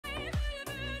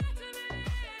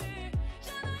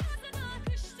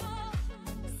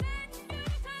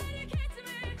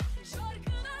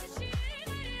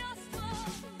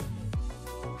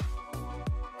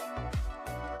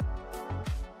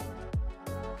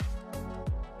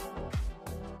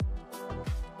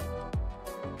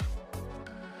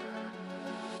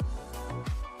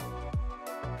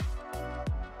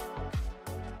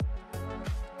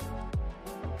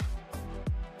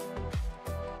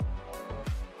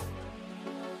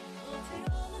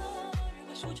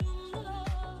başucumda.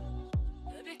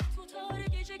 Nöbet tutar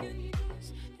gece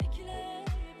gündüz, bekler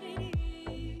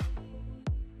beni.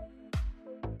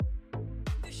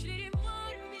 Düşlerim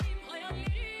var benim,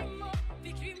 hayallerim var.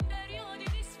 Fikrim derya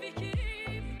deniz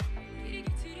fikrim, geri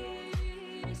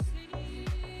getirir seni.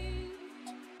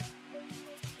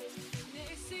 Ne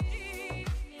eserim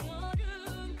ne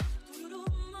yarım,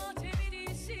 dururum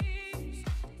matemedisiz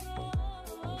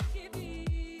dağ gibi.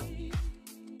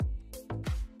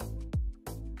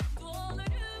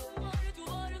 Dualarım var,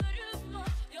 duvarlarım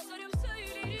var, yazarım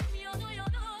söylerim yana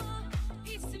yana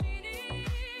ismini.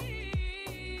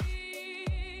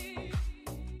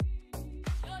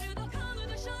 Yarıda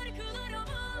kaldı şarkılar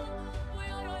ama bu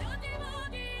yaraya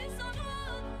deva değil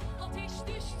zaman. Ateş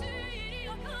düştü yeri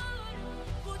yakar,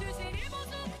 bu düzeni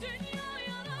bozuk dünya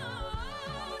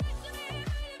yanar. Etme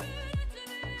bülbül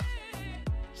etme,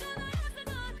 cana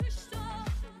yazda kışta.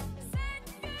 Sen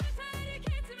gönlü terk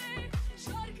etme,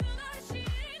 şarkılar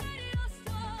şiirler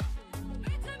yasta.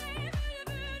 Etme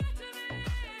bülbül etme,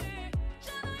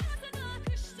 cana yazda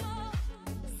kışta.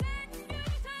 Sen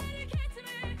gönlü terk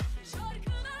etme,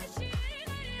 şarkılar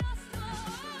şiirler yasta.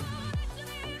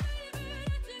 Etme bülbül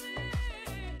etme,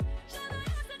 cana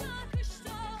yazda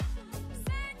kışta.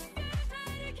 Sen gönlü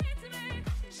terk etme,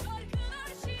 şarkılar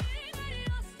şiirler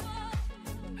yasta.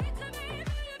 Etme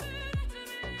bülbül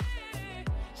etme,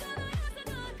 cana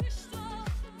yazda kışta.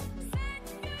 Sen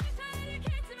gönlü terk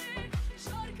etme,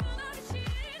 şarkılar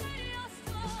şiirler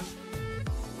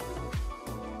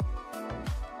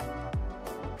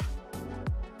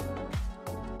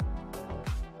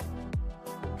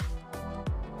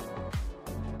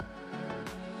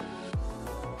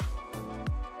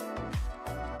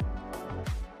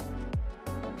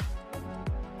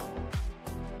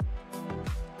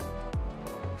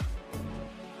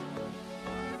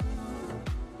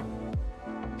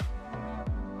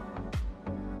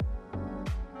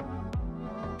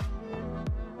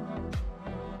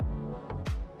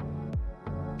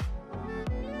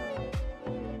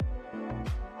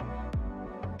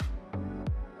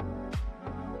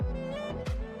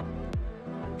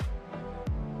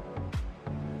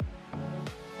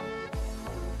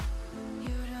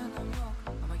Yarınım yok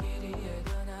ama geriye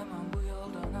dönemem bu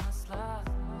yoldan asla.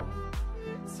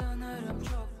 Sanırım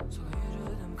çok sonra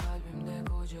yürüdüm, kalbimde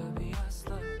koca bir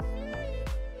yastık.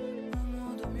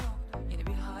 Umudum yok, yeni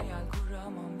bir hayal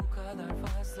kuramam bu kadar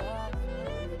fazla.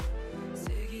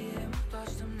 Sevgiye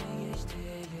muhtaçtım, ne geçti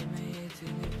elime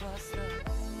yetinip asla.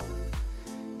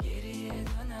 Geriye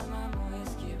dönemem, o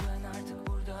eski ben artık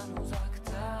buradan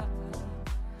uzakta.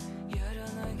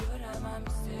 Yarını göremem,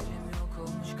 isterim yok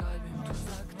olmuş kalbim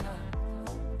tuzakta.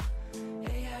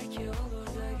 Eğer ki olur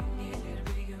da gün gelir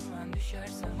bir gün ben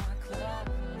düşersem akla.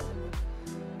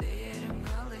 Değerim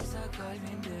kaldıysa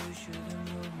kalbinde, üşüdüm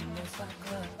ruhumda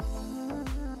sakla.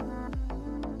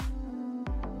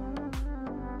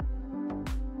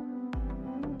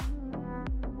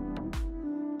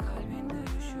 Kalbinde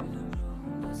üşüdüm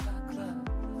ruhumda sakla.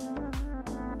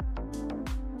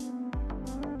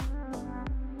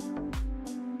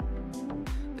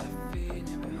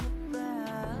 دفيني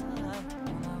بحبك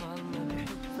وانا والله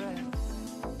بحبك.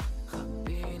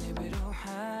 خبيني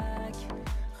بروحك،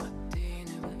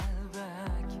 خديني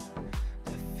بقلبك.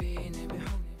 دفيني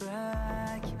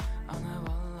بحبك انا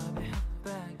والله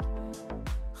بحبك.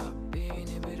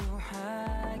 خبيني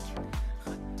بروحك،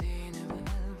 خديني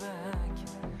بقلبك.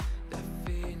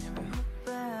 دفيني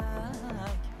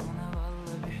بحبك انا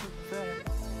والله بحبك.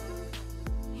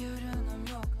 Yarınım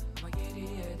yok ama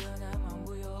geriye dönemem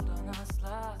bu yoldan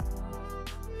asla.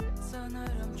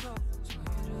 Sanırım çok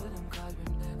sonra yürüdüm,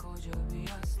 kalbimde koca bir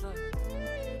yastık.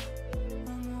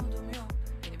 Umudum yok,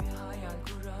 yeni bir hayal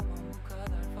kuramam bu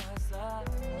kadar fazla.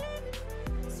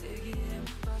 Sevgiye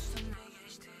muhtaçtım, ne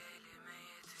geçti elime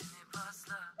yetinip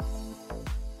asla.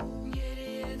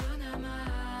 Geriye dönemem,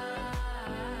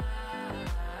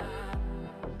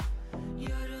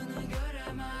 yarını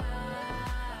göremem.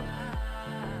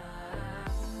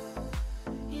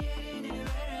 Yerini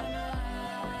veremem.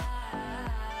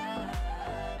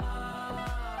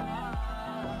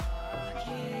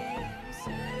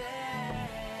 Kimseye.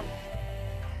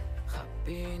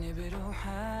 خبيني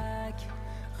بروحك،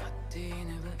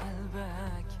 خديني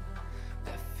بقلبك.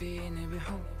 دفيني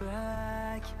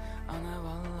بحبك أنا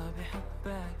والله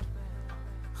بحبك.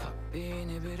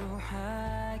 خبيني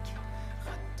بروحك،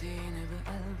 خديني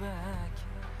بقلبك.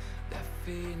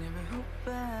 دفيني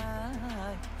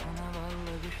بحبك أنا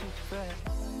والله بحبك.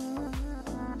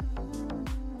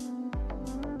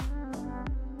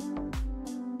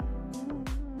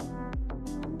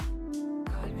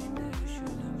 Kalbinde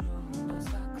üşüdüm ruhumda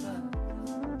sakla.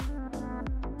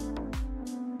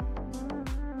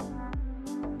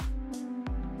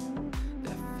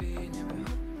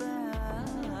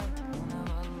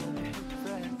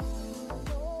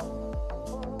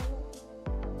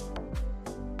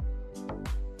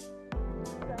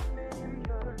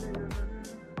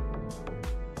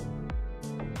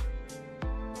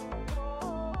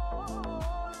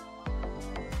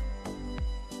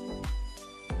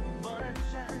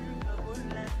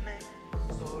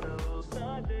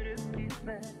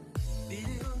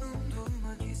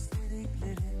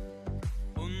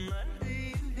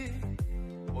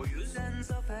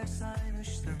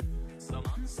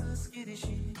 amansız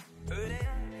gidişin. Öyle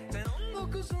ya, ben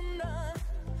 19'unda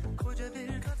koca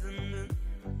bir kadındım.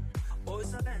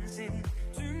 Oysa ben seni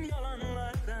tüm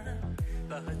yalanlardan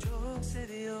daha çok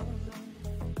seviyorum.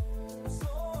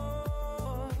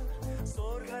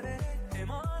 Sor kadere,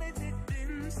 emanet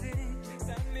ettim seni.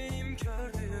 Sen benim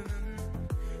kördüğümün,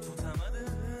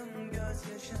 tutamadığım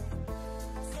gözyaşım.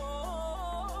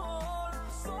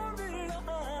 Sor bir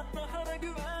daha da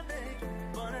güvenmek.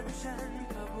 Bana düşen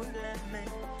kabullenmek.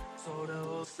 Sonra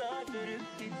olsa dönüp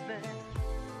gitmek.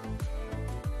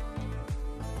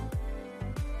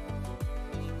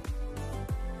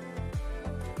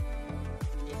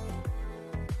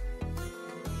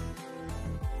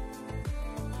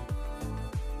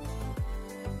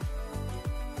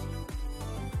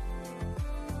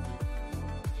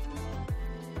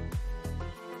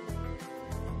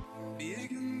 Bir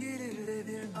gün gelir de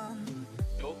bir an,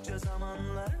 çokça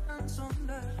zamanlardan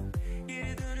sonra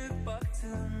geri dönüp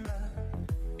baktığında,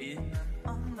 bilmem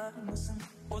anlar mısın,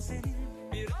 o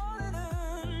senin bir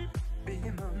anın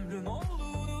benim ömrüm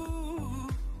olduğunu,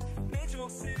 ne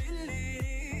çok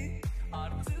sevildiğini,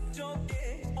 artık çok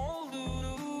geç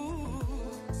olduğunu.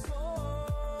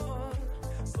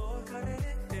 Sor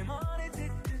kadere, emanet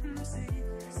ettim seni.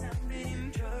 Sen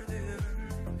benim gördüğüm,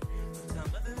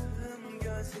 tutamadığım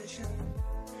gözyaşım.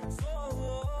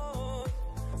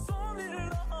 Sor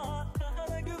bir daha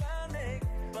da güvenmek.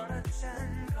 Bana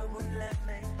düşen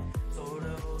kabullenmek.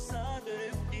 Sonra olsa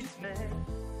dönüp gitmek.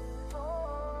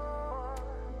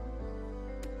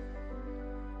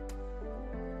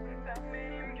 Sen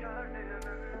benim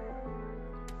gördüğümü.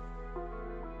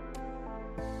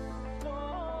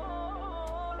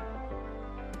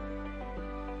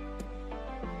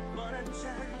 Bana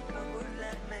düşen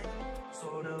kabullenmek.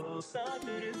 Sonra olsa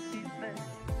dönüp gitmek.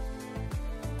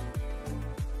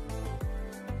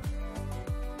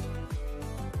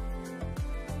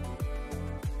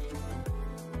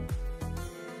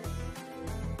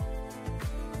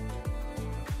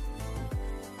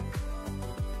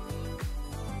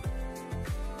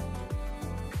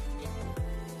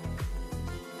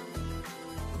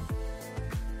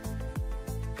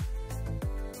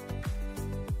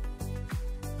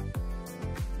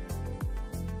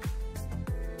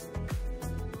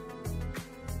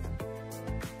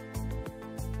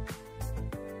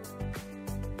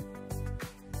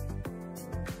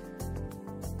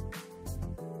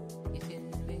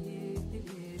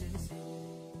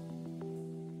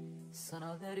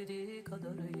 Sana verdiği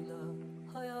kadarıyla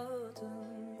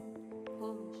hayatın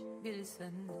hoş,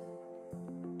 bilsen de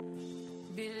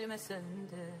bilmesen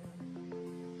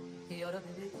de yara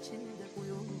bebek içinde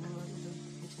uyumadım.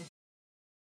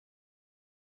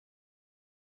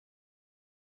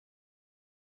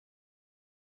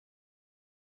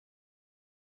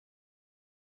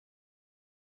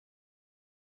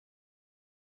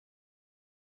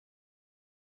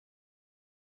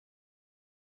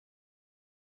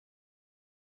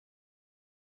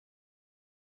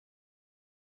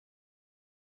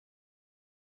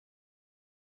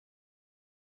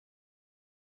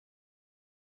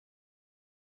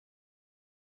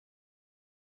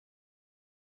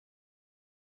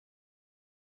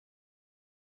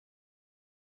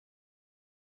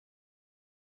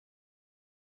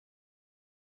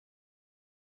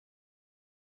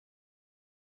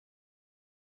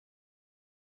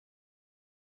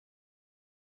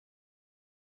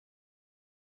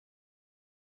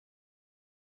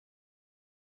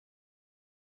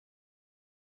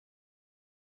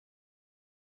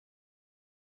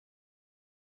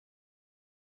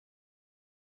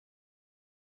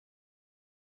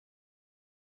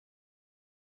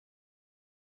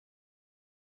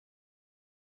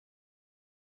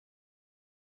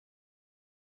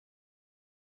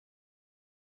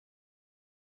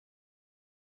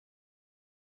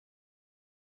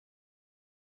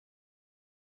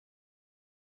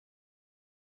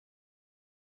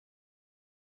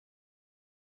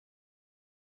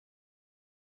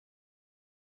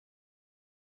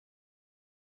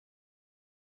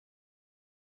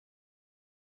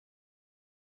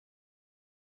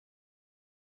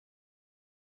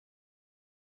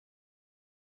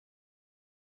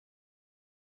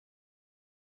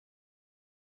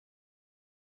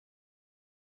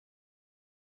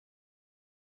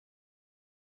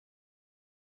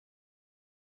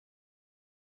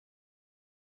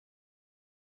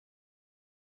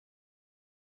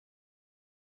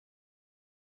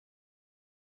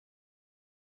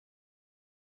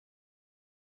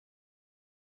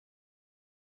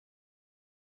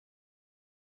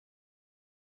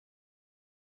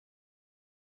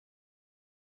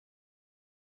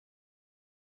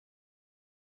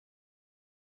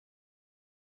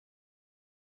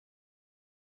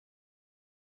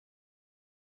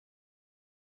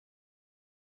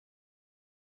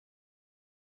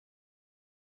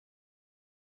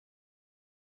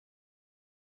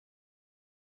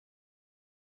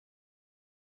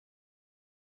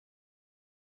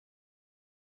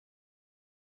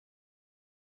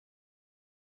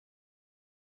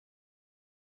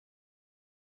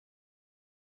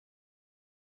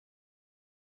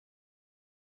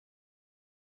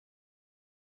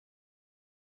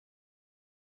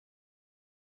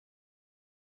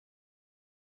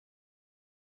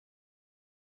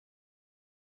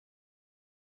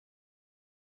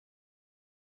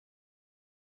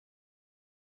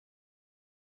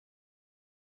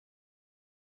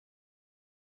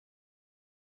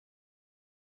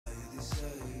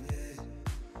 söyle,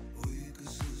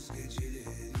 uykusuz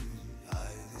gecelerim.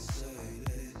 Haydi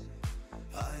söyle,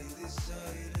 haydi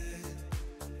söyle,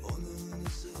 onu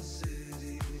nasıl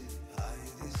sevdiğimi.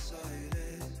 Haydi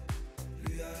söyle,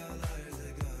 rüyalarda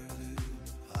gördüm.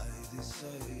 Haydi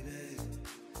söyle,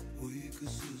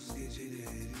 uykusuz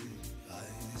gecelerim.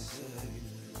 Haydi söyle.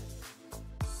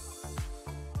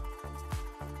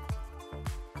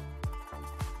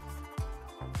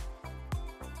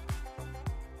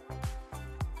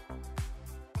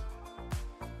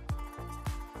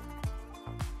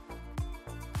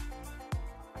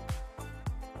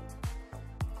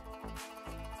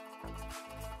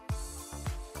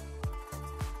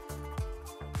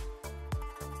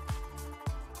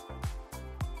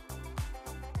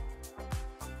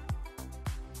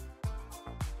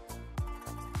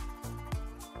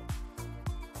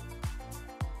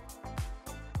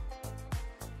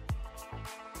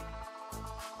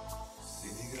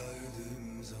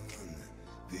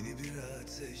 Beni bir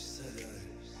ateş sarar.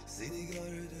 Seni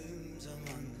gördüğüm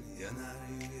zaman yanar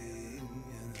yüreğim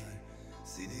yanar.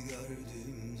 Seni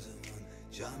gördüğüm zaman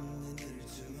canlanır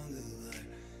tüm anılar.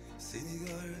 Seni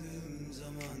gördüğüm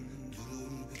zaman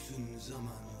durur bütün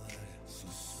zamanlar.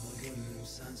 Susma gönlüm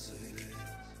sen söyle.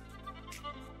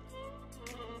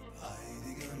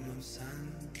 Haydi gönlüm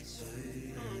sen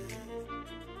söyle.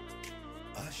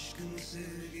 Aşkımı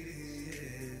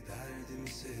sevgiliye, derdimi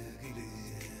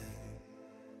sevgiliye.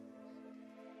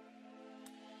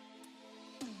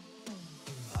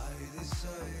 Haydi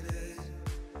söyle,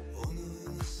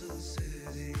 onu nasıl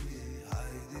sevdiğimi.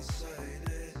 Haydi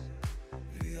söyle,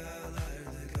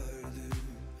 rüyalarda gördüm.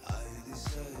 Haydi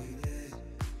söyle,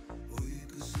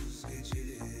 uykusuz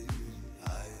gecelerim.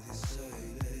 Haydi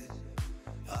söyle,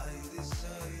 haydi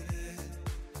söyle,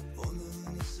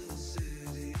 onu nasıl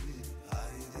sevdiğimi.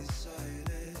 Haydi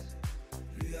söyle,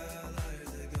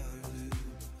 rüyalarda gördüm.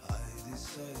 Haydi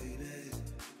söyle,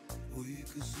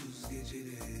 uykusuz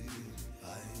gecelerim.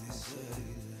 Haydi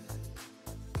söyle.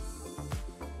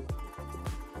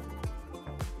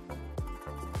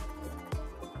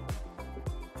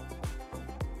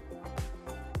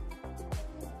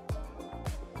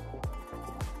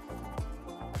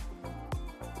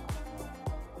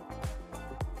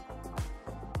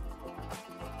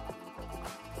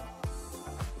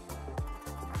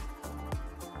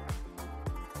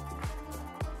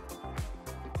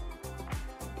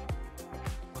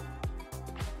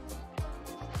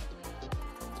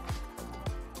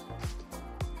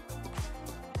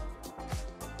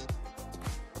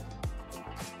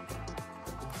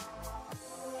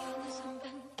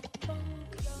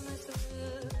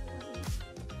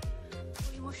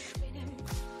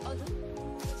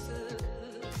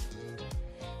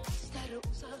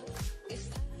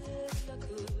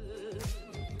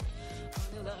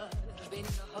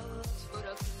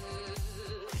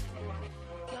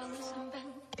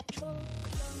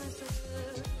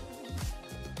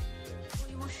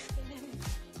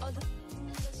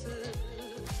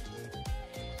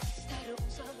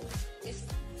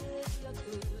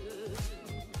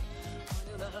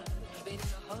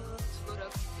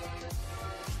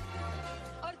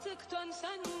 Artık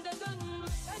dönsen de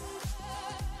dönmesen de,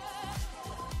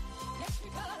 ne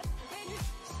çıkar beni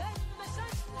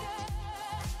sevmesen de.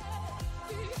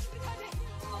 Bir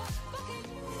kadehim var bak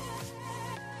elimde,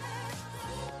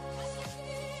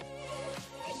 hasretli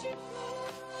içim var.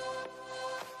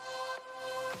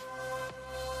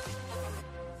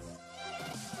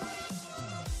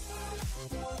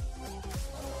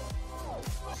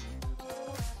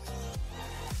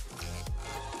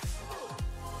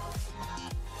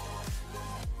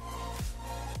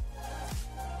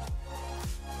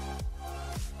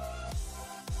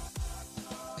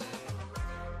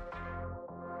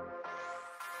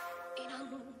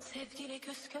 Sevgili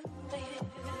küskündeyim,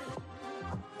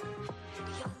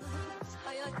 yalnız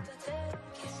hayatta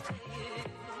tek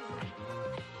isteğim.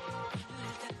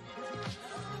 Gönülden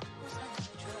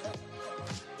uzanacak,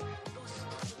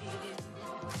 dost değilim,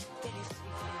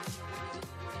 delisiyim.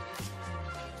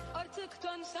 Artık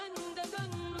dönsen de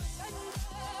dönmesen de,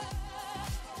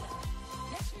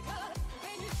 ne çıkar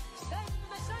beni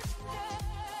sevmesen de.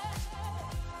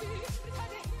 Bir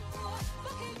kadehim var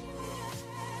bak elimde,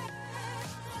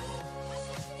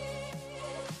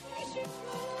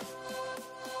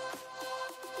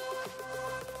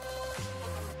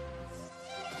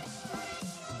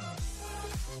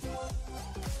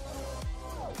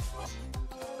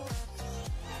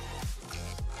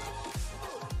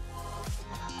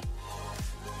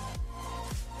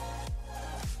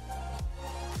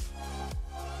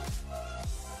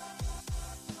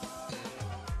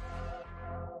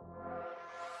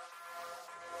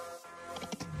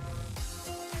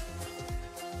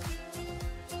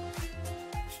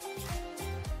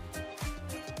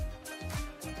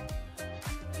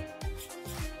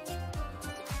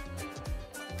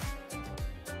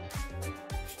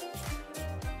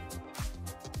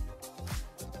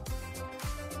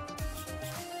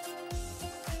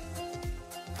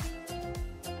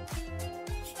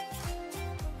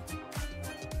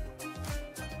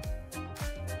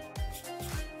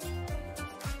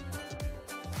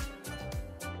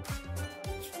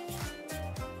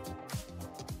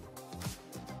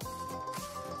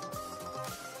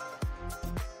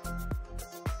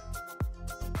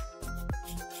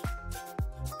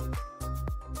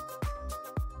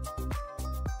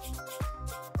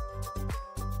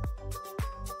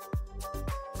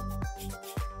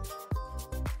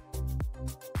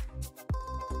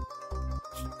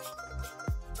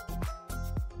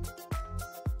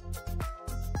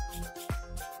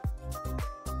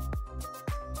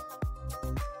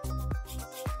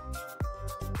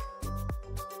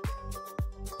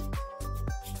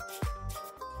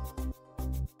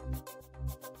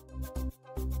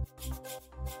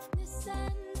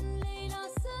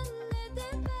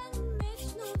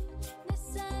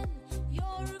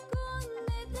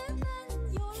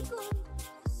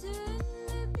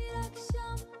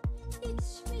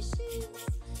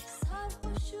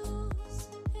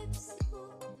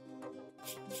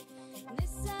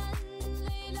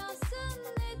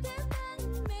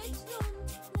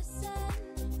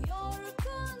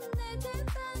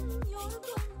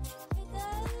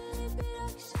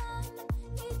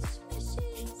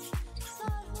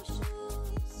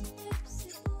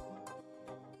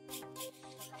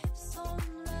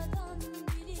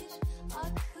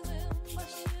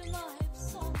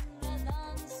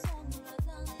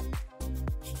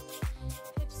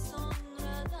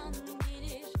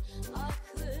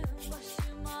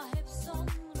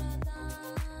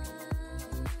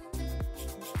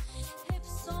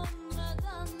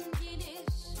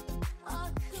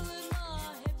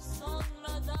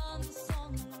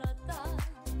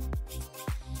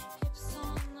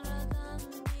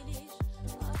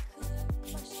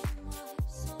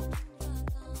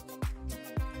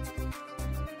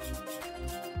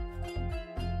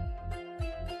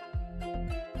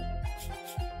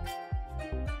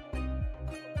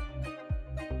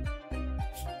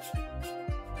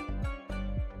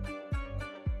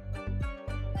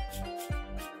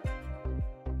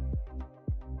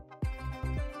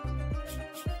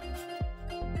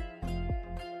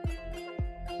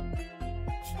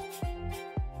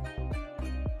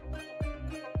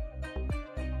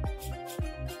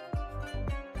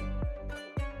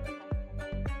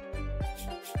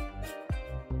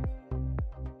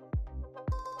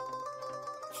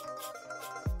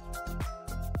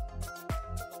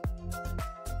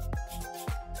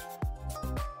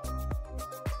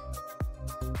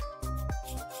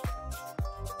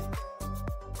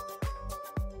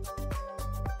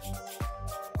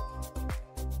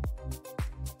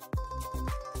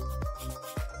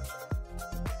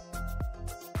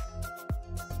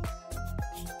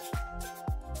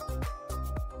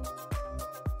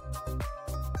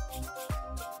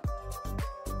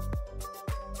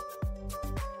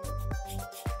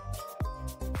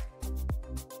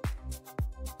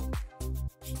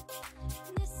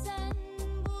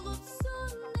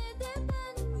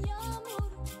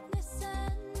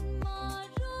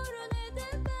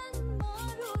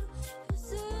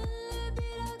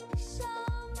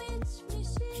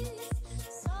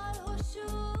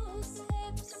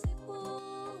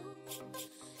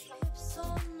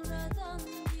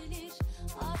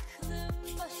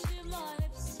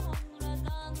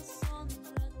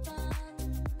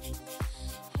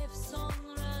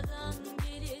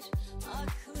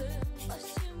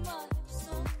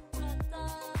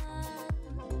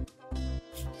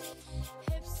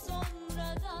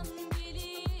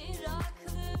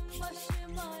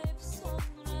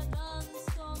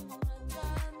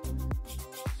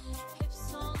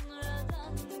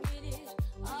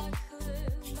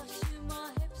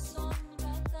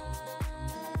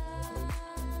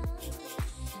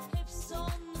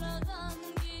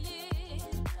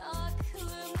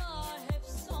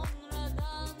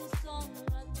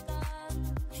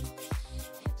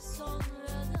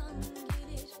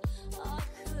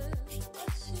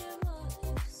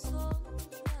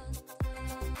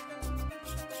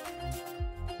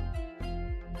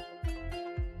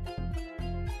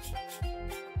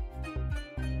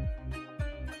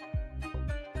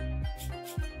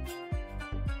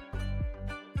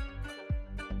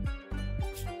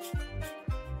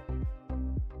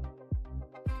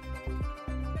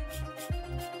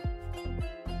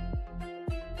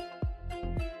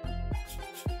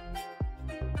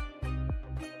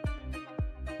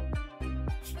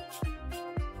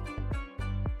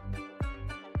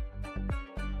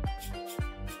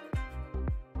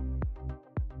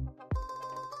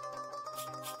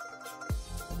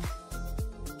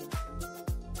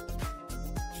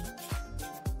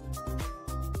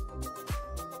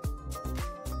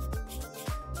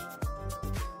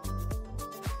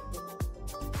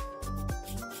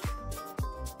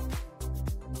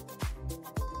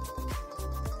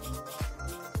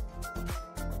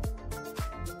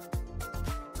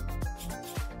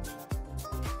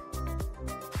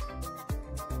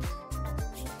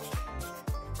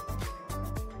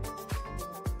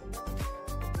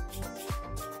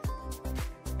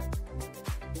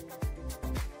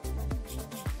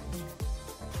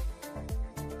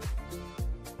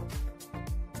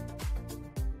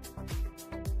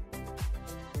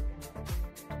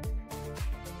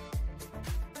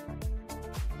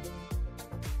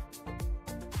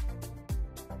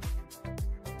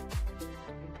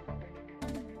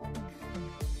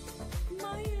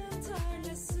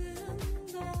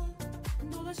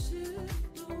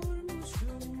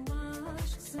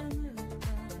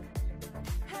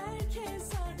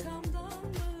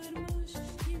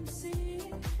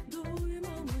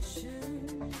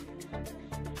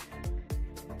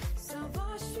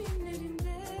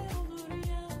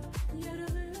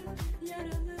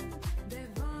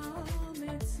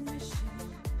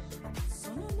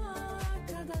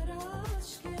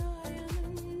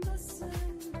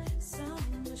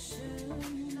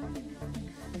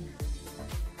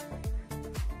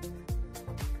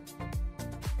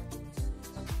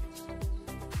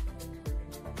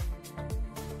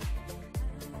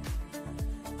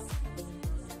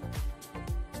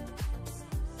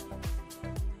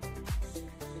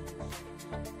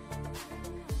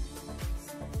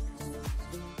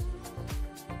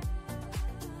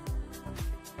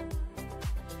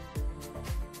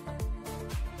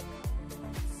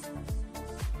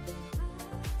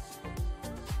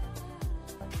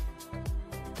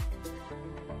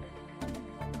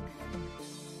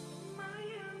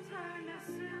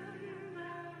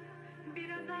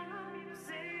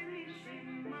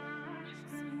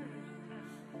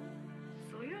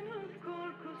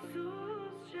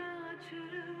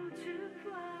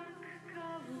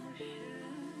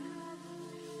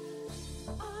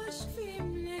 Aşk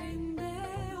filmlerinde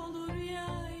olur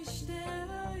ya, işte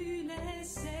öyle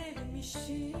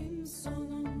sevmişim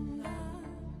sonunda.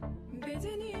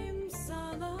 Bedenim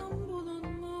sağlam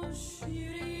bulunmuş,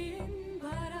 yüreğim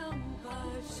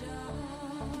paramparça.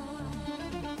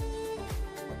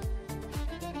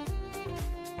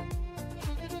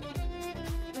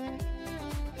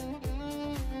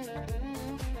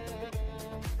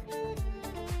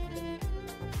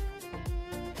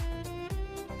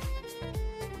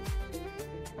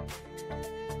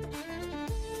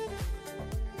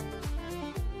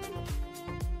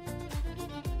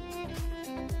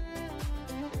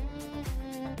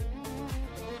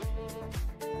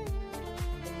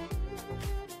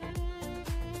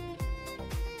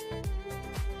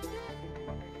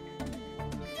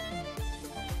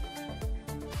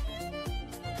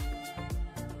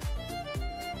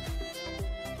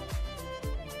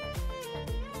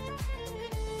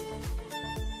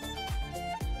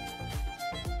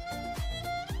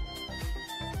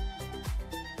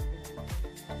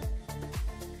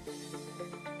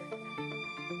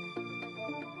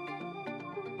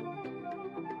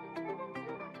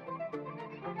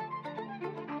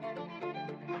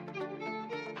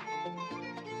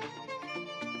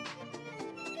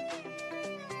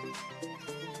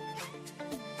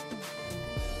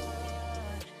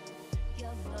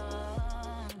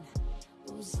 Yalan,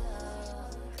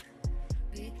 uzak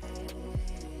bir de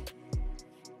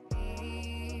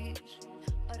bir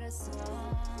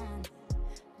arasan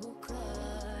bu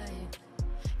kalp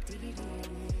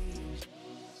delirir.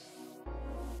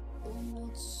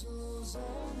 Umutsuz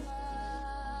olmaz,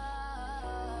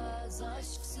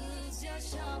 aşksız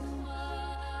yaşanmaz,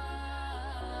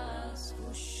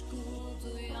 kuşku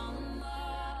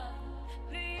duyanlar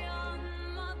ve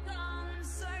yanmadan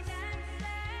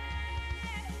söylenme.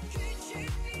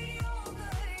 Küçük bir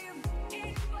yoldayım,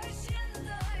 en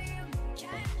başındayım,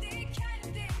 kendi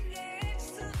kendimle hep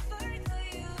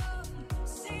sıfırdayım.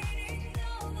 Senin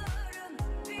dağların,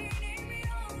 benim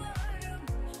yollarım,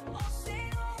 o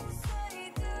sen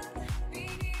olsaydın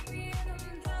benim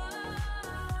yanımda.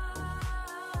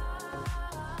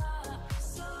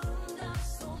 Sağımda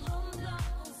solumda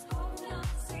ufkumda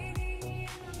senin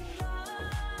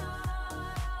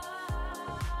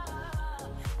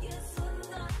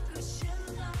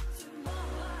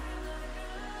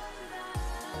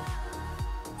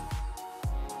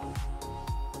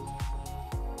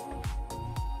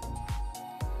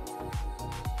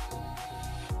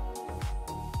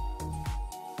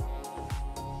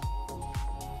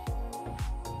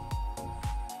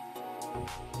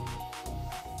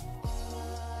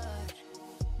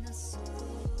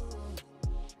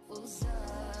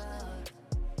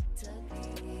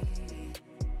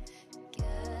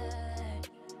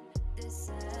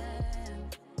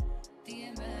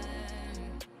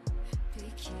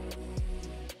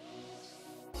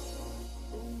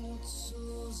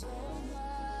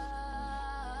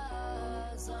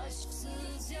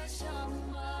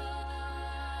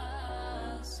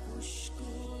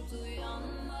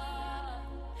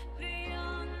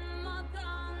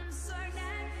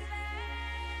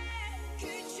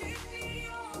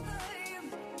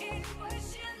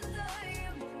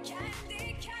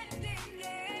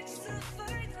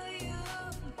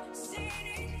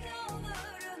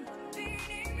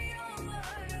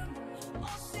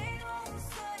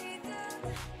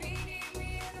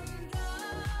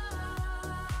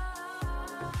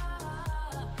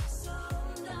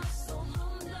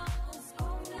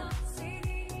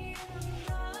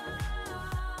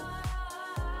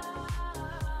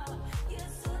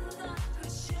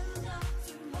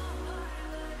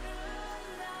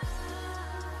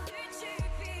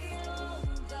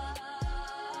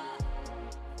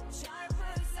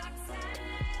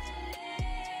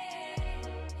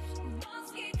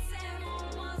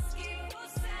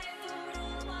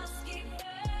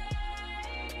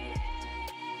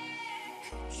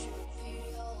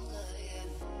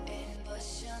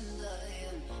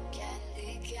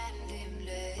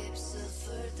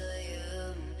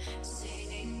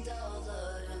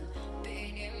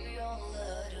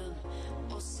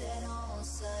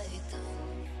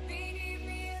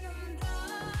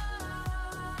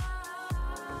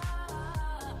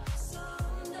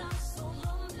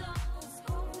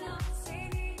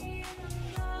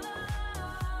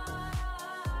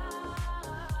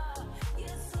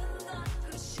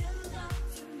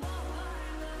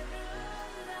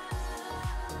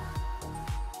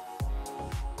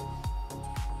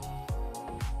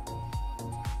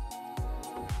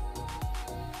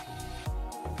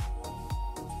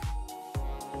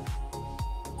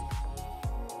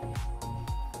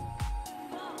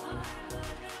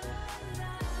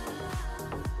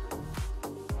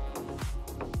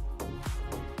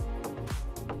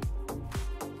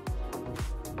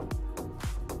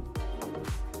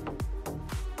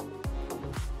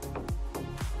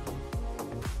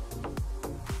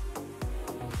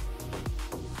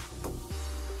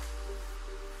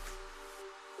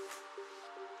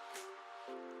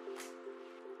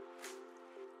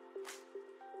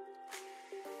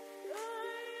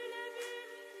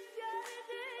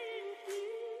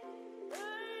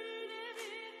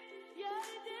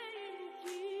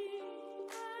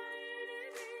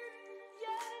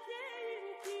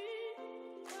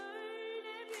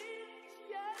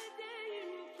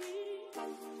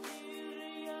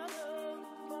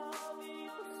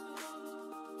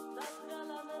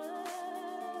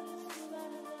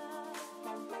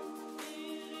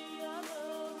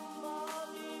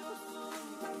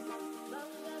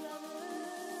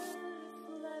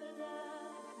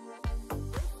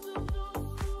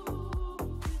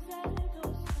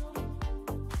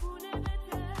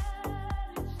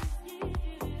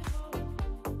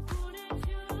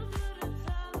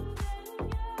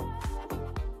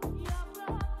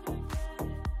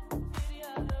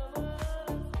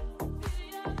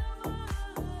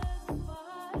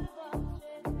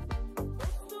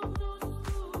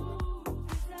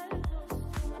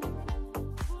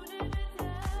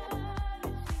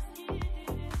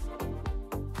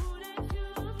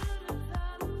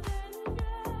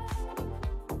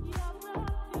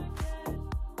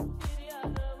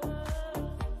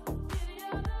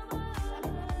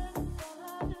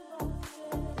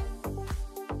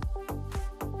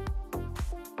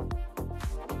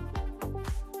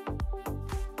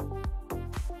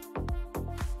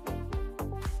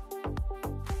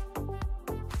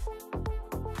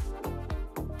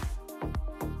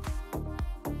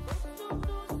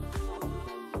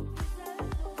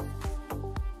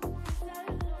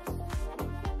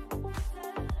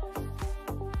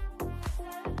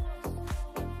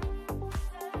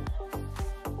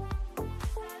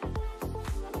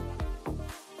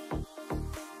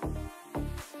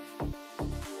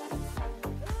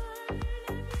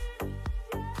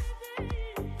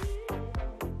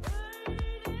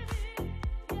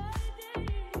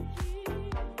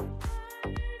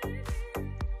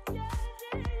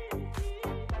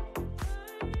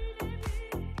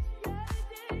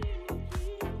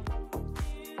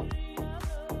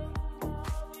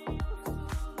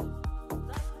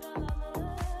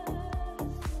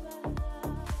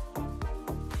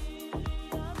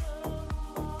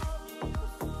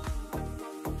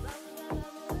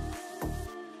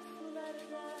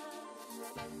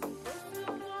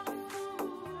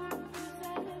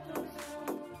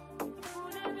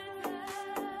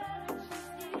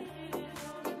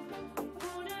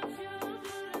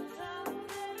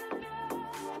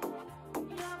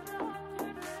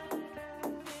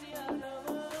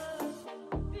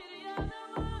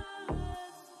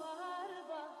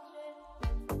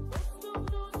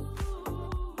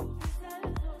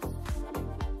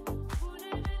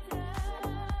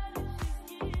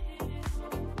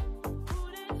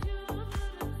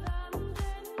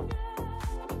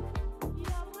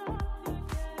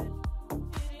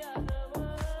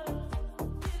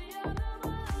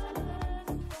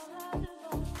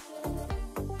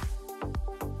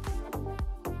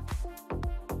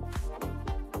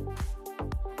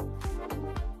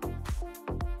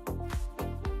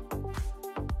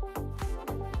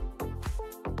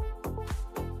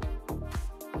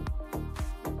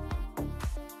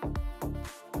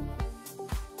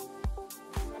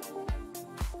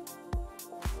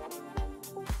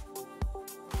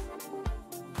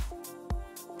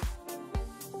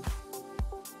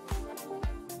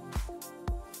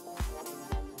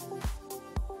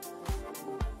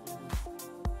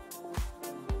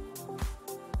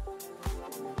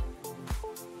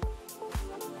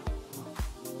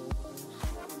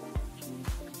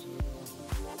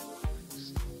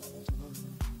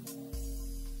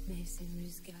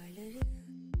rüzgarları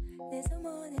ne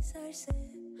zaman eserse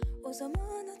o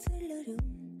zaman hatırlarım.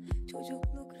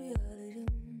 Çocukluk rüyalarım,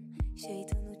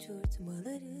 şeytan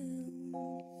uçurtmalarım.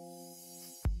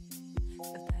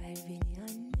 Öper beni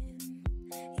annem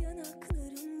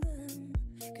yanaklarımdan,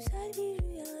 güzel bir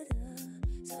rüyada,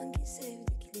 sanki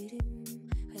sevdiklerim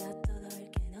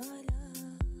hayattalarken hala.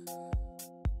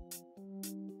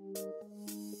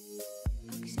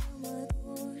 Akşama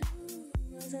doğru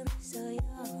azalırsa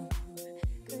yağmur,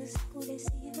 kız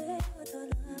kulesi ve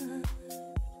adalar.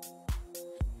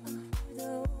 Ah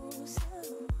burada olsa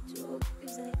çok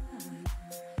güzel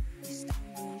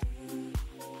İstanbul'da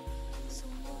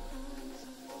sonbahar.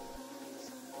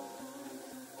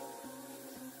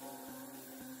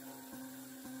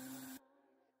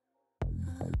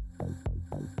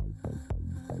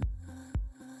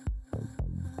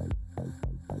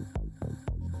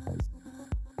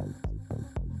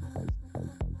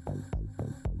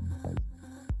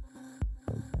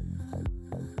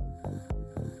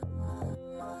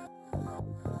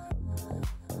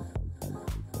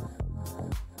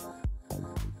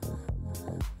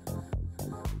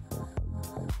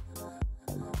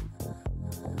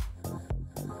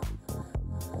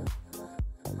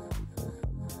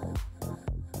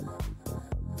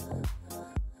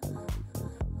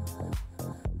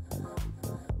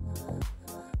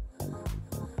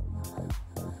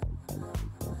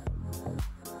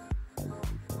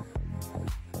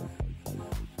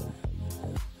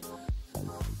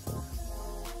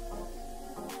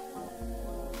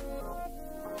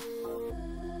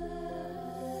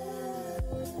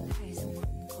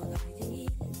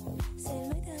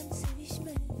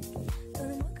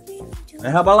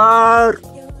 Merhabalar.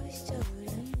 Yavaşça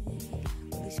öğrenmek,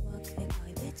 alışmak ve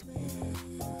kaybetmek.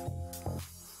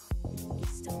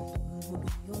 İstanbul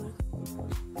yorgun,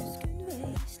 üzgün ve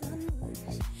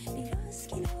yaşlanmış, biraz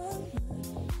kilo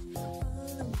almış,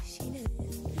 ağlamış yine,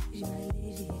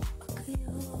 rimelleri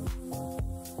akıyor.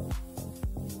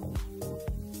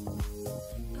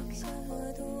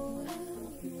 Akşama doğru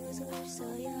uzarsa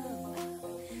yağmur,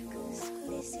 Kız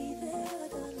Kulesi ve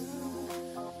adalar.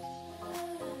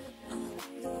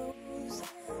 Burada olsan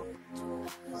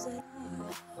çok güzel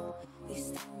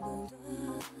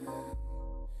İstanbul'da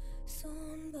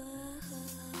sonbahar.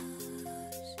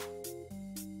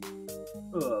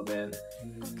 Oh man.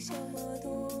 Akşama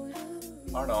doğru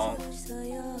Pardon. uzarsa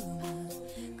yağmur,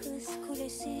 Kız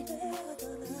Kulesi ve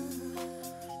adalar.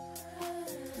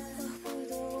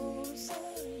 Burada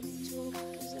olsan çok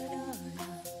güzel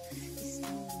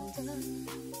İstanbul'da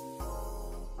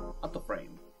Out of frame.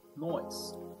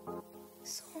 Noise.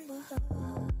 sonbahar.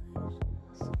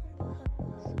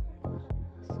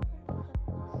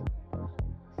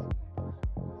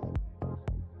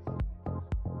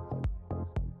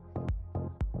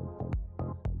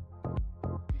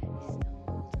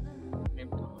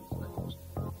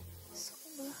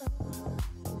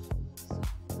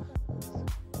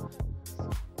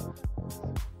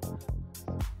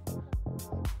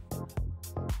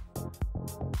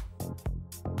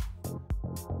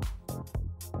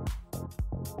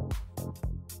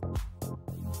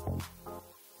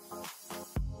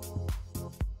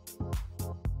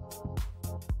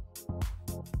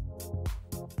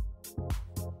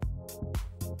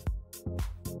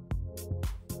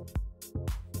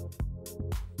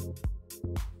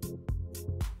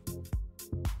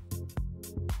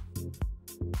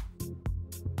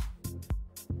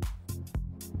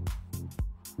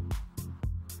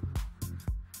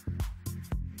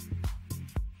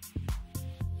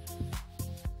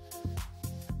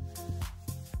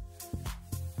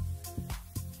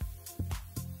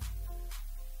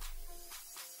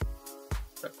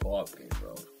 The co-op game,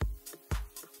 bro.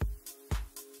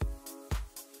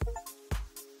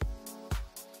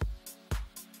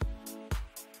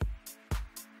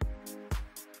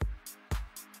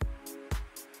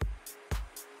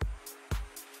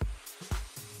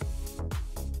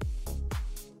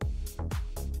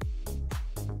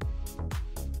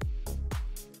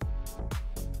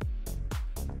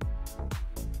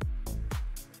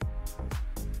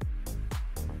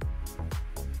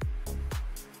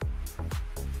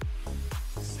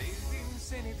 Sevdim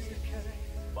seni bir kere,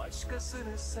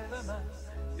 başkasını sevemem.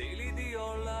 Deli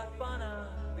diyorlar bana,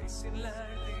 desinler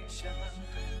değişemem.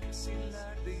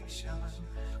 Desinler değişemem,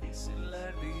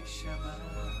 desinler değişemem.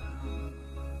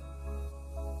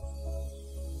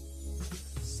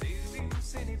 Sevdim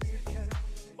seni bir kere,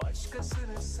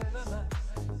 başkasını sevemem.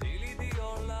 Deli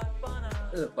diyorlar bana,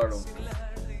 Pardon.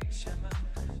 desinler değişemem.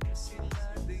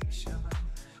 Desinler değişemem,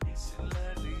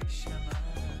 desinler değişemem.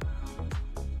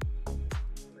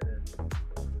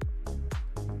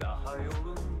 Daha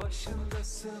yolun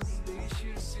başındasın,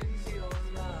 değişirsin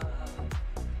diyorlar.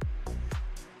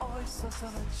 Oysa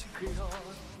sana çıkıyor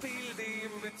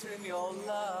bildiğim bütün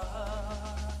yollar.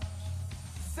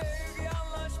 Sevgi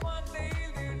anlaşmak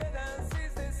değildir,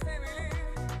 nedensiz de sevilir.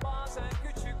 Bazen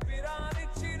küçük bir an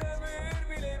için ömür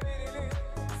bile verilir.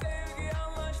 Sevgi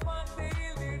anlaşmak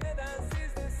değildir,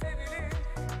 nedensiz de sevilir.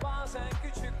 Bazen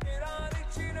küçük bir an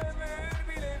için ömür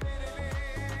bile verilir.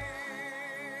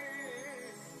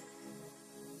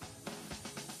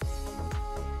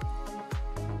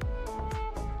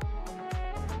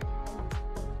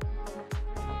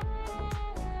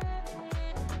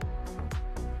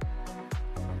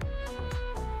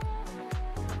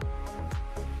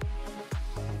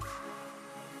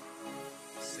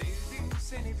 Sevdim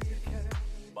seni bir kere,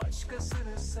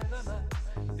 başkasını sevemem.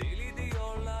 Deli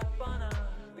diyorlar bana,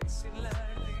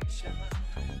 desinler değişemem.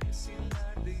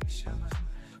 Desinler değişemem,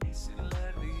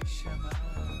 desinler değişemem.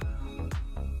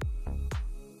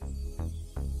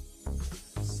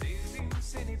 Sevdim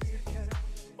seni bir kere,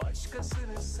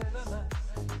 başkasını sevemem.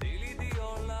 Deli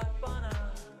diyorlar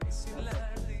bana,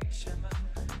 desinler değişemem.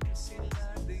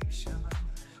 Desinler değişemem,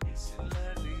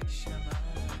 desinler değişemem.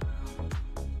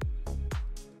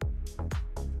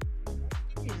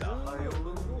 Daha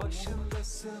yolun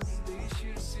başındasın,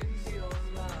 değişirsin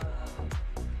diyorlar.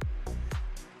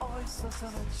 Oysa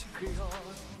sana çıkıyor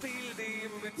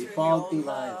bildiğim bütün Default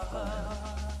yollar. device.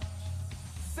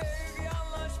 Sevgi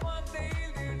anlaşmak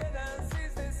değildir,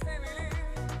 nedensiz de sevilir.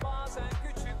 Bazen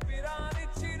küçük bir an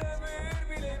için ömür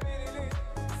bile verilir.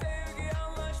 Sevgi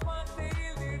anlaşmak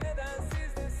değildir,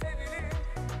 nedensiz de sevilir.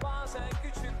 Bazen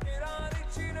küçük bir an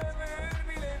için ömür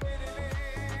bile verilir.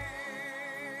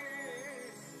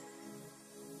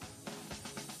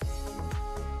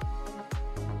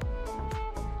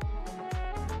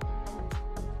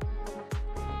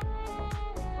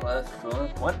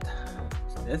 What?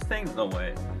 This thing? No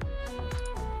way.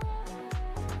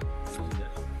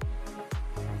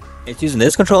 It's using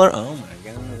this controller? Oh my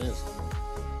god, it is.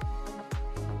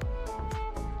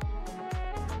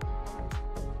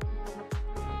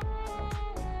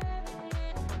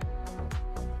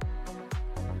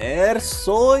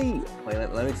 Soy. Wait,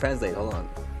 let me translate. Hold on.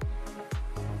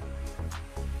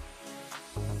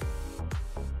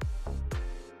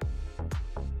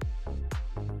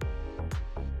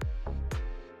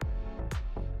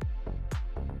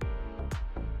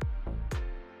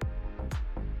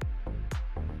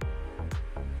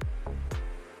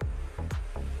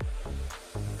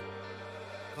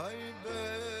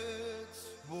 Kaybet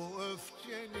bu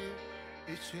öfkeni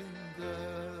içinde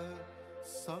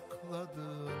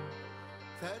sakladın.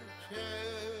 Terk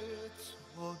et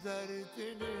o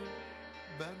derdini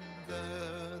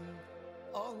benden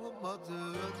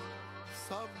almadın.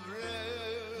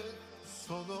 Sabret,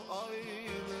 sonu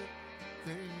aynı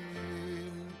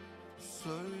değil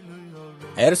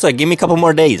söylüyorum. Ersoy, give me a couple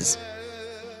more days.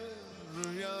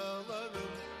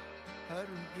 Rüyalarım her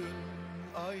gün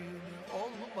aynı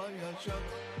olmayacak.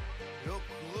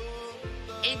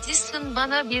 Yokluğunda, Edison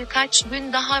bana birkaç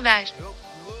gün daha ver.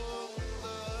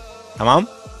 Tamam.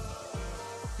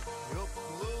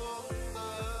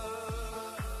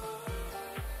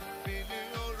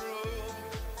 biliyorum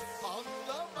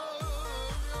anlamam.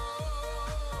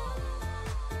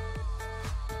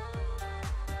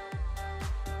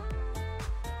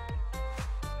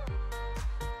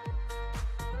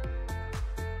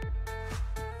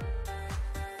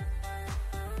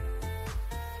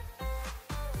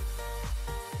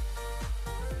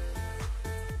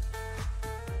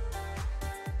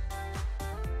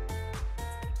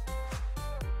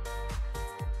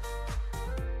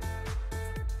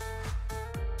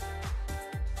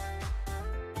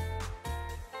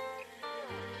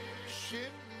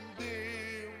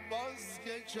 Şimdi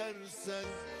vazgeçersen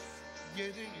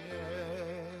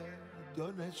geriye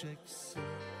döneceksin.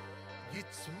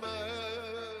 Gitme,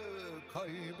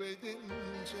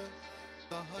 kaybedince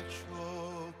daha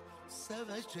çok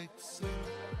seveceksin.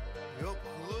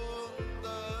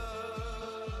 Yokluğunda,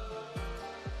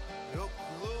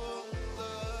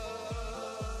 yokluğunda,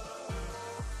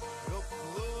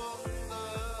 yokluğunda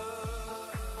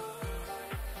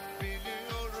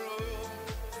biliyorum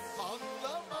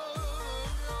anlamam.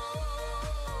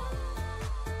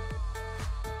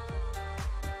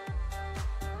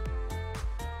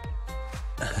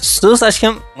 Sus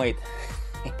aşkım. Wait.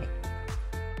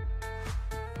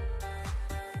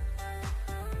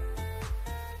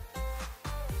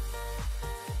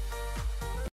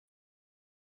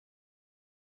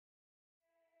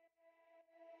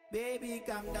 Baby,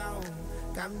 calm down,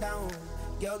 calm down.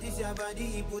 Girl, this your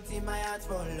body, put in my heart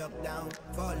for lockdown,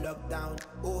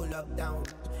 oh lockdown.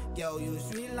 Girl, you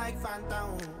sweet like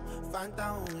phantom,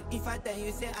 phantom. If I tell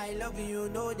you say I love you,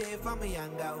 no day for me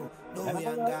younger, no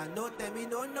younger, no tell me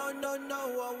no, no, no, no,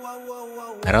 oh, oh, oh,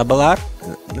 oh. Merhabalar.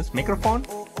 This microphone.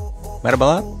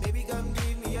 Merhabalar. Baby, come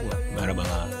give me a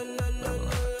Merhabalar.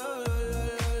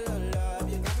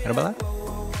 Merhabalar.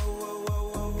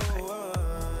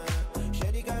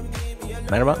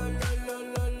 Merhaba.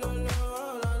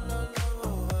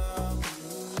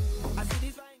 I see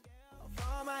this fine girl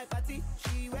for my party,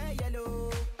 she wear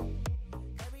yellow.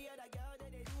 Every other girl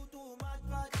that they do too much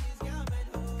for this girl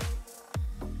mellow.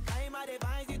 I'm at a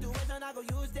fine situation, I go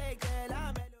use the girl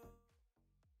I'm mellow.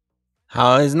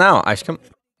 How is now? Aşkım.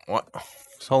 What?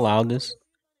 So loud this.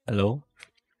 Hello.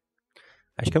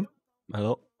 Aşkım.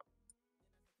 Hello.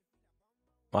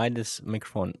 Why this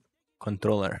microphone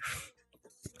controller?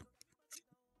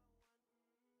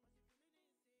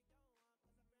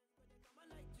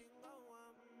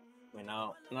 Wait,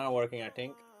 now working, I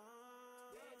think.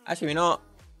 Actually, you know,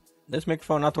 this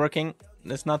microphone not working.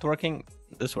 This not working.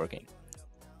 This working.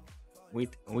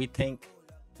 We think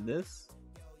this,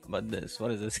 but this.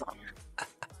 What is this?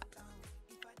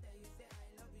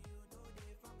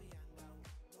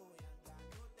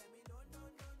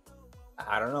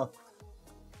 I don't know.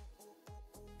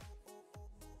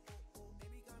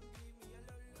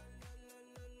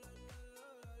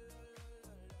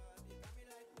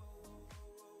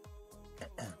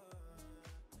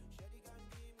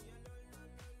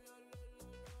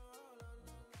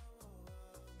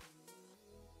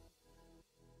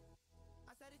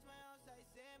 I said it's my house, I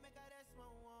say make her rest my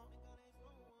one.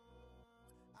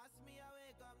 Ask me I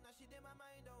wake up, now she did my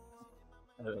mind don't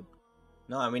walk.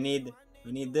 No, we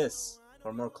need this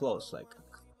for more close, like.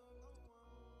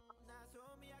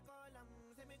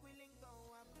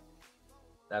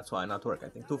 That's why not work. I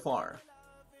think too far.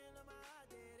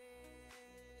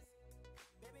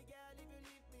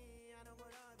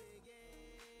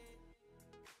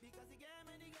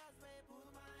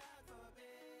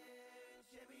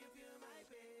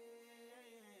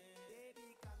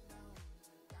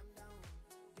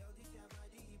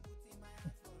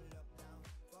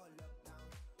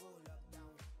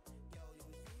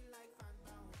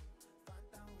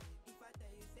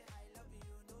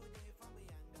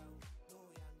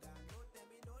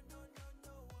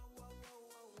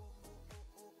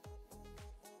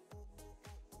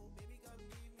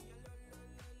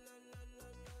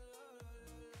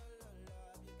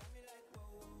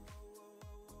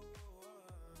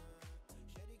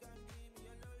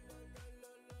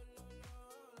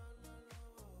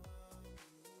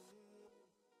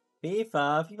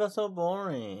 FIFA so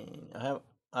boring. I have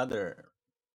other.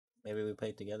 Maybe we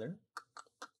play together.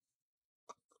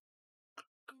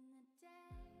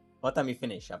 What time you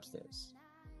finish upstairs?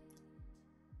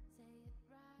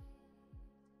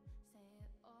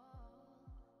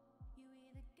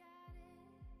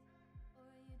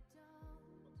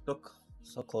 Look,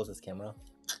 so close this camera.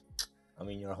 I'm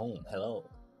in your home. Hello.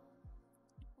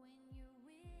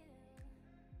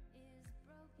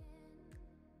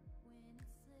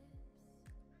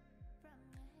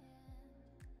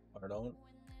 Pardon.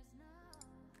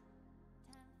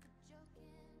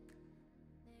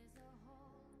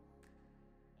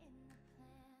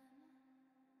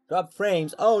 Drop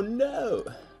frames. Oh no!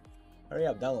 Hurry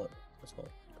up, download. Let's go.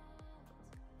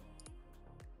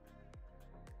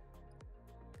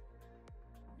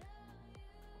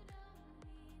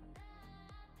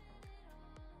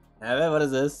 What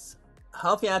is this?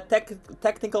 Help me a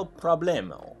technical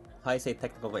problem. Oh, how I say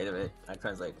technical? Wait. I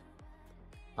translate.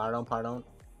 Pardon.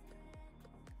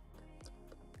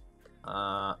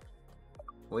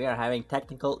 We are having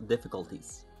technical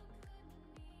difficulties.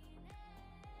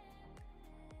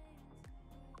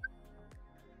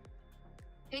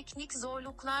 Teknik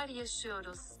zorluklar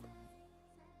yaşıyoruz.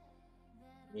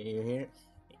 You hear?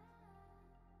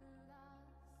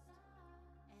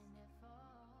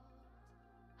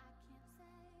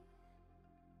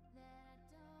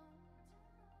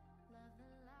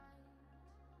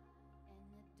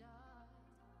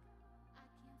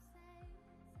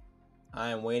 I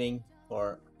am waiting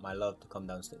for my love to come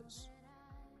downstairs.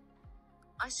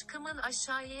 Aşkımın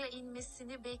aşağıya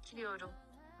inmesini bekliyorum.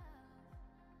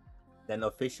 Then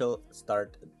we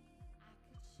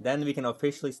can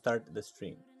officially start the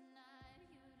stream.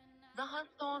 Daha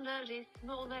sonra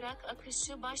resmi olarak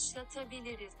akışı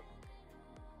başlatabiliriz.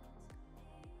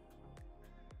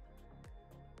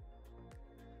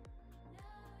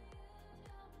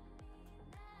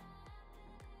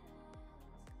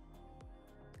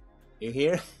 You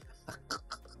hear?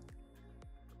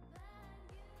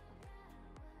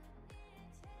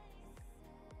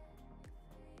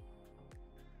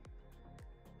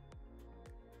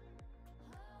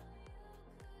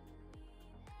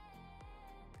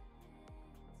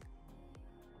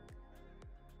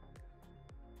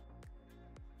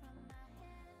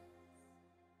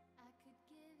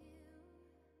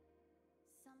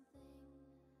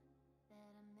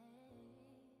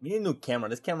 We need a new camera.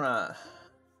 This camera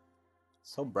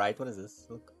so bright. What is this?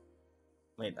 Look.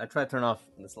 Wait, I try to turn off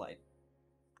this light.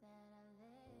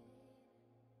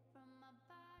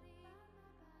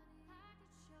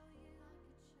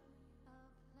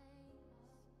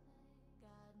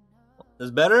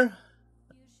 This better?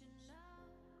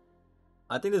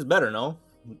 I think this is better, no?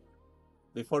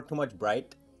 Before too much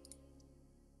bright.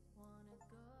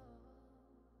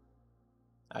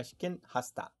 Aşkın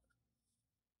hasta.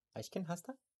 Aşkın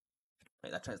hasta?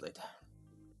 Wait, that translate.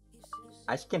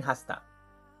 Aşkın hasta.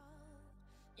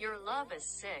 Your love is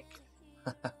sick.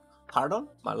 Pardon?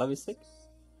 My love is sick?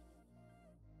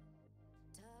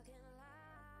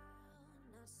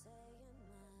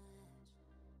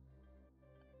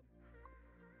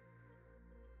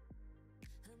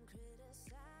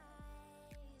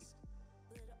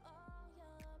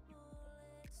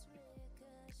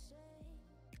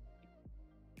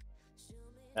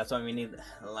 That's why we need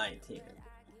light here.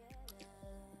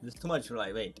 There's too much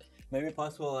light. Wait. Maybe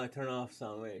possible I turn off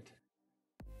some. Wait.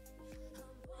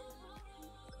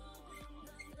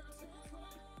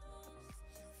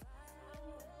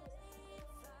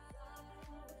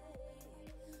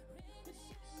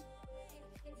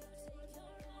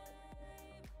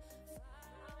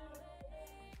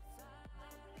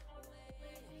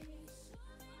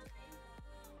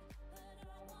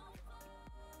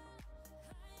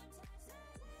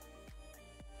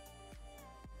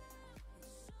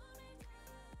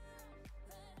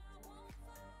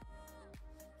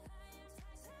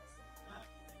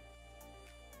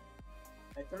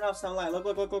 I turned off some light.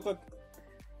 Look.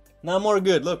 Now more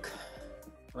good. Look.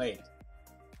 Wait.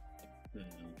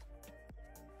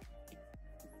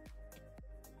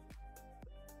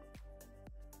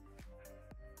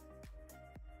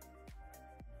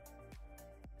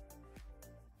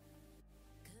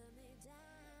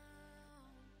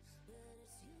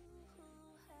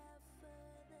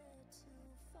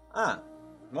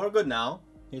 More good now.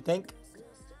 You think?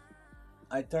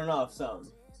 I turn off some.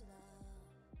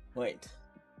 Wait.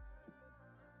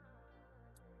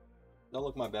 Don't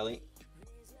look my belly.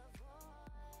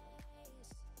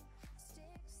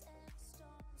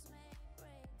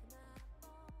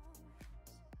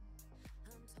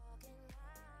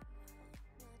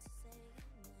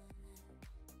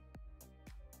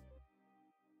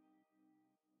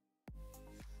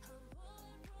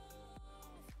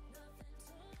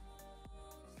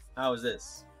 How is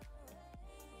this?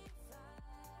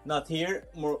 Not here,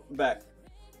 more back.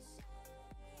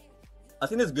 I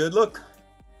think it's good. Look.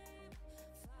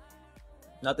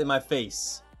 Not in my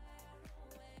face.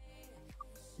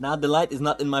 Now the light is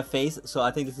not in my face, so I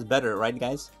think this is better, right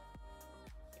guys?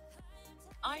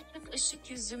 Artık ışık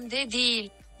yüzümde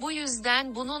değil. Bu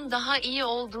yüzden bunun daha iyi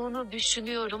olduğunu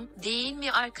düşünüyorum, değil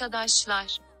mi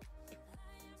arkadaşlar?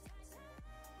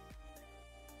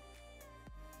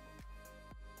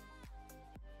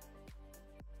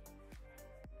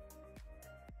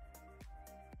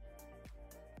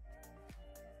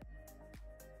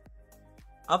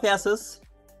 Afiyasız.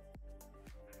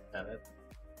 Evet.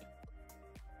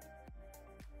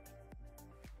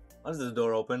 Why is this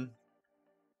door open?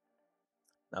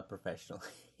 Not professional.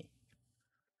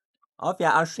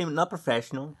 Afya, our stream not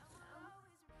professional.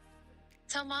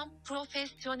 Tamam,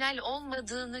 profesyonel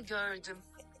olmadığını gördüm.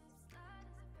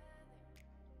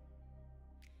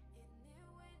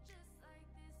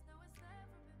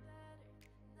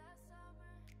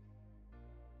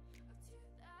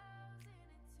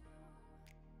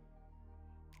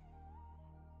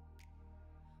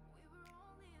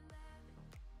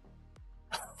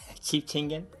 Cheap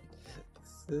chingen.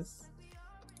 Sis.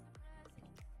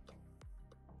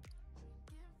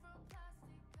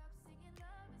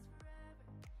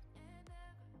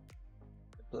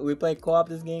 We play co-op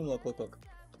this game. Look, look, look.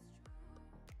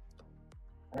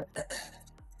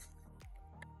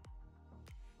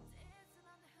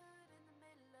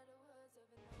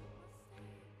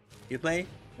 You play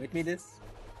with me this?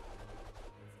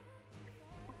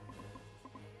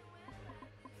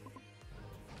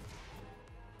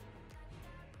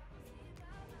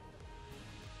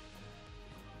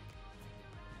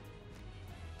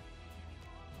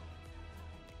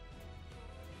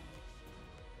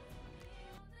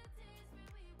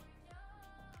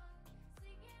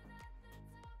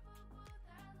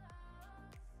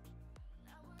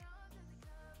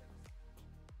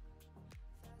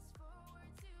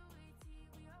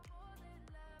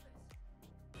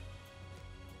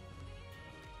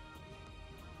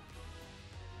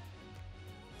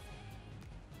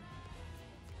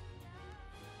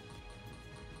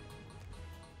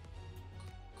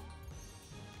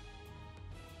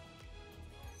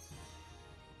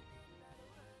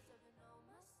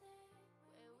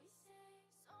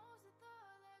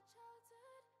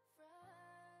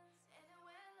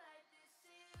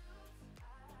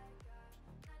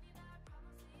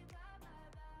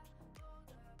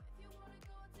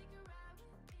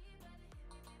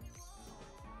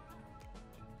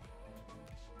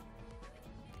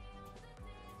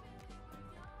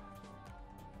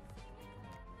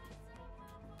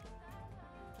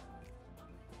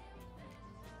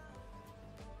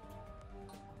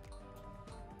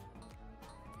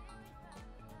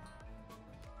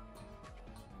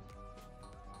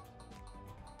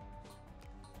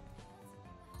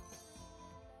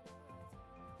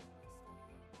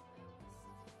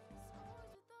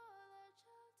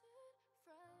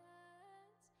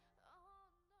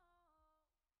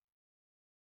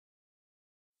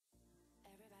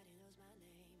 Everybody knows my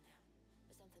name now,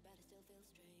 but something about it still feels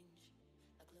strange.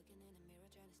 Like looking in a mirror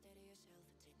trying to steady yourself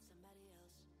and seeing somebody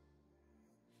else.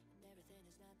 And everything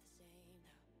is not the same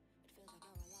now. It feels like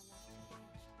our lives have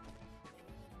changed. Maybe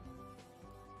when I'm older,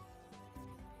 it'll calm down, but it's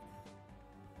killing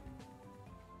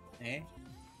me now. Eh?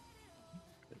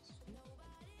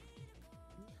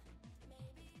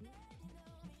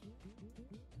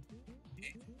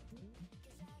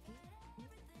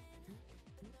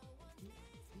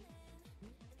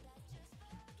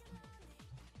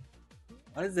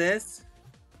 What is this?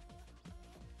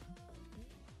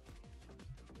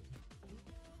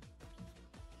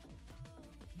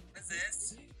 What is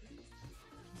this?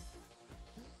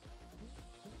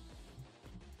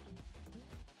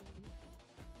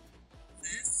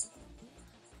 This?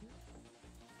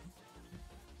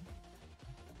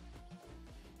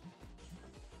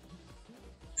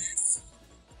 This?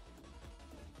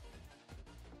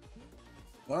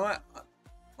 What do I?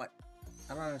 What?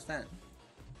 I don't understand.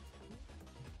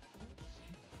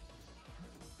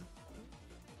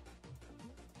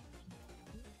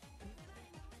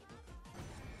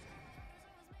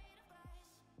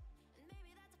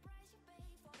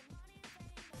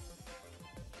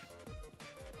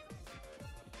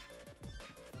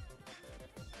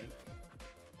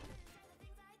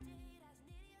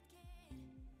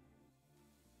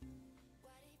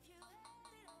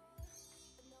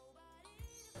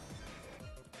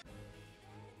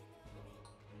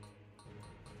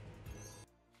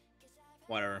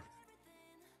 Whatever.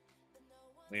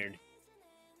 Weird.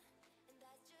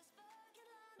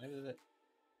 Why did it?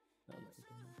 Oh,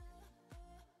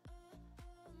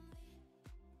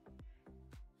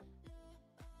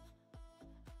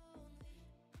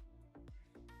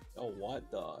 Oh, what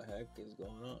the heck is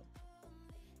going on?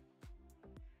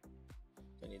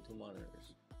 I need 2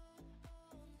 monitors.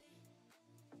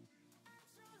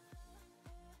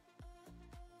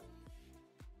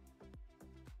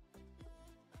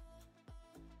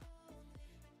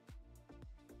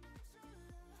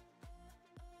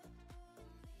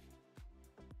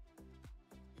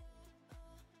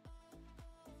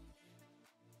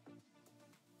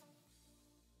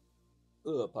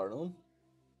 Pardon.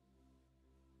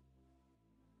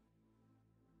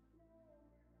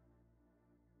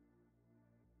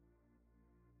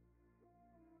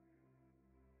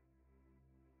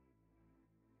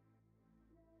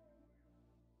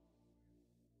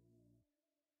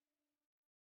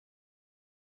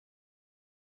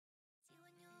 See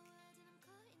when your words and I'm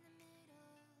caught in the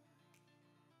middle.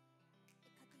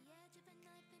 It cut the edge of a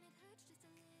knife and it hurts just a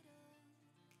little.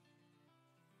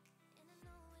 And I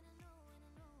know, and I know, and I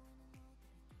know, and I know that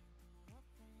I can't be your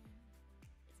friend.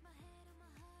 It's my head on my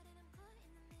heart and I'm caught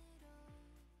in the middle.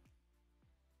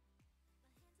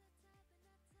 My hands are tied but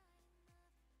not tight enough.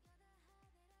 You're the high that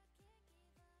I can't give up.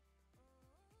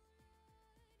 Oh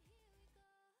Lord, here we go.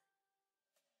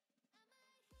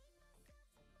 I might hate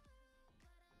myself tomorrow, but I'm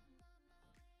on my way tonight.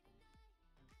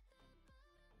 At the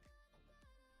bottom of the bottle, you're the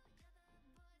poison in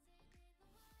the wine. And I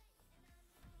know I can't change you, and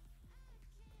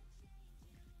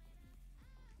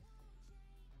I won't change.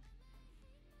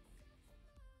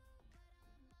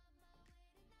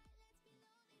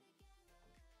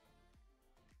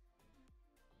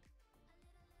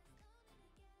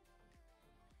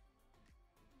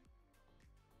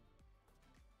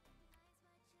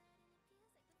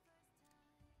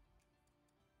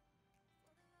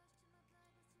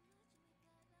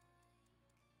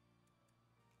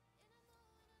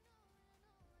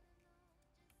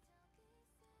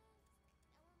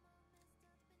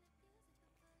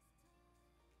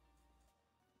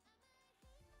 I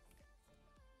might hate myself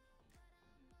tomorrow, but I'm on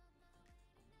my way tonight. Let's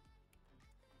be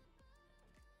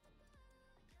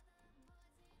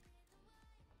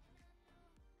lonely together,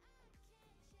 a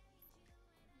little less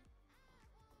lonely together.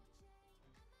 Eyes wide shut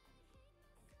and it feels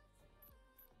like the first time.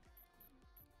 For the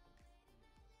rush to my blood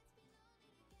was too much in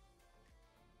me bloodline. And I know, and I know,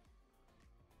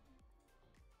 and I know, and I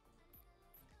know just how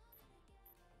this ends. Now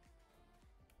I'm all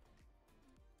messed up and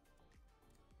it feels like the first time.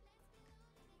 I might hate myself tomorrow, but I'm on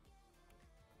my way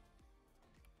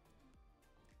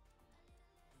tonight.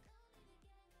 At the bottom of the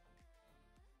bottle, you're the poison in the wine. And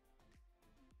I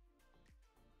know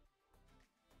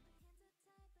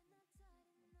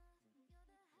I can't change you, and I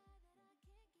won't change.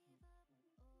 I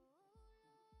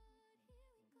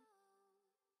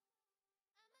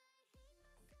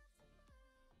might hate myself tomorrow, but I'm on my way tonight. Let's be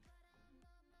lonely together, a little less lonely together. Let's be lonely together, a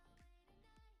little less lonely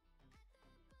together.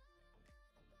 My hands are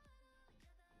tied but not tight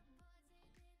enough.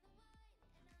 You're the high that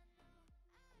I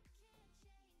can't give up.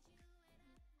 Oh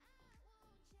Lord,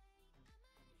 here we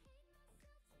go. I might hate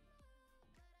myself tomorrow, but I'm on my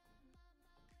way tonight.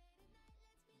 At the bottom of the bottle, you're the poison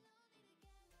in the wine. And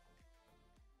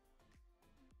I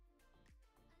know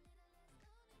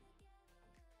I can't change you, and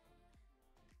I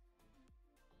won't change. I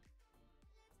might hate myself tomorrow, but I'm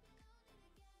on my way tonight. Let's be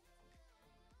lonely together, a little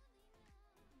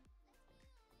less lonely together.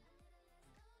 Let's be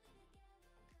lonely together, lonely now. Let's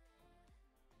be lonely, a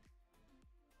little less lonely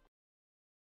together.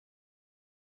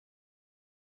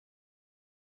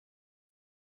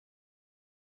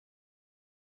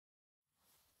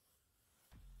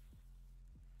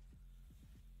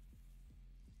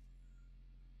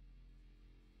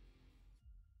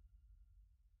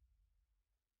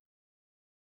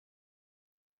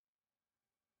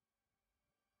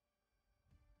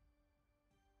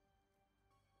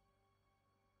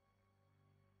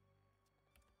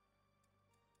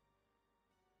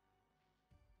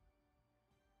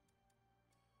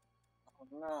 Oh,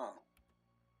 no.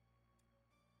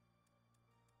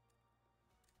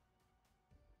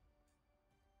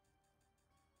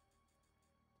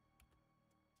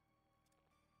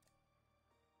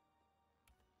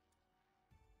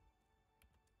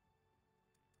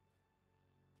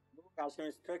 Calcium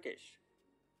is Turkish.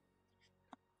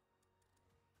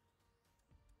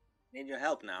 Need your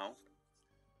help now.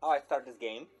 How I start this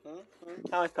game?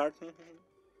 How I start?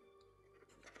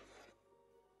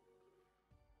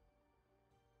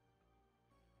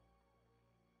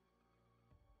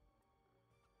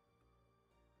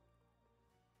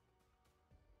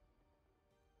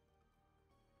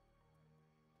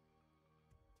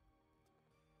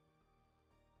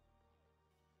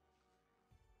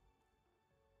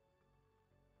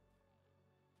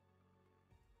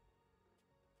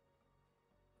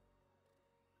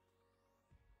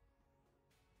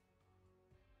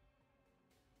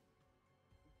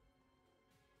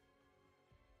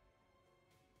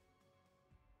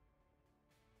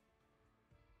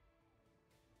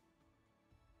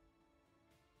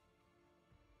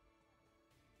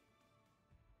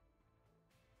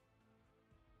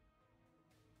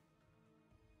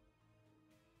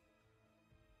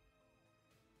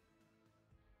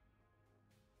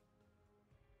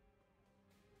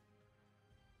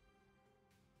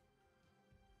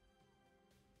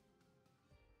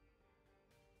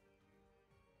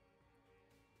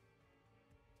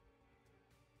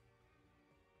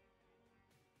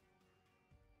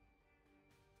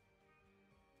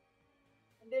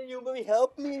 Then you movie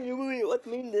help me. You movie what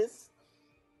mean this?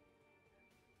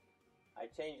 I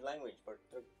changed language for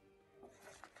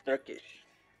Turkish.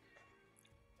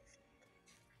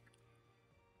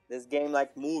 This game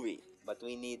like movie, but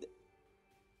we need.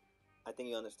 I think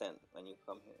you understand when you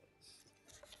come here.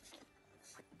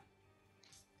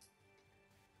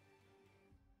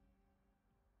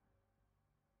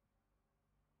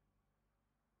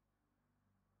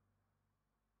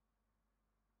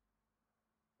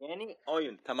 Yeni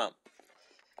oyun tamam.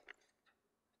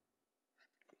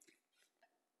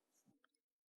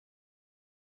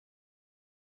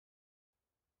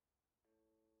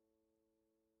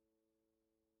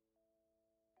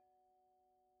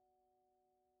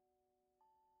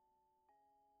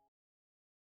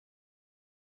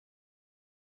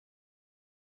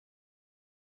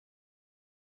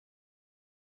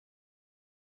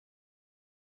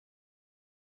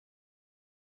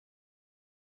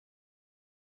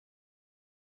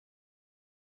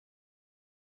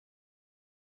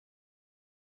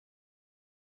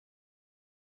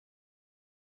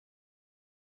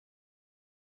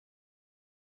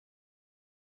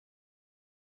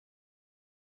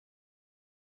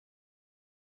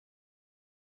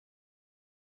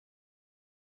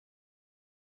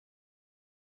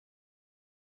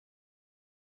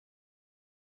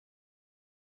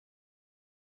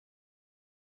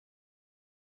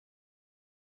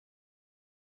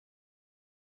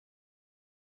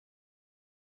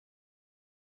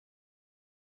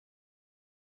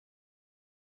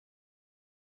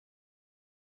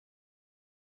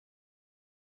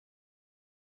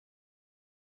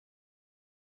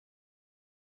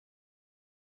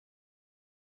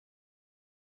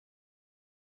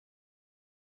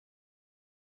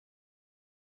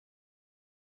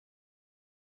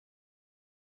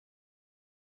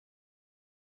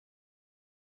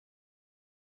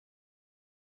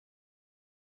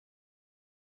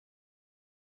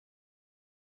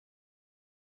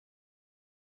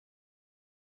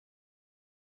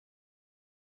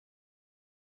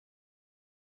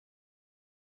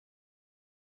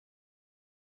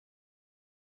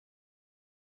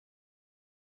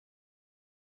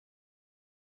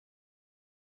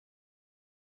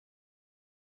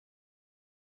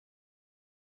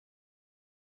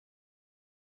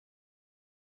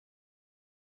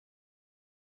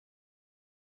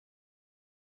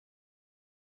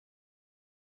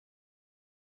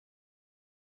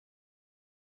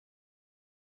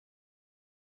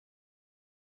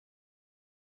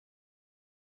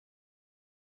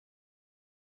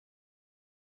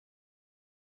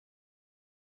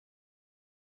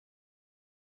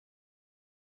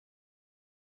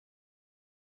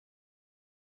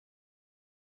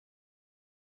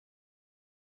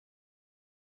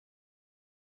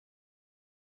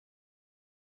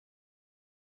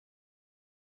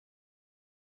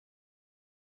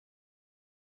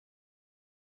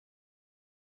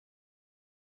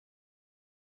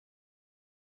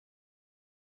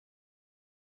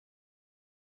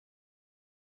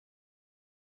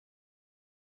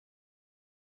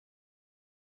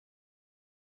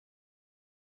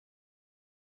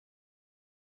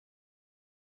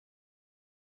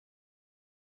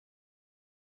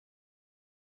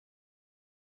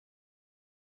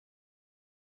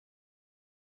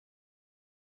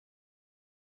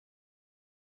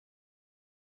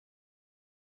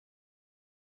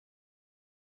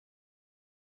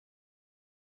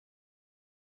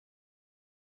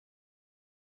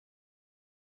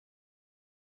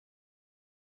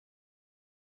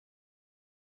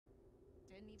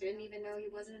 Didn't even know he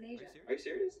wasn't in Asia. Are you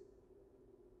serious?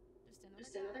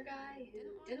 Just another guy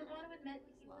who didn't want to admit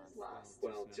he was lost.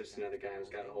 Well, just another guy who's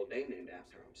got a whole day named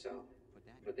after him, so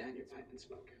put that in your pipe and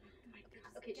smoke it. Oh my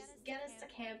god. Okay, just get us to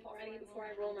camp already before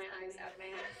I roll my eyes out of my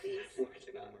head, please.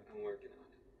 Working on it. I'm working on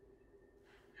it.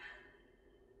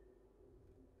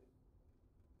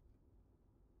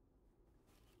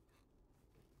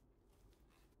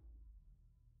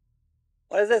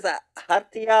 What is this?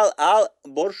 Hartiyal al,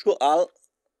 borshu al.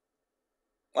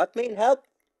 What mean help?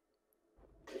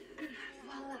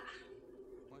 Voila.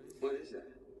 What is that?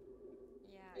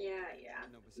 Yeah.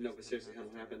 No, but seriously,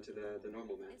 what happened to the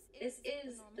normal map? This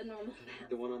is the normal map.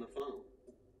 The one on the phone?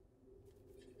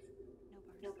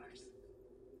 No bars.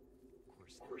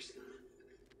 Of course not.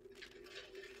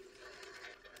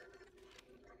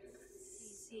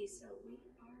 See, so we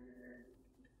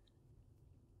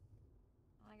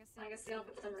are. I guess they all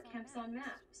put summer camps on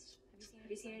maps. Have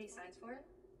you seen any signs for it?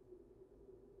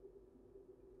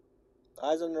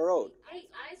 Eyes on the road. Hey,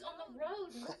 eyes on the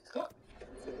road!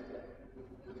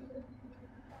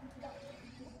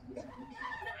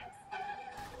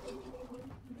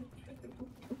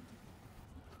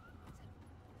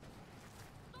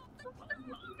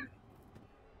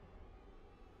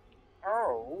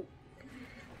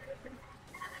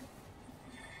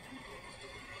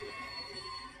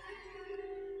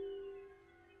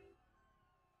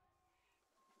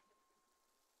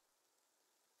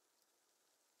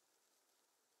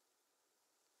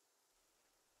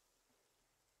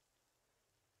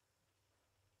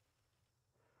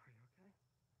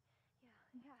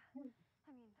 Yeah.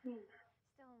 I mean,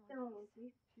 still in one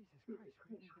piece. Jesus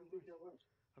Christ, what do you think that was?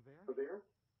 A bear?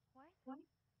 What?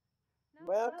 No.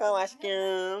 Welcome,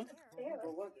 Ashkim.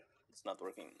 For what? It's not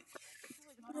working.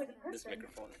 Who was the This person?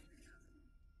 microphone.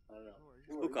 I don't know.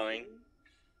 Who are Who you? coming?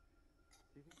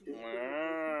 Do you think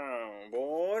Wow,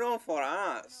 boy, for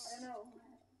us. I don't know.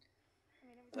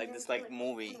 Like this, like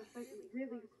movie.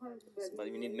 Really close, But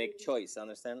you need make choice.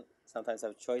 Understand? Sometimes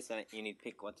have choice and you need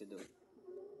pick what to do.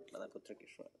 But I put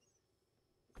Turkish first.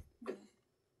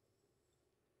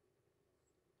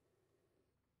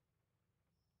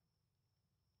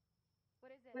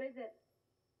 What is it?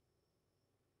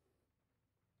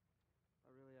 I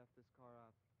really have this car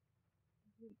up.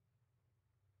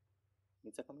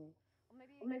 Nita coming?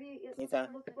 Or maybe it Nita.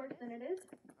 looks worse than it is.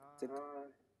 Sit.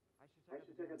 I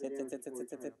should check out the damage before we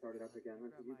try to start it up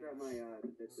again. Could you grab my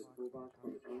the toolbox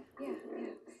from the trunk? Yeah.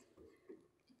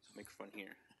 Microphone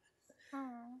here.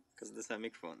 Oh. Because this is a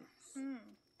microphone.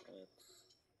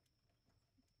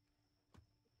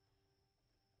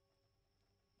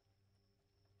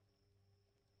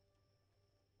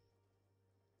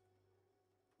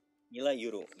 Gila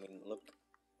euro. I mean, look.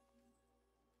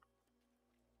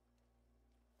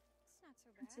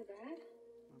 It's not so bad.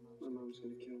 My mom's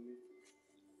gonna kill me.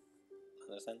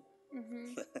 Understand?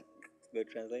 Mm-hmm. Go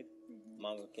translate.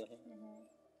 Mom will kill him.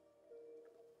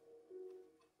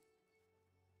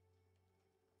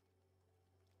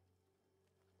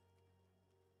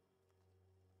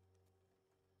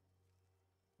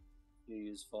 You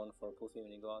use phone for poofy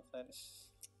when you go outside?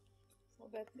 Well,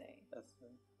 that day. That's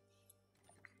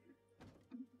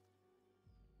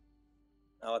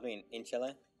what I mean, in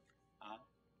Chile?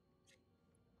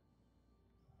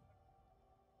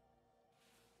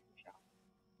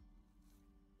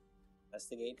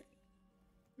 Investigate?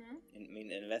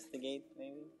 Investigate,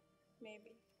 maybe?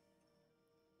 Maybe.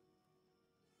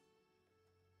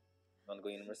 Want to go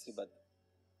university, but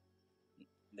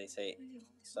they say,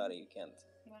 sorry, you can't.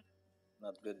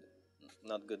 Not good.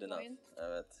 Not good enough.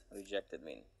 But rejected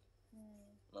mean.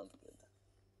 Not good.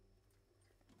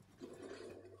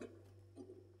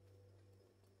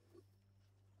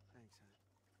 Thanks, hon.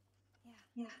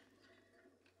 Yeah.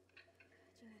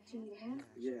 Do you need a hand?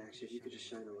 Yeah, actually, if you could just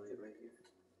shine a light right here.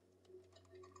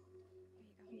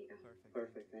 Here you go.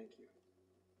 Perfect, thank you.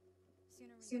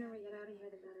 Sooner we get out of here,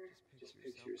 the better. Just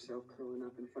picture yourself curling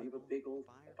up in front of a big old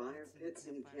fire pit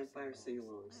singing campfire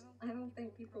sing-alongs. I don't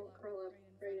think people curl up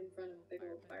right in front of big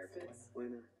old fire pits.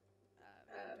 Why not?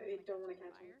 They don't want to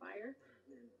catch on fire.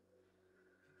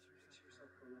 Picture yourself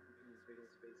curling up in front of this big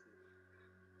old space needle.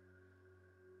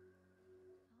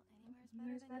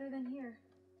 Anywhere's better than here.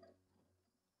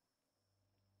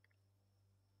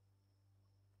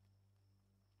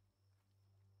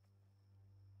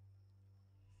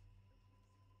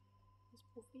 It's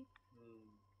poofy.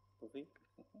 Poofy?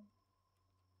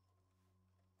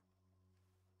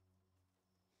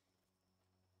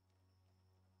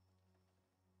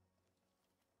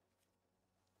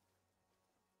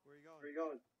 Where are you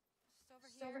going?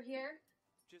 Just over here.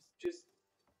 Just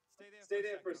stay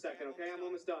there for a second, okay? I'm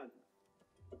almost done.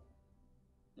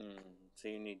 So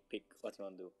you need pick what you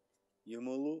want to do.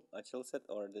 Yumulu, Achilset,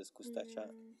 or this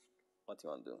Kustacha? What you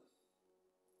want to do?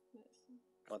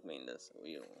 What mean this?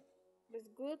 You. This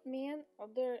good mean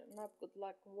other not good,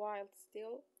 like wild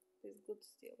still. This good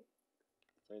still.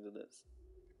 So you do this.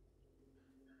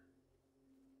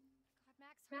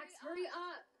 Max, hurry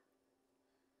up!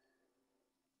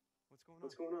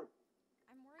 What's going on?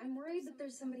 I'm worried that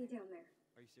there's somebody down there.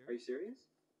 Are you serious?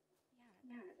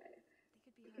 Yeah,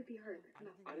 they could be hurt.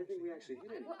 I didn't think we actually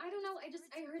hit him. Well, I don't know.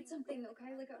 I heard something.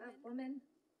 Okay, like a woman.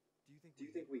 Do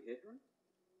you think we hit her?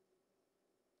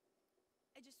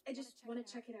 I just want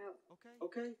to check it out.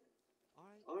 Okay.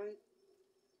 All right.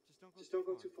 Just don't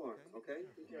go too far, okay?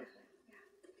 Be careful.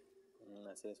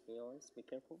 I say this for you always. Be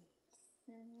careful.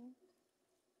 Okay.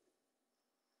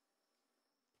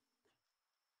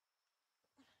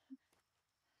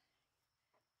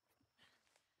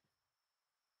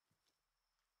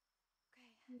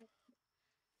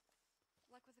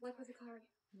 Luck with the car.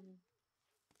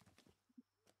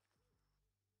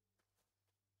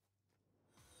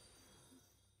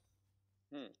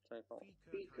 Sorry, Paul.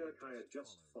 Pika Kaya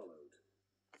just followed.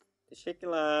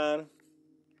 Teşekkürler.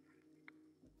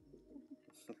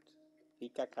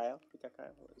 Pika Kaya.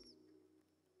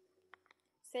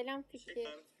 Selam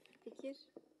Fikir.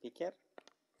 Piker.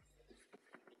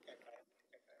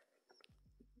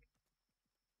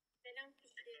 Selam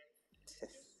Fikir.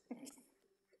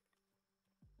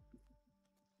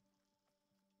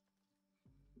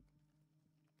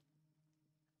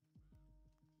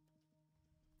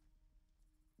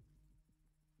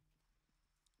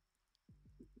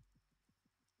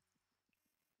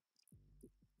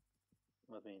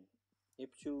 Alabine.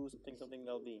 If choose something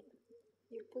Alabine.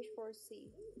 You push for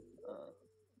C.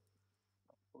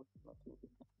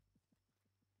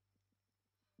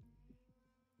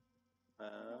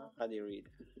 How do you read?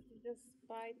 Just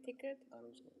buy ticket.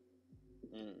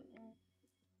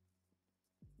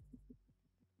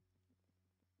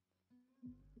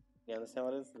 You understand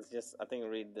what it is? It's just, I think,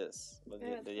 read this, but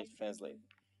they just translate.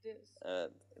 This.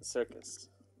 Circus.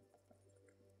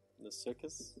 The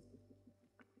circus.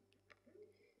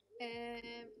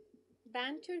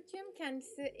 Ben Türk'üm,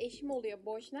 kendisi eşim oluyor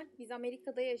Boşnak. Biz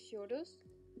Amerika'da yaşıyoruz.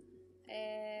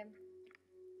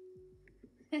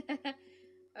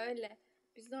 Öyle.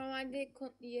 Biz normalde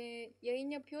yayın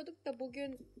yapıyorduk da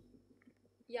bugün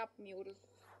yapmıyoruz.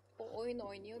 O oyun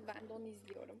oynuyor, ben de onu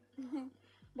izliyorum.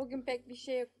 Bugün pek bir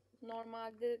şey yok.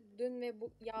 Normalde dün ve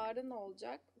yarın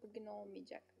olacak, bugün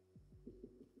olmayacak.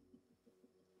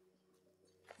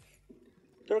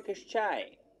 Turkish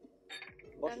chai.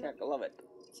 Boşnak, I love it.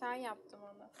 Çay yaptım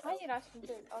ona. Hayır aşkım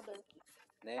değil, other.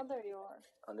 Ne? Other yours.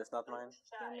 Oh, that's not mine?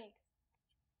 Yemek.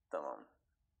 Tamam.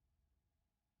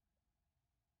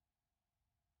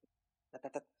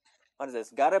 What is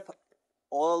this? Garip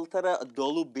oltara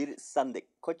dolu bir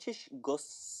sandık. Kaçış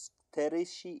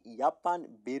gösterişi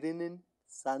yapan birinin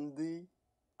sandığı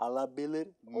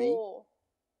alabilir mi?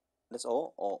 That's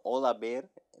all. O olabilir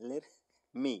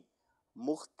mi?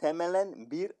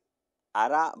 Muhtemelen bir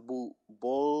ara bu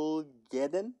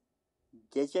bölgeden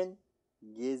geçen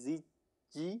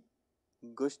gezici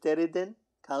gösteriden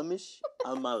kalmış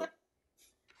almalı.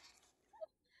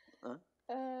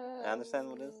 I understand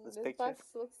what it is. This picture.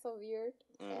 Box looks so weird.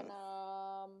 And I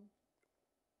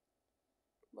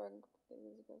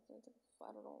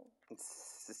don't know.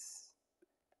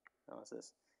 What's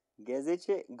this?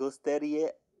 Gezici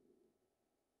gösteriye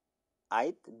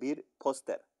ait bir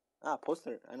poster.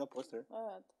 Poster. I know poster.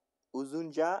 Evet.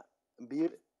 Uzunca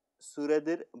bir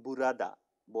süredir burada.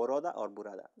 Burada.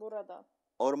 Burada.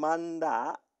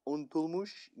 Ormanda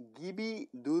unutulmuş gibi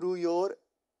duruyor.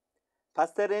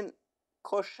 Posterin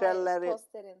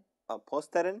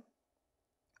posterin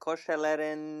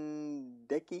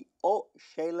köşelerindeki o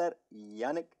şeyler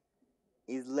yanık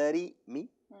izleri mi?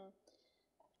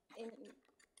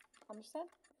 Understand?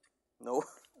 No.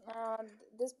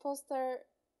 This poster,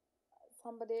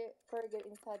 somebody forget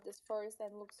inside this forest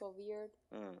and looks so weird.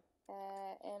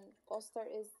 And poster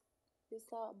is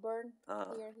this burn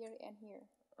here and here.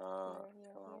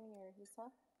 Here. He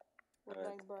saw. Look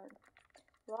like burn.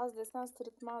 Laz desen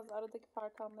sırıtmaz. Aradaki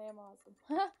farkı anlayamazdım.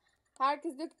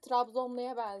 Herkes diyor ki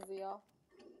Trabzonlu'ya benziyor.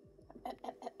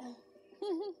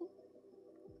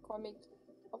 Komik.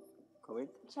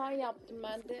 Komik. Çay yaptım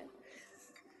ben de.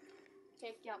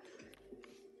 Kek yaptım.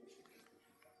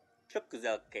 Çok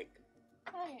güzel kek.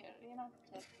 Hayır, you're not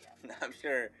kek yet. I'm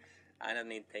sure I don't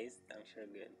need taste. I'm sure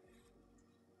good.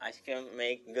 Aşkım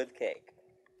make good cake.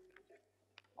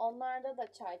 Onlarda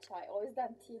da çay. O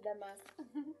yüzden tea demez.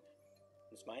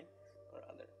 This mine or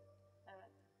other?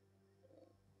 Evet.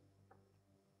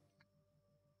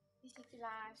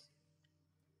 Teşekkürler.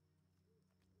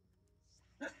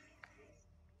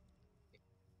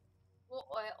 Bu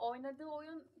oynadığı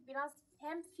oyun biraz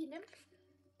hem film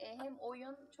hem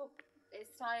oyun çok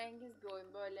esrarengiz bir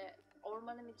oyun. Böyle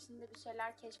ormanın içinde bir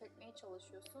şeyler keşfetmeye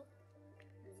çalışıyorsun.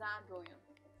 Güzel bir oyun.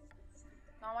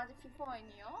 Normalde FIFA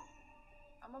oynuyor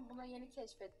ama bunu yeni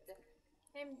keşfetti.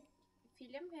 Hem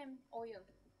film hem oyun.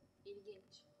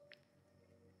 İlginç.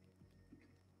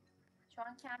 Şu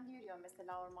an kendi yürüyor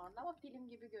mesela ormanda ama film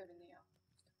gibi görünüyor.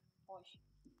 Hoş.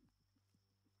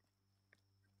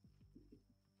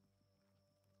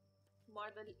 Bu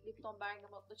arada Lipton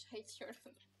bergamotlu çay içiyorum.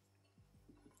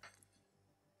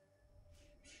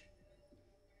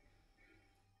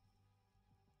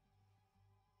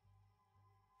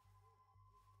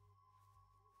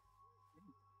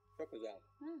 Çok güzel.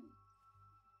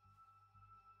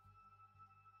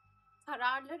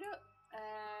 Kararları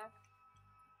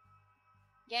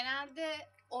genelde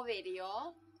o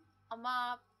veriyor.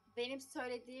 Ama benim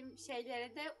söylediğim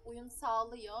şeylere de uyum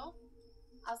sağlıyor.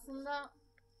 Aslında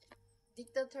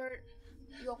diktatör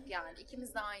yok yani.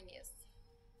 İkimiz de aynıyız.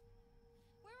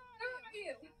 Where are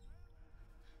you?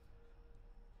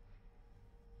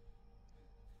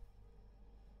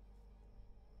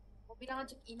 O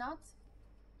birazcık inat.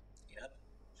 İnat?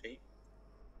 Şey?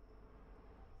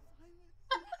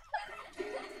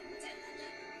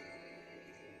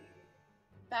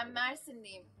 Ben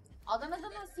Mersinliyim.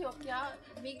 Adana'da nasıl yok ya?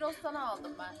 Migros'tan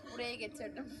aldım ben. Buraya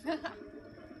getirdim.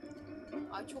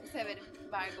 Ay çok severim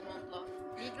bergamotlu.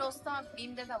 Migros'ta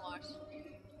Bim'de de var.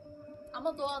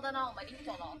 Ama doğadan alma,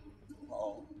 Lipton al.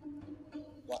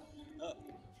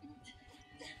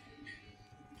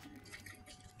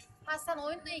 Ha, sen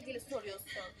oyunla ilgili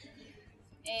soruyorsun.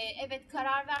 Evet,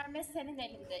 karar verme senin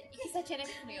elinde. İki seçenek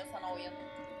sunuyor sana oyun.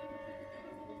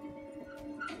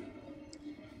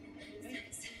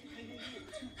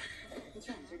 What's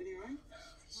wrong? Is everything alright?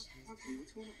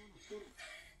 What's going on? What's going on?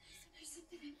 There's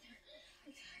something in there.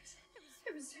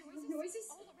 There was noises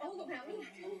all around me.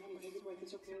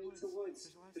 It's okay. It's the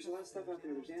woods. There's a lot of stuff out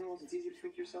there. There's animals. It's easy to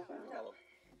freak yourself out.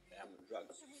 They have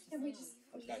drugs. And we just...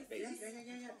 Yeah.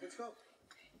 Let's go.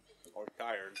 Or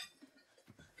tired.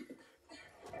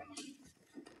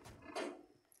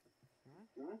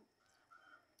 Huh?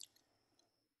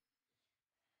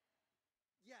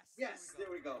 Yes,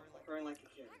 there we go. Crying like a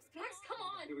kid. Max, come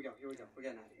on! Here we go. We're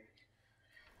getting out of here.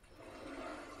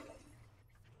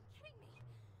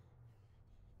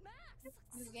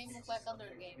 This game looks like other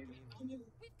game.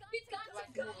 We've got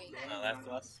to go! Last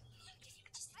of Us.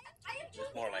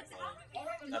 It's more like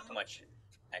not too much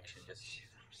action. Just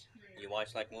you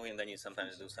watch like movie and then you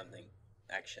sometimes do something,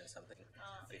 action something.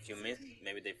 If you miss,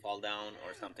 maybe they fall down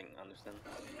or something. Understand?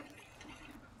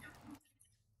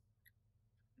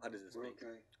 What does this We're mean?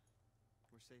 okay.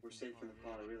 We're safe from the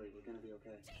car, really. We're gonna be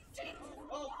okay.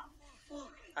 Oh,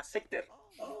 fuck! I siktir.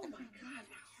 Oh my god,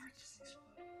 my heart just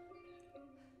exploded.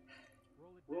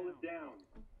 Roll it down.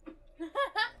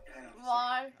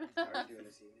 Var. How are you doing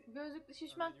this evening? Gözlüklü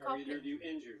şişman Are either kapri. of you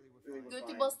injured? Really, we're Götü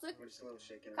fine. basık, We're just a little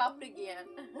shaken up. kapri giyen.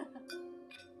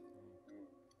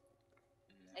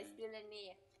 Esprilerini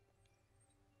iyi.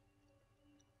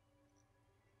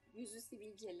 Yüzü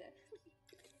sivilceli.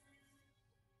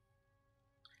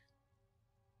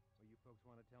 Well, you folks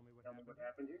want to tell me what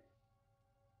happened here?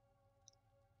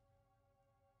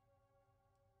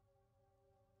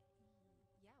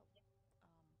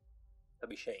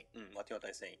 Tabii şey. What you want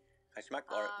I say?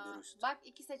 Kaçmak or dürüst? Bak,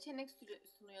 iki seçenek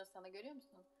sunuyor sana, görüyor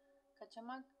musun?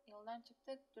 Kaçamak, yoldan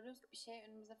çıktık, dürüst bir şey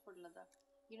önümüze fırladı.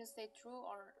 You want to say true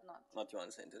or not? What you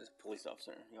want to say to this police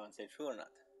officer? You want to say true or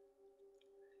not?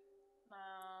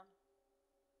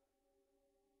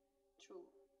 True.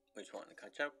 Which one?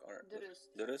 Kaçak or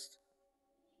Dürüst. dürüst?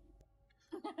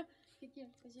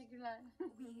 Peki, teşekkürler.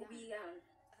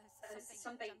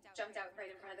 Something jumped out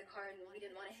right in front of the car and we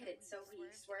didn't want to hit it, so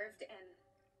we swerved and...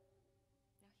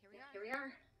 Now here we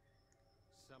are.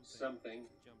 Something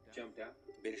jumped out.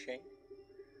 Bir şey.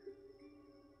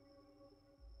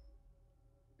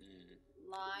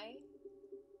 Lie.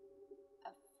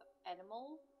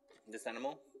 Animal. This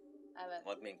animal? Evet.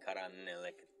 What mean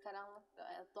karanlık? Karanlık,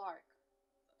 dark.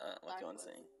 What you want to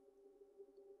say?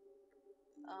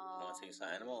 You want to say you saw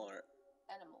animal or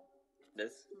Animal.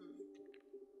 this?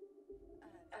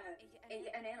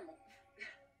 An animal.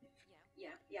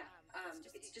 Yeah.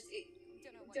 It's just,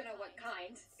 don't know what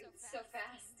kind. It was so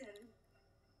fast and...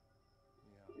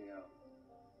 Yeah.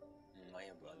 Why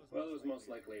you blood? Well, it was most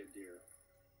likely a deer.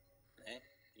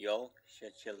 Yol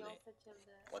seçildi. Yol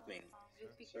seçildi. What mean?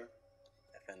 Sir?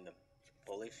 Efendim.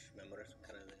 Polish members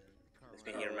kind of. This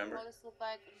mean you remember? Police look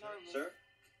like nervous. Sir?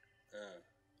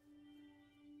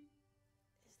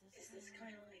 Is this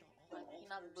kind of like... Like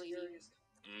not bleeding.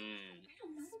 I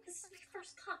don't know, this is my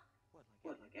first cop.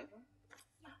 What, like ever?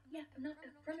 Yeah, not a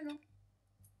criminal.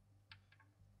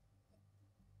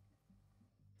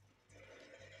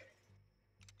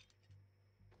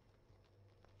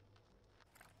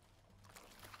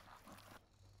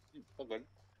 Oh, good.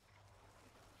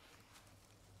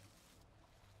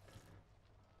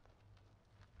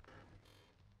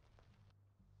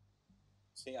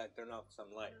 See, I turn off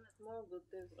some light. More good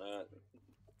this.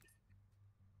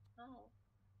 Oh.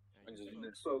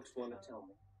 Folks want to tell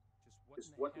me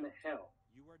just what in the hell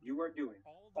you are doing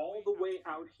all the way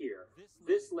out here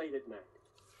this late at night.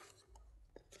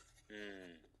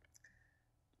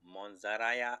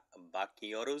 Manzaraya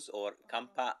bakıyoruz or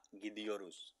kampa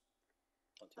gidiyoruz.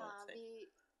 What you want to say? We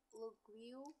look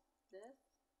view this,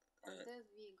 and this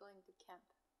we going to camp.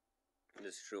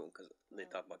 This is true because they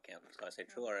talk about camp. So I say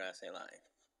true or I say lie.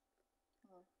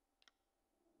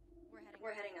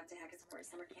 We're heading up to Hackett's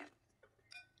summer camp.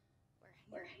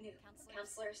 We're new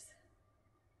counselors.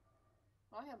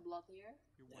 I have blood here.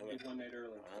 One night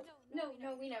early. No,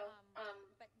 we know.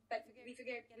 But we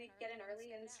figured we'd get in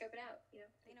early and scope it out.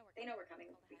 You know, they know we're coming.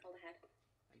 We called ahead.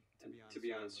 And to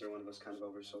be honest, sir, one of us kind of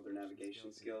oversold their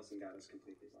navigation skills and got us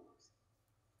completely lost.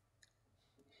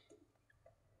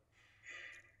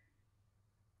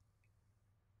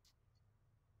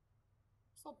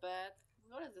 So bad.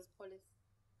 What is this police?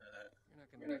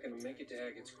 You're not going to make it to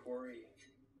Hackett's Quarry.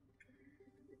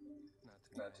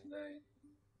 Not tonight.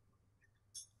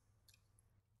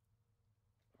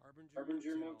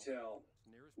 Harbinger Motel.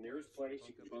 Nearest place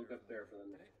you can bunk up there for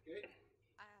the night. Okay?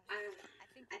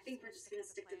 I think think we're just gonna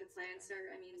stick to the plan,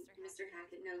 sir. I mean, Mr.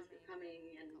 Hackett knows we're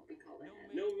coming, and we called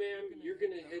ahead. No, ma'am, you're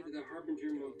gonna head to the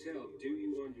Harbinger Motel. Do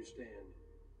you understand?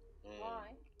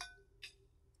 Why?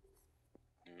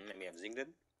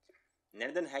 Evzingden.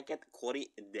 Nereden Hackett Corey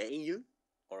değil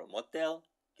or motel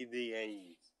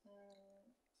gideyiz?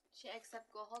 She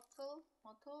accept go hotel,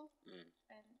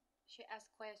 and she ask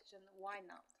question, why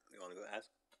not? You wanna go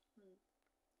ask?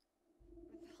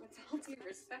 With all due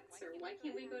respect, sir, why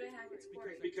can't we go to Hackett's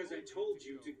Quarry? Because I told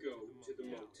you to go to the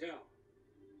motel.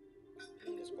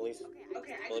 This police.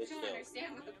 Okay, I just don't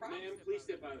understand what the problem is. Ma'am, please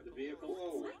step out of the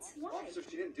vehicle. What? Why? Officer,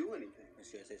 she didn't do anything.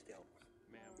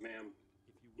 Ma'am,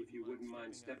 if you wouldn't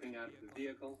mind stepping out of the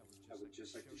vehicle, I would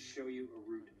just like to show you a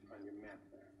route on your map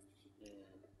there.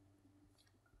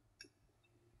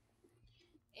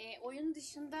 Oyun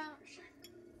dışında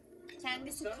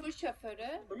kendisi tur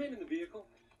şoförü. Remain in the vehicle.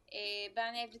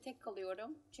 Ben evde tek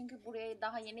kalıyorum. Çünkü buraya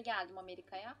daha yeni geldim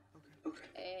Amerika'ya.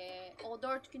 O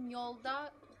 4 gün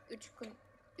yolda,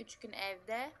 3 gün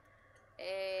evde.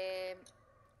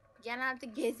 Genelde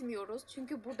gezmiyoruz.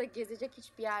 Çünkü burada gezecek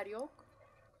hiçbir yer yok.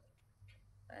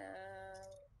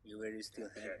 You were still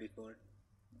had before?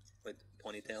 With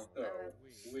ponytail? Evet.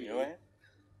 You know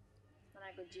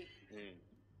When I go gym.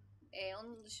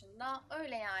 Onun dışında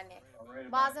öyle yani.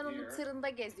 Bazen onun tırında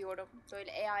geziyorum.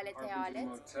 Böyle eyalet. Öyle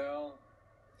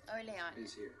yani.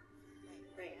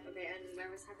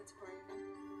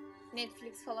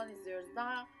 Netflix falan izliyoruz.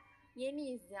 Daha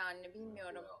yeniyiz yani,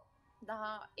 bilmiyorum.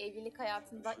 Daha evlilik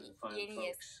hayatında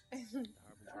yeniyiz.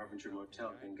 The Harbinger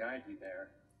Motel can guide you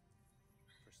there.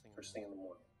 First thing in the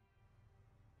morning.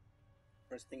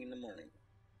 First thing in the morning.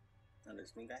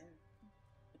 Understand, guy?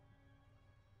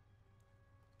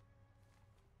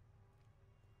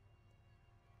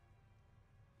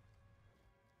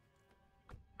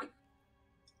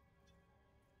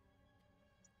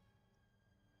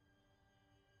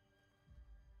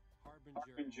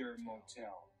 Harbinger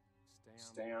Motel.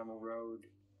 Stay on the road.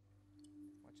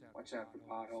 Watch out for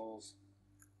potholes.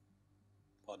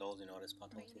 Potholes, you notice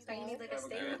potholes? So you need like a Have a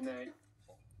good statement? night.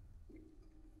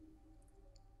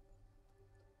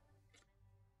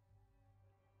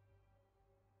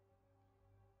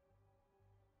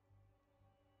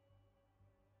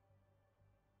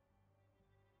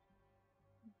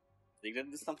 Did you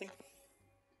get this something?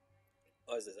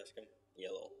 Oh, is this aşkım?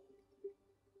 Yellow.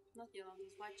 Not yellow,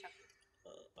 it's white chocolate.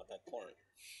 Not that corn.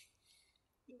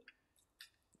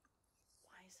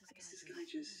 Why is this guy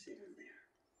just sitting there?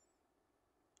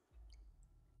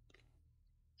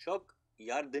 Çok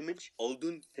yardımcı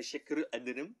oldun, teşekkür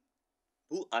ederim.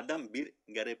 Bu adam bir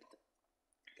garipti.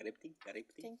 Garipti?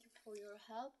 Thank you for your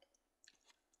help.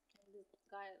 And this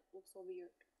guy looks so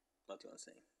weird. What you want to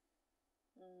say?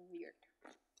 Weird.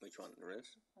 Which one?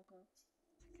 This?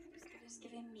 Just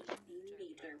give him neither.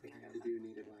 The dude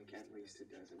needed like at least a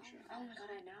dozen shots. Oh my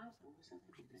god, I know.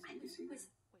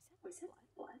 Was it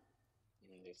blood?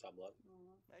 They saw blood.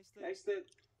 Nice to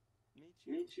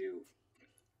meet you.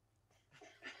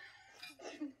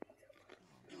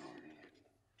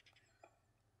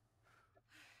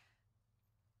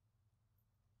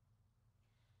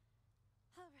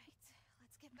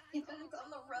 Get back on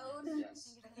the road.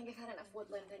 Yes. I think I've had enough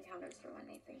woodland encounters for one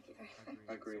night. Thank you very much.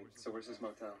 Agreed. So where's this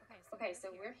motel? Okay, so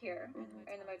we're here,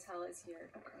 and the motel is here.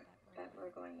 Okay. But we're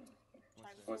going here.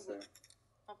 What's there?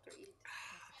 After eat.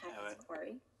 Hackett's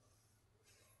Quarry.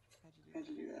 How'd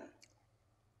you do that?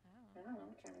 I don't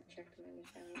know, trying to trick them into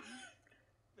showing me.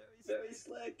 Very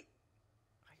slick.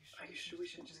 Are you sure we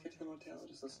shouldn't just get to the motel and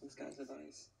just listen to this guy's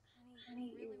advice?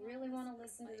 Honey, you really want to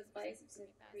listen to the advice of some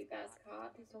creep-ass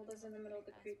cop who told us in the middle of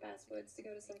the creep-ass woods to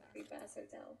go to some creep-ass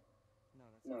hotel?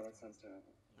 No, that sounds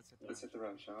terrible. Let's hit the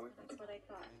road, shall we? That's what I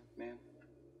thought. Ma'am?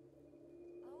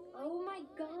 Oh my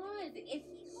god! If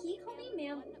he called me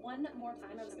ma'am one more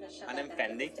time, I was gonna shut Hanım that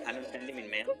fendi. down. Hanım fendi min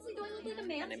ma'am. Seriously, do I look like a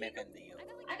man? Hanım efendi.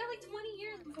 I got like 20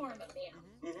 years before I'm a man.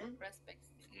 Respect.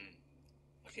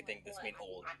 She think this mean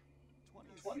old.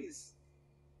 20s.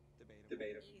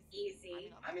 Debatable.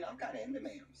 Easy. I mean, I'm kind of into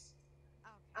ma'ams.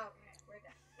 Okay, we're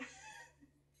done.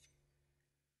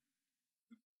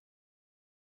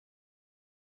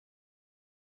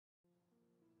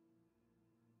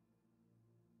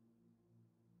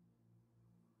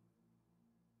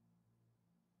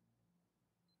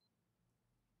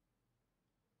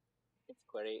 It's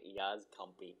very Yaz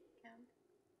Kampi.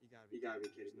 You gotta be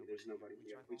kidding me. There's nobody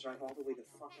here. We drive all the way the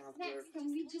fuck out there. Next,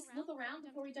 can we just look around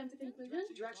before we jump to conclusions?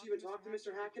 Did you actually even talk to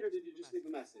Mr. Hackett, or did you just leave a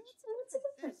message? What's the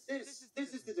difference?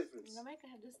 This is the difference. In America,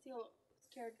 I just feel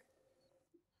scared.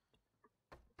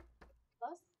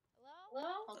 Plus?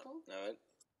 Hello? No, it.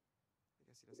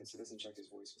 I guess he doesn't check his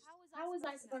voice. How was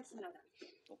I supposed to know that?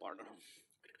 Oh, pardon.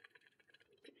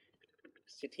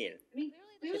 Sit here. I mean,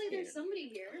 clearly Sit there's here. somebody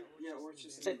here. Yeah, or it's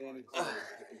just an Sit. abandoned Why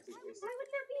would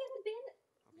there be an abandoned?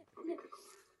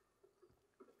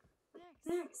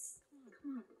 Max,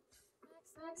 come on.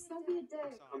 Max, don't be a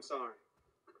dick. I'm sorry.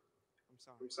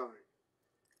 I'm sorry.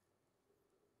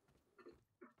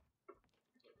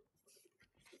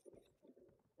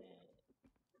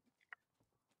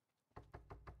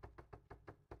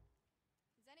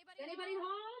 Is anybody home?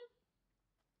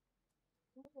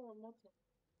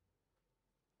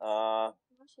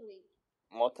 Actually,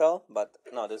 Motel, but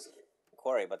no, this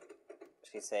quarry. But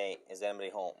she say, "Is anybody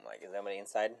home? Like, is anybody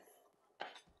inside?"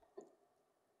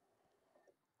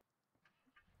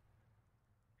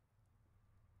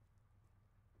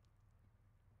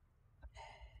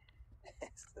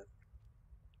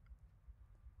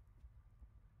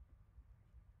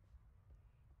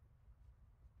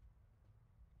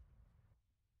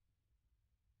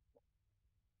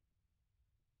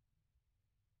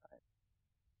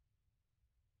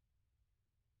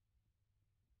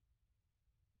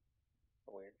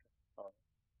 Weird. Oh,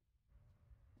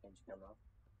 change camera.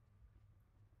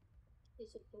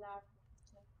 teşekkürler.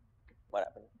 What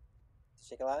happened?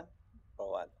 Shikalan? Or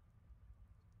what?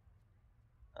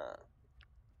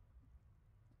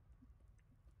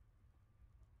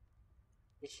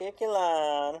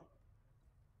 Shikalan.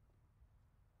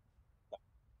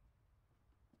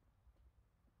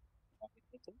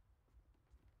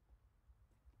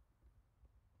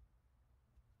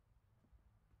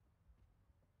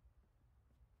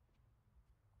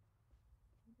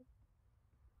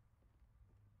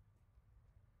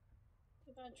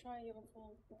 You gotta try your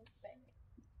phone back.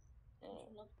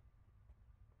 Mm.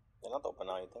 They're not open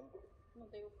now, you think? No,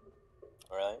 they open.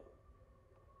 Really?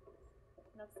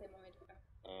 Not same America.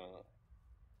 Mm.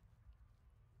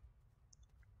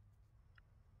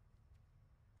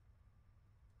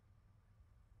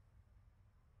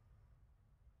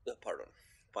 Pardon.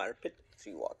 Fire pit,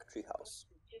 tree walk, tree house.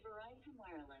 To Verizon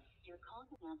Wireless, your call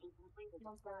cannot be completed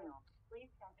as dialed. Please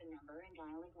tap the number and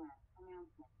dial again.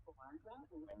 Announcement for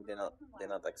routing. Maybe they're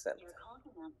not accept. Your call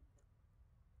cannot.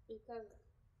 Because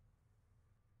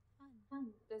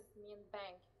this mean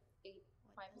bank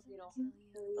 850.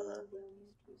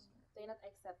 They not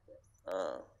accept this.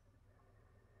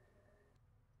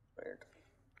 Weird.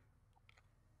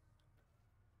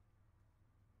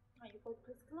 You called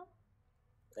Chris Club?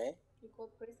 Eh? You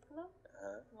called Chris Club?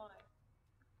 Why?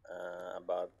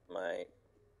 About my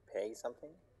pay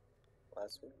something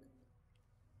last week.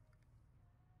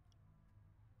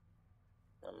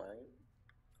 My money.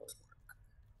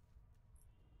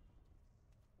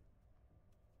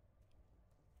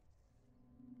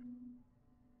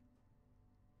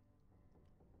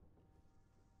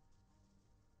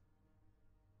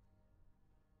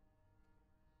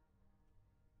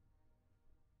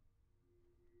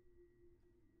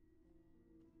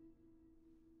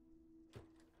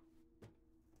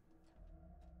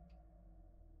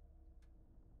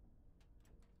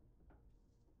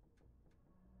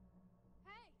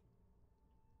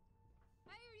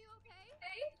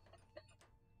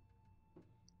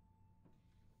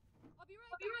 I'll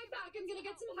be right back. I'm gonna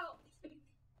get some help.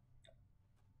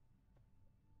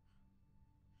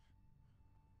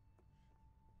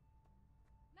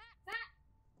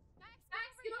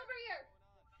 Max, get over here.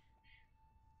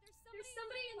 There's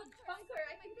somebody in the bunker.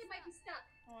 I think they might be stuck.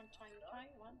 One.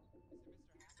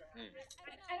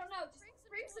 I don't know. Just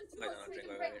bring some tools so we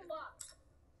can break the lock.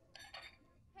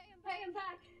 Hey, I'm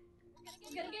back.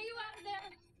 I'm gonna get you out of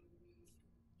there.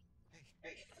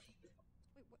 Hey.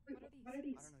 Wait, what are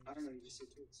these? I don't know. You just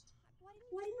said tools.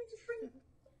 Why didn't we just bring them?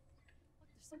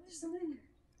 Look, there's somebody in there.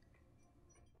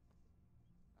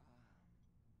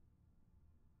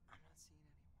 I'm not seeing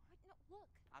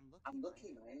anyone. I'm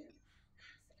looking, man.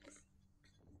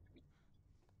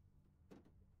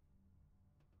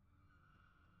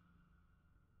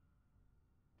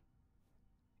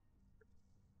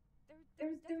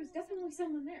 There's definitely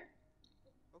someone there.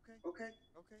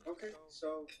 Okay.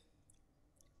 So.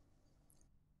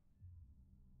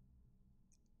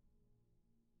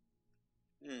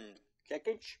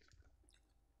 Çekiç.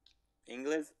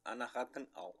 İngiliz anahatan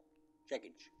al.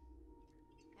 Çekiç.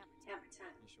 Hammer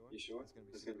time. You sure?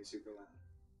 It's gonna be super loud.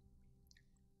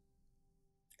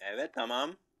 Evet,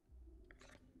 tamam.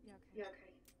 Yeah,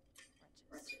 okay.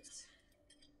 Wrenches.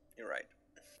 You're right.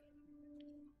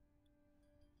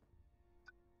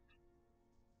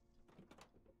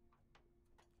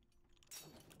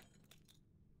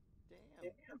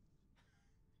 Damn.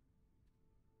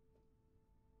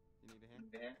 You need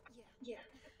a hand? Yeah.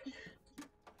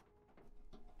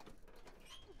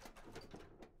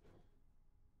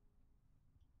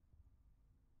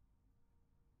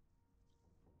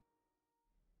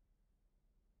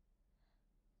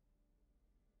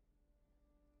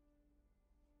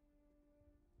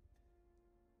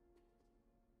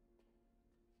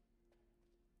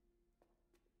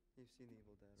 You've seen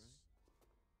Evil Dead, right?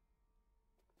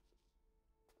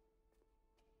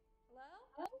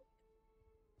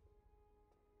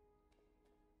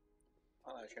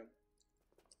 Hello? Aşkım.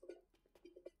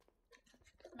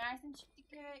 Mersin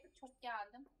çiftliklere çok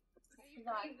geldim. Çok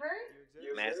güzel.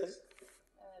 Mersin?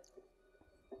 Evet.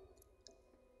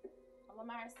 Ama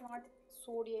Mersin artık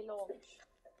Suriyeli olmuş.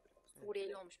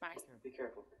 Suriyeli olmuş Mersin. Be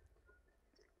careful.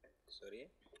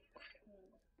 Sorry.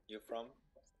 You from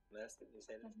Mersin? You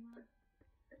said it?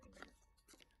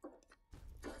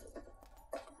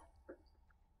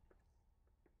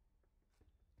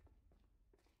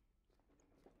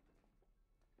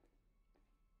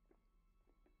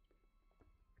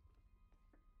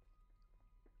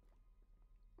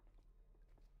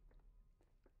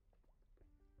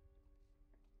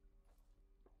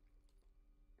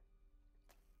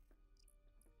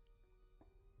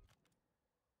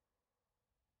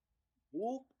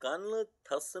 Bu kanlı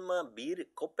tasma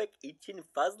bir köpek için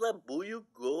fazla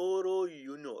büyük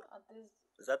görünüyor.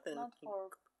 Zaten Not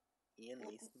for... Ian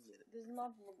ismi. This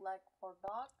not look like for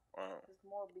dog. It's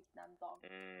more big than dog.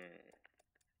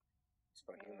 It's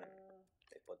for human.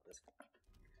 They put this.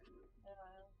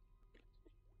 Yeah.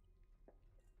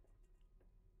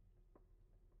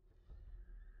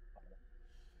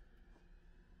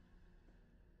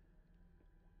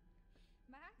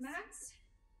 Max?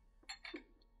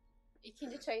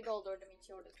 İkinci çayı doldurdum,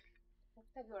 içiyorduk. Çok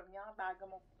seviyorum ya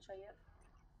bergamot çayı.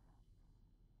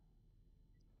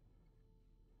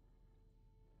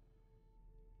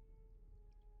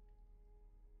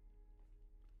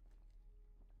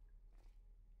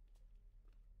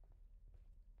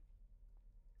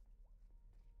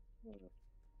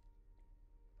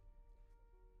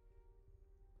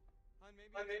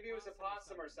 Maybe it was a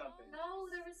possum or something. No,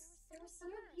 there was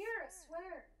someone here, I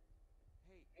swear.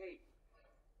 Hey,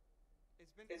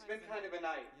 it's been kind of a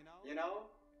night, you know?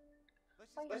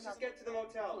 Let's just get to the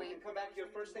motel. We can come back here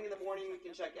first thing in the morning. We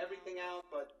can check everything out,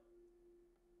 but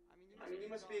I mean, you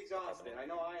must be exhausted. I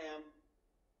know I am.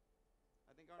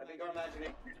 I think our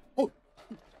imagination.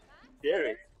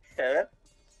 Scary. Evet.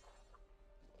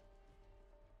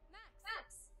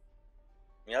 Max!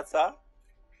 Yatsa.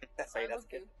 Say that's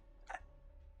good.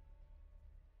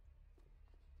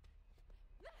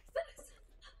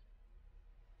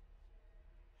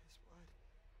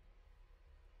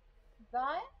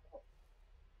 Güzel.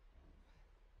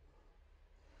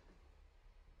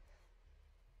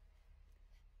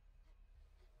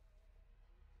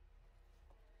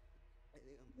 I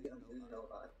think I'm bleeding a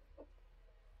lot.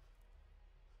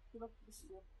 Çok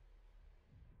güçlü.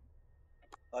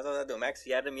 What do I do? Max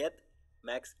yardım et.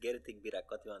 Max geri tek bir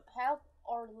What you want? Help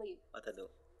or leave? What I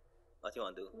do? What you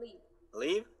want to do? Leave.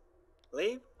 Leave?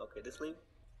 Leave? Okay, just leave.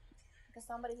 Because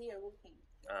somebody here looking.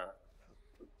 Ah.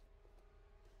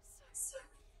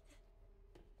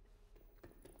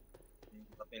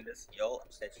 What mean this? Yo,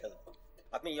 seçil.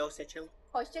 What mean yo seçil?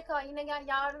 Hoşça kal, yine gel,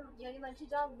 yarın yayın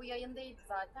açacağız. Bu yayın değildi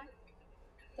zaten.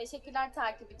 Teşekkürler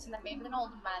takip için de, memnun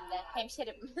oldum ben de.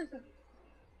 Hemşerim.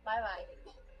 Bye bye.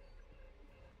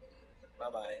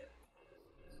 Bye bye.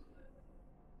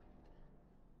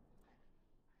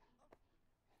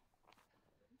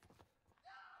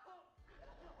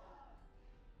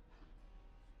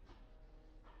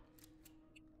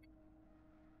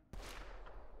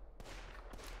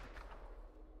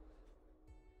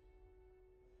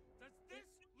 Does this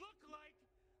look like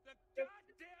the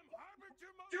goddamn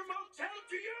Harbinger Motel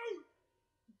to you?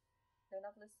 They're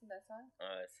not listening, that's why.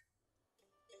 Evet.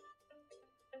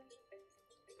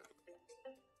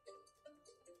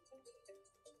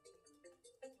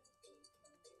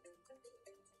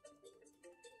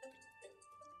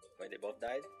 Wait, they both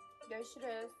died?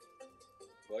 Görüşürüz.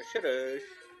 Görüşürüz.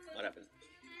 What happened?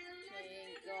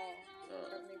 Hey, go.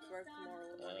 Doesn't need to work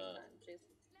tomorrow morning time. Just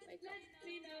wake up.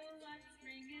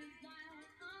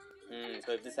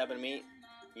 So if this happened to me,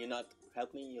 you not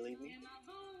help me, you leave me?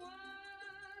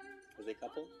 Is they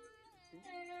couple?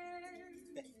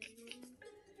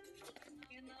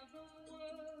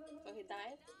 So he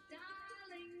died?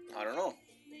 I don't know.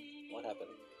 What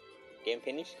happened? Game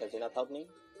finished because you not help me?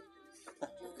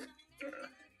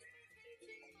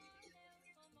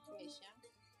 Finish, yeah?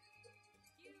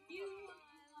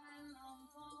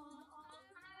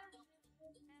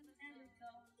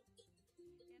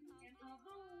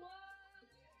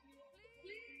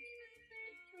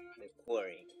 The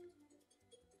quarry.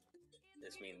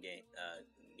 This means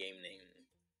game name.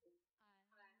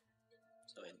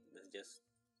 So this just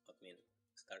what mean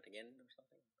start again or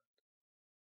something?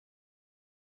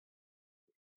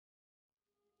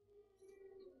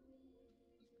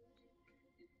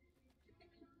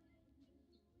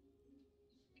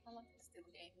 falan still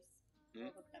games.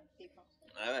 Hmm? All of them, people.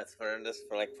 Evet,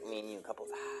 for like me and you couples.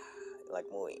 Like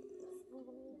movie.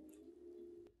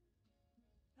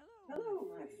 Hello,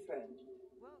 my friend.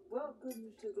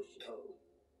 Welcome to the show.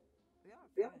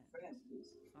 We are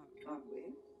friends, aren't we?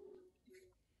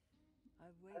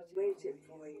 I've waited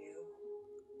for you.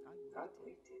 I've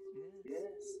waited.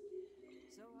 Yes.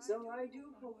 So I do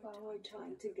hope our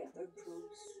time together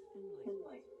proves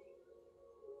enlightening.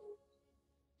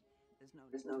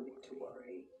 There's no need to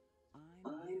worry.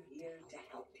 I'm here to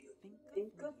help you.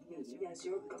 Think of me as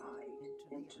your guide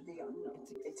into the unknown.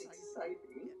 It's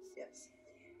exciting, yes,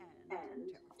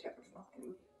 and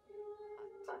terrifying.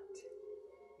 But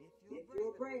if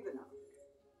you're brave enough,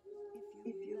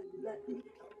 if you let me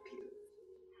help you,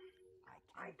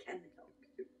 I can help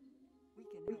you.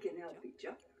 We can help each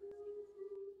other.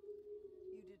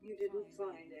 You didn't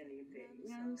find anything,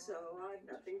 and so I've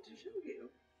nothing to show you.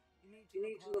 You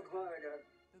need to look harder.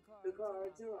 The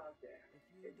cards are out there.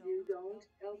 If you don't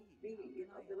help me,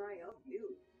 how can I help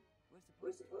you?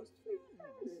 We're supposed to be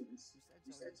friends.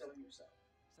 You said so yourself.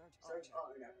 Search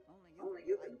harder. Only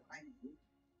you can find me.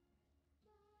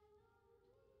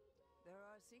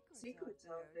 Secrets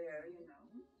out there, you know.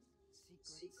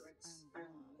 Secrets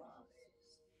and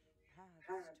lies.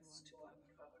 Paths to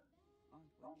uncover,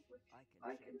 on which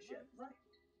I can shed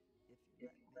light, if you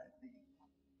let me.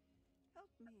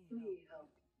 Me help.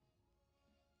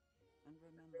 And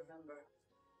remember,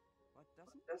 what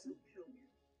doesn't kill you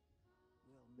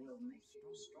will make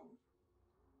you strong.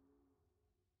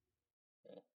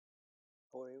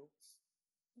 For you.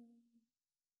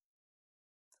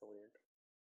 So weird.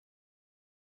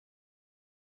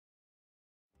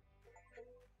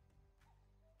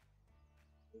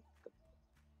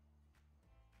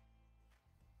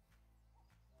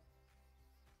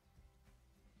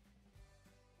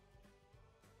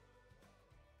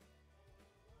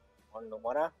 On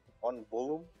numara? On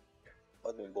volume?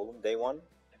 What do you mean volume? Day 1?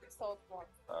 Episode 1.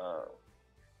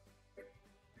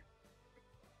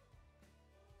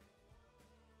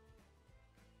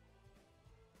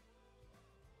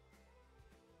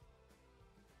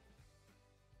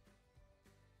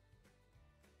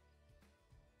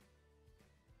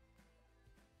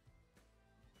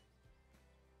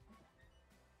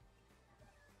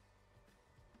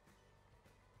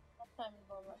 What time is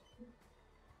over?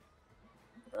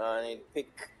 I need to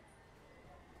pick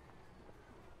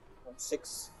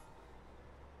 6.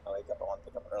 I wake up. I want to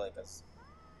pick up early because.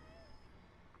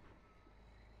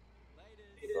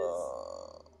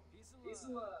 Peace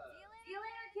and love. See you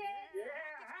later, kids!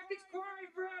 Yeah, happy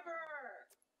squirring forever!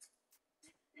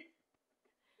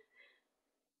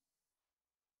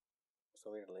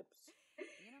 So weird lips.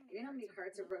 You know how many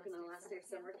hearts are broken on the last day of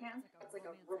summer camp? It's like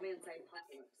a romance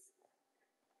apocalypse.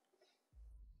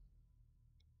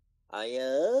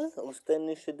 Ayağı ustanın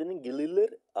işlediğini gelirler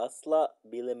asla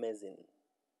bilemezsin.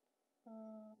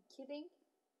 Kidding?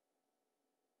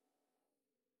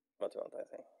 What do you want I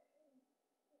say?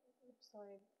 I'm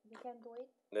sorry. You can do it.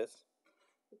 This?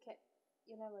 You can.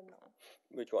 You never know.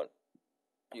 Which one?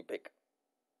 You pick.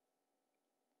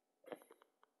 I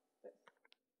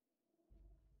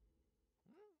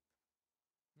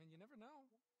mean, you never know.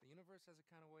 The universe has a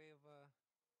kind of way of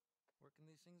working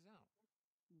these things out.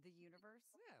 The universe?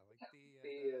 Yeah,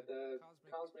 like the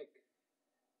cosmic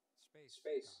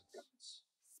space gods.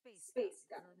 Space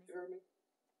God. You heard me?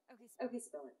 Okay,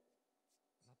 spell it.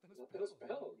 Nothing to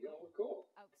spell. Yo, we're cool.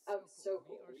 Oh, so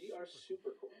cool. We are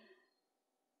super cool.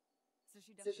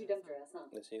 So she dumped her ass, huh?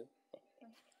 That's you?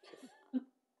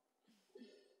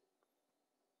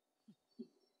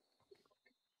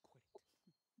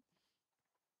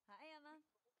 Hi, Emma.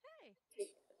 Hey.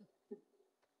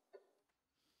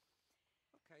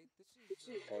 Okay, this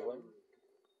is Penguin?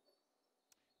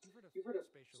 You've heard of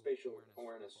spatial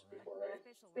awareness before, right?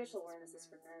 Spatial awareness is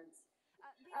for nerds.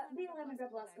 Beetle, let me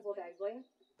grab the last couple of bags, will you?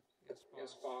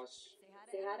 Yes, boss.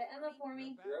 Say hi to Emma for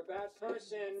me. You're a bad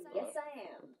person. Yes, I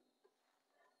am.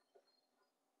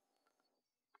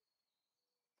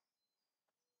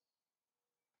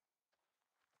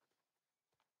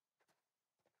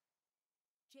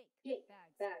 Jake,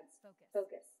 bags,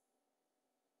 focus.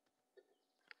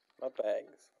 Not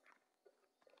bags.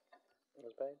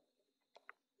 What's bag?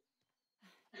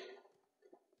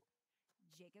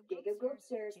 Jacob, go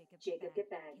upstairs. Jacob, get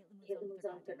back. Caitlin moves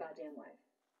on with her goddamn life.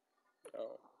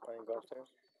 Oh, why didn't you go upstairs?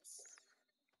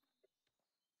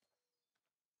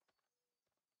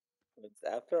 It's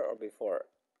after or before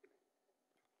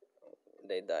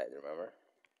they died, remember?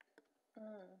 No,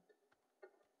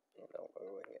 wait,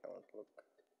 I want to look.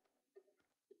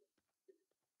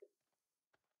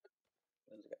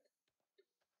 Let's get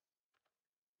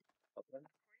open.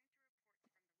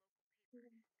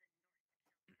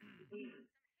 Hey,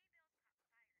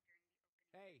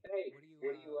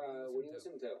 what do you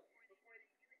listen to?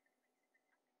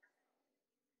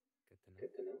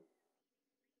 Good to know.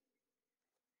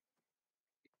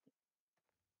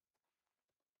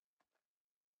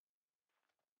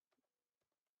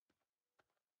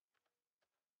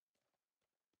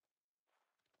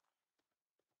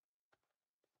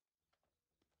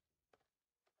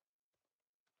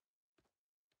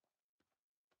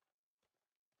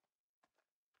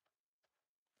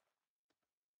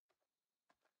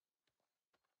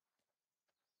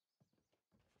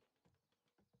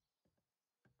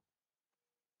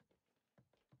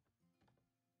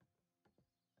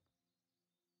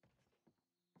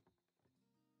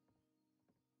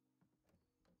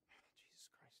 Jesus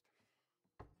Christ.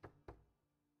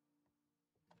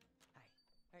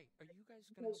 Hey, are you guys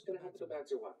You gonna guys help with the gonna help bags with or the what?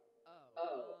 bags or what?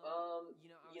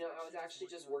 I was actually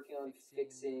just working on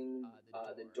fixing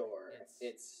the door.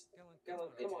 It's Dylan,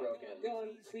 it's broken. Dylan,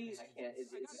 please, I can't.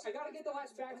 I gotta get the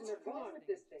last bags in there. Come on with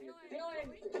this thing.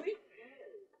 Dylan, please.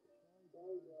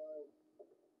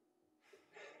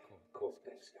 Cool,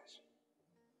 thanks, guys.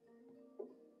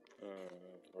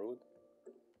 Rude.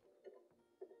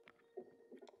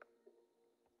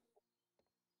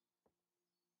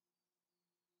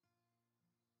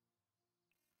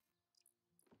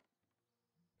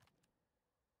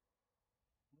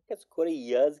 Skori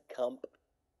yaz kamp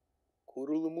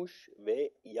kurulmuş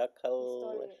ve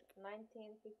yaklaşık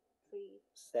 1953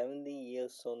 70 yıl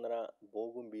sonra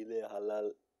bugün bile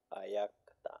halal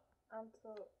ayakta.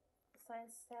 until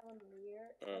since 70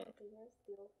 years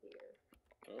still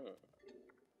here.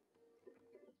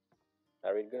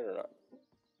 Are we good or not?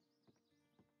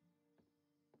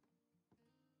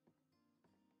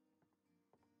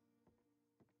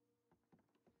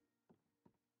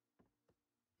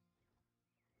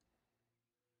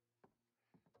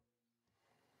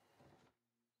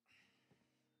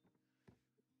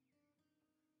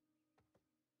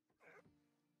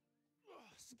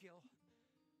 Skill.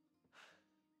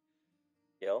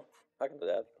 Yo, I can do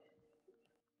that.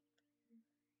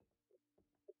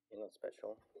 You're not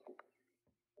special.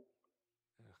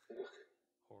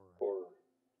 Horror.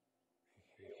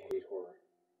 I hate horror.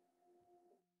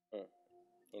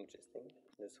 Interesting.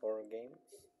 This horror games.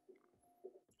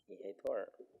 He hate horror.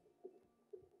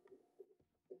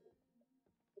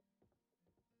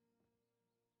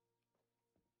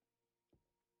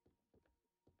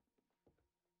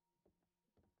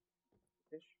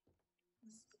 Fish.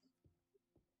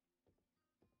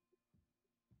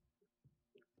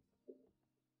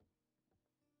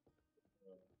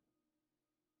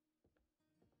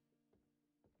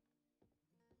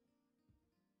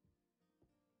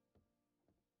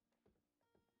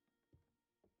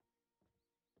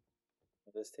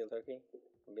 Is this still Turkey?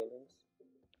 Buildings?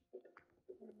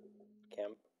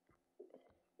 Camp?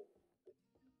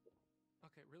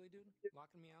 Okay, really, dude?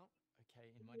 Locking me out? Okay,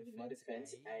 in my In my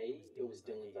defense, defense, it was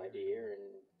Dylan's idea,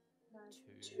 and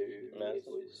two, it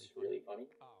was really funny.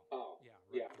 Oh,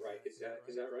 yeah, right. Is that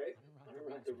right? I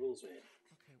don't write the rules, man.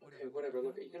 Okay, whatever.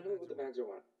 Look, are you gonna help with the bags or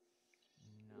what?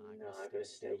 No, I gotta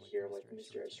stay here and wait for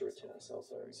Mr. X to return our cell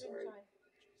phone. Sorry.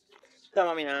 Come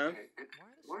on, man.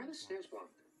 Why are the stairs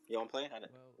blocked? You wanna play?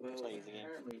 Well, It's not easy game.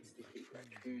 apparently it's to keep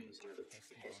raccoons and other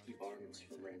pesky varmints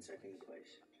from ransacking the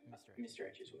place. Mr.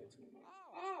 H is waiting them up.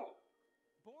 Oh!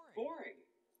 Boring!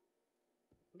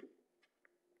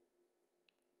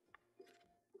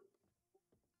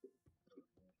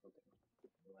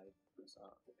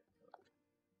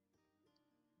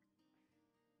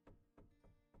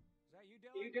 Is that you,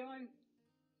 Dylan? You Dylan?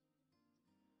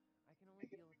 I can only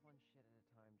deal with one shit at a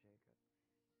time, Jacob.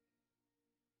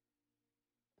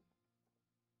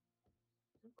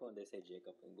 When they say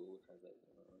Jacob in Google Translate.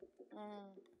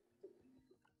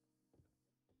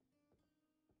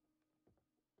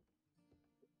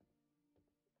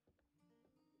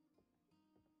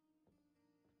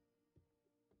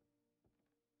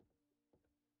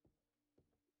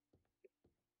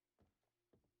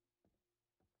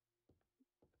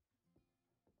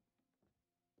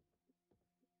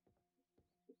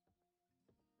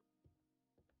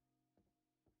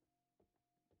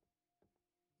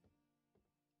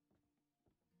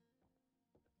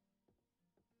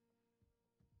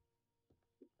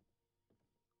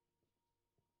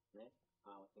 Ne?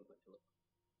 Oynuyoruz.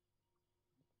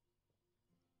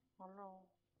 Ano.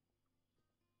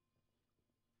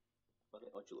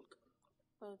 Oyunculuk.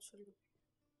 Ölçülü.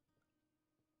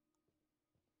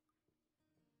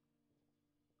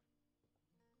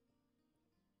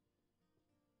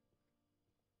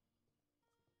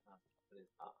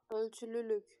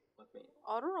 Ölçülülük. What mean?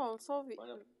 I don't know. So Why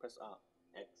not press A?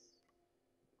 X.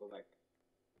 Go back.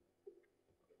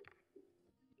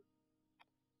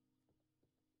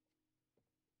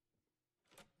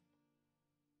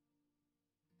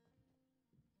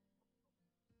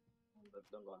 But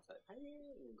don't go outside.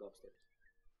 Hey, go upstairs.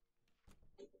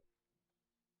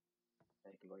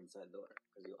 I can go inside the door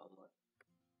because you unlocked.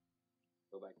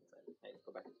 Go back inside. Hey,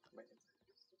 go back. Go back inside.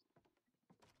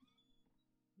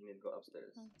 You need to go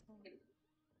upstairs.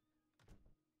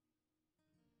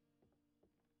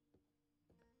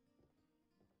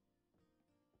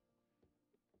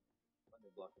 Let me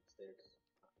block upstairs.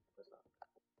 Press that.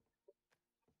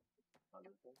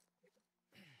 Other thing.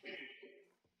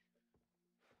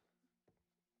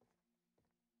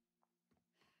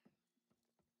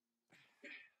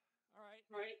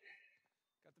 All right.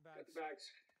 Got the Got bags. the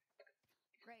bags.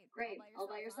 Great. All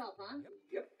by yourself, huh?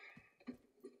 Yep.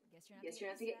 Guess you're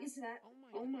gonna have to get used to that.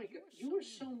 Oh my god, you were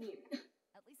so mean.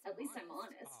 At least I'm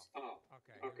honest. Oh,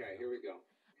 Okay, here we go.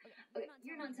 Okay,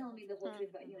 you're not telling me the whole truth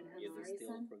about you and Use this Amari, still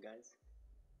son? for guys.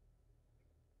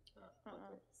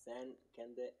 Okay. Sen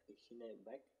kendi işine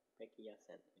bak. Peki ya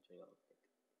sen? Which one you want to pick?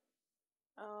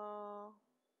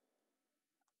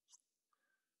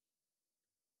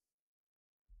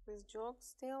 With jokes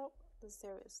still, the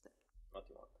serious stuff. What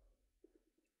you want?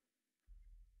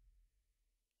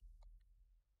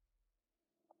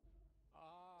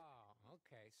 Oh,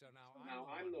 okay. So now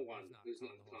I'm the one who's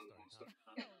not telling the whole story.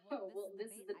 Oh, well,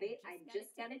 this is the bait I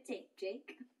just gotta take,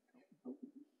 Jake.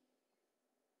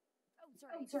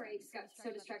 Oh, sorry, I just got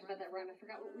so distracted by that rhyme, I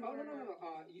forgot what we were... No.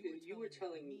 You were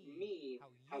telling me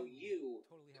how you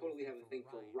totally have a thing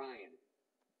for Ryan.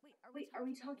 Wait, are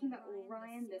we talking about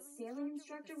Ryan, the sailing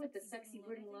instructor with the sexy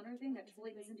brooding loner thing that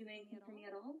totally doesn't do anything for me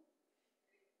at all?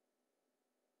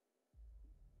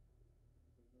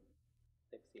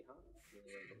 Sexy, huh?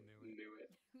 Knew it.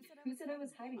 Who said I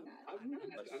was hiding that? I'm not.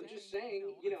 I'm just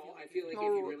saying, I feel like if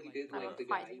you really did like the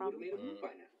guy, you would have made a move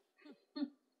by now.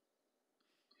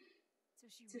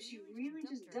 So she really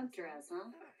just dumped her ass, huh?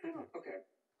 Okay.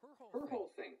 Her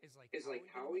whole thing is like,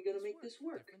 how are we going to make this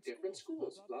work? Different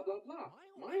schools, blah, blah, blah.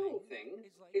 My whole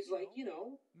thing is like,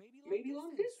 maybe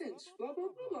long distance, blah,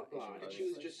 blah, blah, blah, blah. And she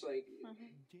was just like,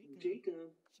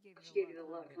 Jacob. She gave you the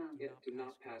look, huh? Yeah, do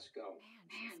not pass go.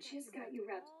 Man, she's got you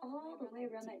wrapped all the way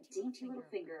around that dainty little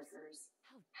finger of hers.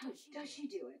 How does she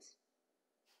do it?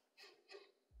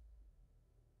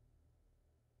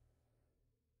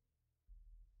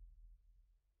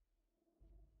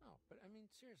 Oh, but I mean,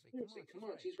 seriously, Come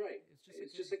on, she's right.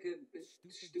 It's just like a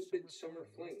stupid summer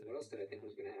fling. What else did I think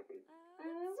was going to happen?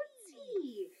 Let's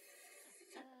see.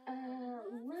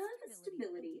 Love,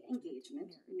 stability,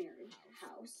 engagement, marriage,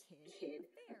 house, kid,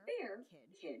 affair,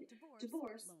 kid,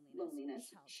 divorce,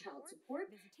 loneliness, child support,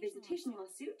 visitation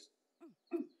lawsuit,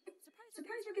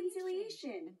 surprise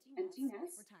reconciliation, empty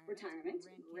nest, retirement,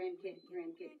 grandkid,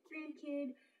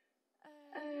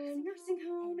 nursing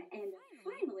home, and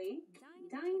finally,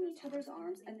 dying in each other's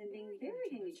arms and then being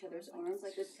buried in each other's arms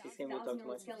like those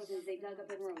 6,000-year-old skeletons they dug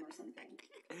up in Rome or something.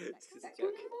 That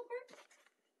going in the ballpark?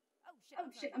 Oh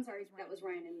shit, I'm sorry, that was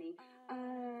Ryan and me.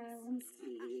 Let me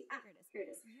see. Here it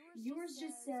is. Yours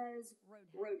just says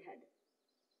Roadhead.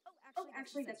 Oh,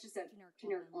 actually, that's just a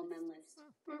generic all-men list.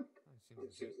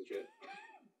 Seems legit.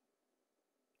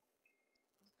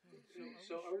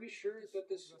 So are we sure that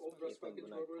this old dress buck is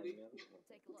roadworthy?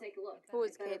 Take a look. Who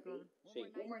is Caitlin?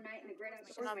 One more night in the great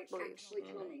outdoors might actually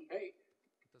kill me. Hey,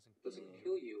 doesn't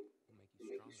kill you. Will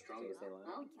make you stronger.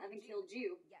 Well, I haven't killed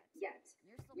you yet.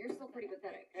 You're still pretty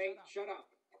pathetic. Hey, shut up.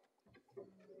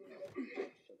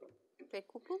 Fake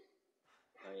couple?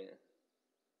 Oh, yeah.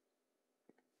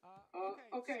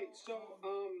 Okay, so,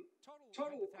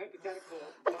 total hypothetical.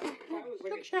 If I was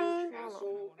like a huge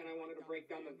asshole and I wanted to break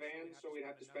down the van so we'd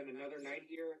have to spend another night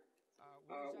here,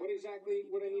 what exactly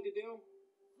would I need to do?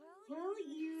 Well,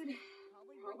 you'd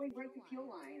probably break the fuel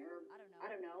line, or, I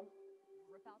don't know,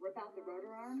 rip out the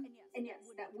rotor arm. And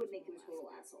yes, that would make you a total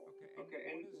asshole. Okay,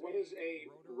 and what does a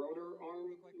rotor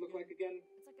arm look like again?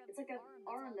 It's like an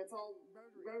arm that's all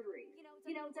rotary.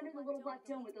 You know, it's under the little black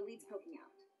dome with the leads poking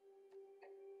out.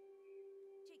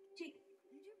 Jake,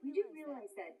 you do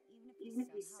realize that even if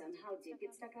we somehow did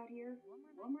get stuck out here,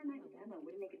 one more night with Emma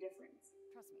wouldn't make a difference.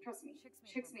 Trust me,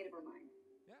 Chick's made up her mind.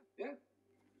 Yeah.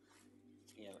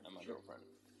 Yeah, I'm my girlfriend.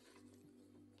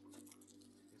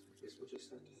 Guess we'll just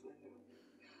have to find out.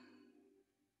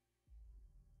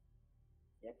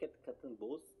 Yakıt katın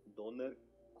boz, doner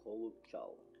kolu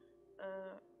çal.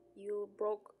 You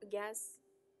broke a gas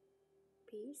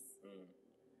piece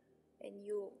and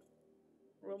you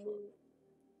remove.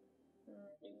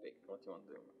 You pick what you want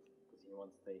to do, because you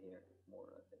want to stay here more,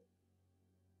 I think.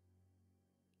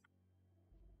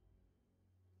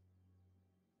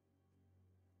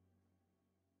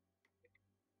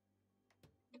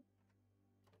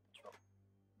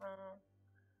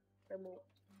 Remove.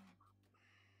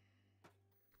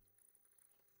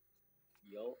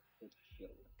 Yo, it's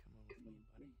chill. Come on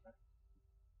with me, buddy.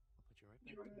 I'll put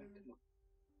you right back to work.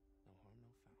 No harm,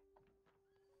 no foul.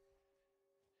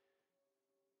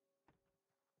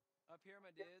 Up here,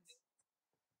 my dudes.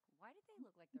 Why did they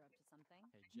look like they're up to something?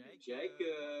 Hey,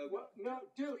 Jacob. What? No,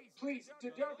 dude, please,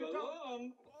 don't go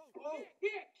on. Oh,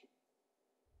 Nick!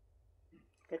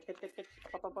 Catch.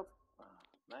 Up.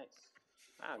 Nice.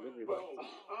 Good rebound.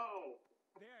 Oh,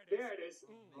 there it is.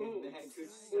 Ooh, man,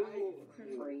 good sight.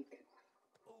 Freak.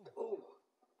 Ooh.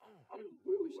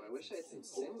 Ooh, I wish I had some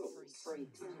singles.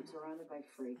 Freaks. I'm surrounded by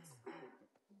freaks.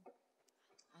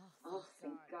 Oh,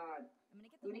 thank God.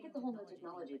 I'm gonna get the whole no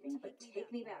technology thing, but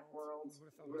take me back, world.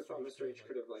 You would have thought Mr. H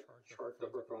could have, like, charged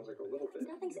up our phones like a little bit.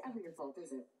 Nothing's ever your fault,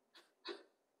 is it?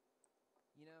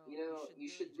 You know, you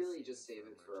should really just save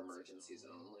it for emergencies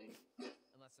only.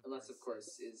 Unless, of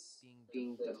course, is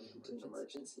being dumped an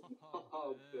emergency.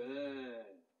 Oh, Ben.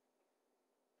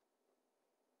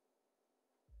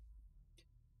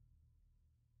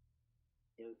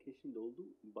 Allocation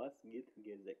doldu. Bas git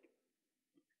gezek.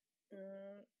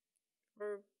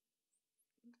 Or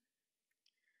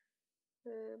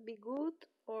be good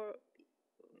or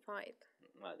fight.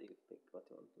 You pick what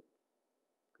you want to.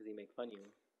 Because he make fun of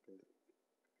you. Because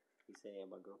he's saying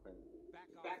about girlfriend.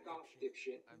 Back off,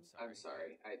 dipshit. I'm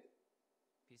sorry.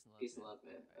 Peace and love,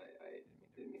 man. I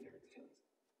didn't mean to hurt your feelings.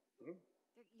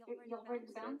 Y'all ready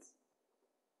to bounce?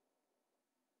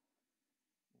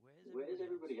 Where's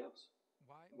everybody else?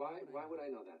 Why would I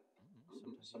know that?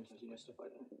 Sometimes you know stuff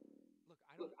like that.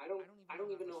 Look, I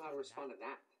don't even know how to respond to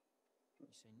that.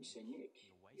 You say, Nick,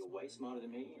 you're way smarter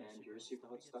than me, and you're a super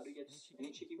hot star who gets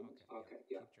any chick you want. Okay,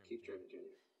 yeah, keep dreaming,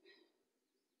 Junior.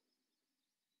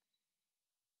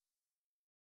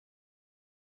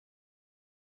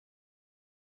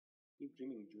 Keep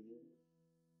dreaming, Junior.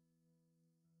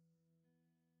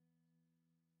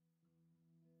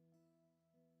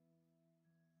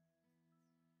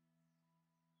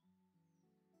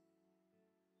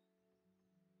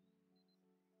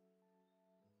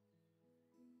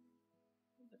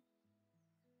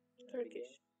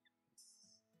 Turkish.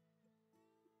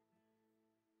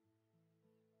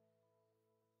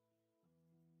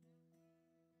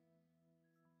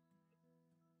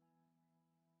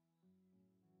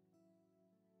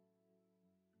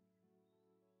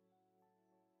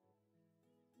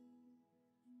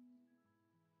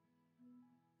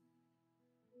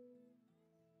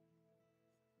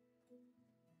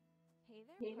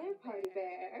 Hey there, Party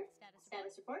Bear.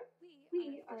 Status report?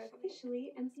 We are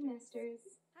officially empty nesters.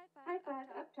 High five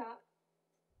up top.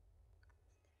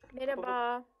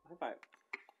 Merhaba. High five.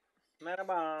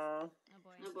 Merhaba.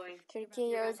 Oh boy.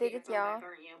 Türkiye'yi özledik ya.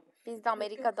 Biz de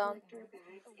Amerika'dan.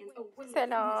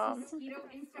 Selam. Mosquito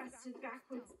infested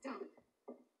backwards dump.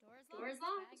 Doors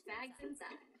locked, bags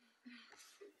inside.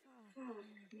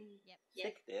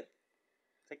 Siktir.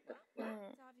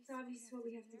 It's obvious what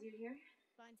we have to do here.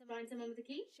 Find someone with a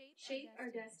key, shape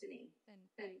our destiny.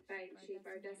 And by shape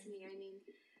our destiny, I mean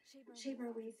shape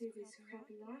our way through this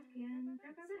crappy lock and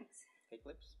grab our bags. Fake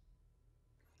lips.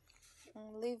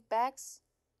 Leave bags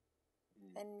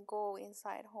and go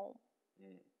inside home.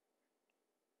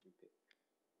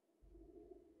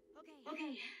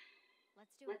 Okay,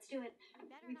 let's do it.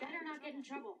 We better not get in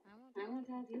trouble. I won't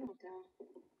tell, you won't tell.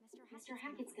 Mr.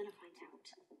 Hackett's gonna find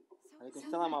out.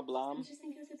 Aleykümselam ablam. I just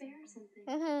think it was a bear or something.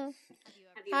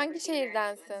 Hangi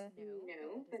şehirdensin?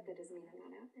 No, but that doesn't mean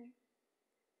I'm not out there.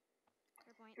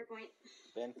 Fair point.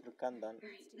 Ben Furkan'dan.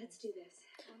 Alright, let's do this.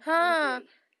 Ha,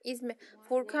 İzmir.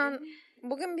 Furkan,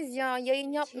 bugün biz ya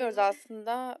yayın yapmıyoruz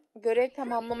aslında. Görev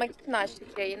tamamlamak için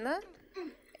açtık yayını.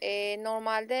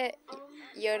 Normalde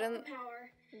yarın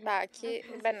belki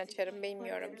ben açarım,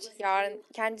 bilmiyorum. Yarın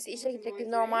kendisi işe gidecek. Biz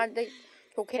normalde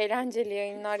çok eğlenceli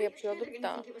yayınlar yapıyorduk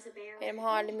da. Benim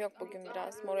halim yok bugün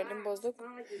biraz. Moralim bozuk.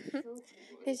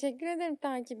 Teşekkür ederim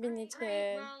takibin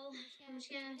için.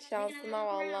 Şansına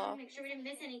valla.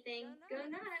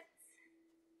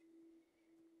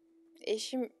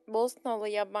 Eşim Bosnalı,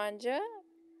 yabancı.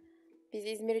 Biz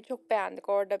İzmir'i çok beğendik.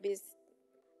 Orada biz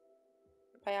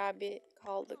bayağı bir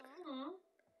kaldık.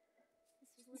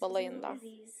 Balayında.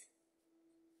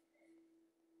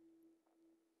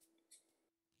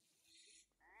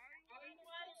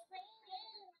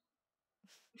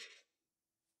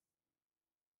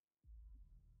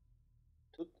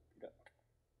 Tut.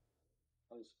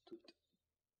 Az tut.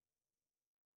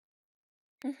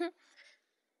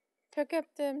 Çok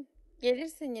öptüm.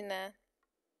 Gelirsin yine.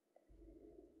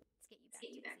 Let's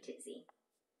get you back, Tizzy.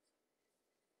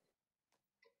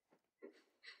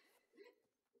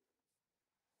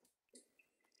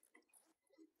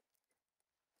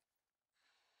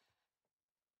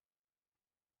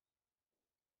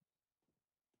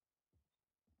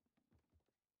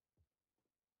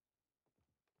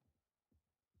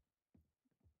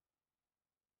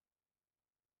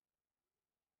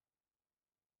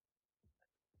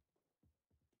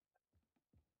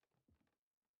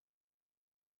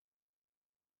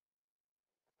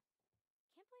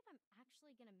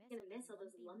 Gonna miss all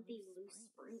those lumpy, loose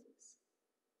springs.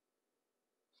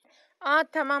 Aa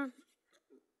tamam.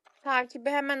 Takibi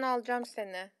hemen alacağım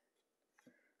seni.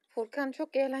 Furkan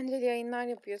çok eğlenceli yayınlar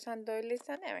yapıyor. Sen de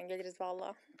öyleysen hemen geliriz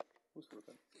valla. Who's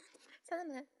Furkan? Sana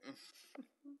ne?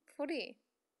 Furi.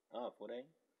 Furey.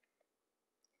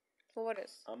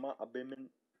 Flores. Ama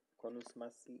abimin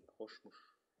konuşması hoşmuş.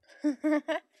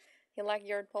 You like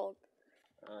your talk.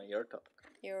 Your talk.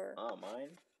 Your.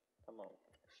 Mine. Tamam.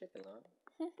 Şekil lan.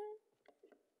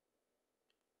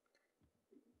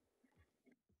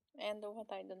 And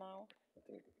what I do now? I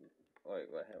think. Wait,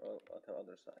 what the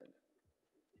other side?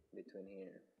 Between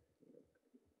here.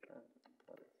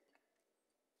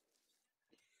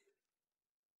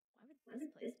 Why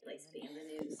would this place be in the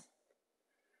news?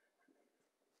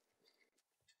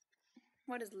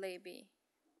 What is Lady?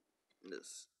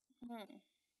 This.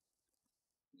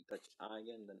 You touch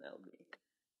I and then LB.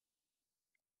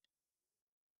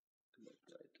 Too much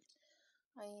right.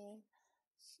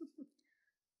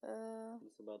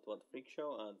 It's about what? Freak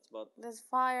show? It's about This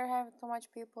fire have too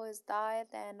much people is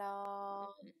died and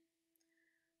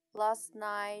last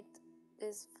night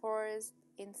this forest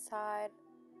inside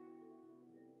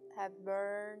have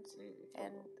burned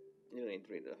and you need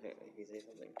to read it. He says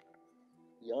something.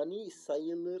 Yani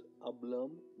sayılır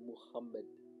ablam Muhammed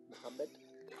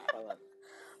falan.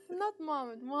 Not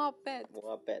Muhammed, muhabbet.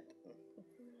 Muhabbet.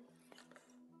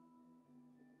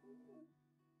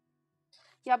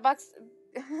 Ya bak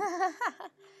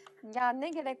ya ne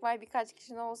gerek var birkaç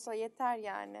kişinin olsa yeter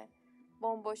yani.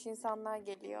 Bomboş insanlar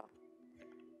geliyor.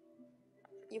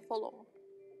 You follow.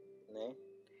 Ne?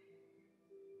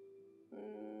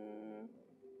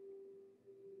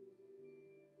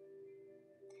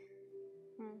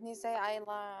 He say I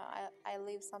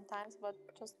leave sometimes but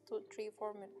just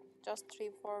 3-4 minutes. Just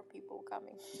 3-4 people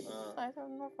coming. I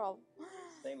don't no problem.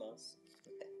 Same us.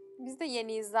 Biz de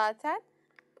yeniyiz zaten.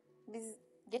 Biz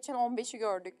geçen 15'i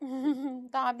gördük.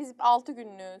 Daha biz 6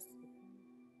 günlüğüz.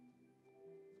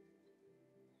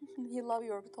 You love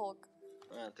your talk.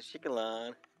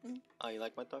 Teşekkürler. You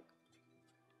like my talk?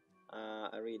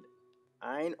 I read.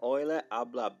 Ayn öyle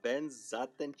abla ben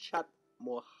zaten chat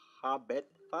muhabbet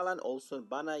falan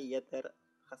olsun bana yeter.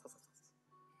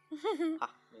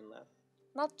 Millet.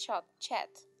 Not chat,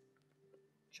 chat.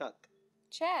 Chat.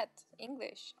 Chat,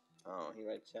 English. Oh, he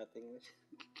writes chat English.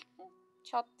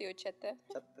 Chat diyor chat'e.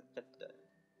 Chat.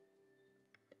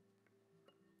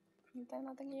 Is there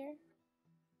nothing here?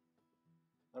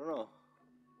 I don't know.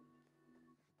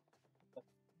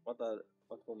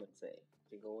 What women say?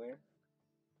 You go where?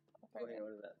 What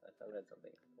is that? I read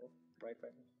something. Right.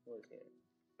 What is here?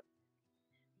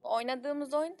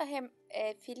 Oynadığımız oyun da hem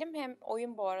film hem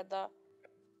oyun bu arada.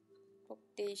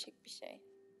 Çok değişik bir şey.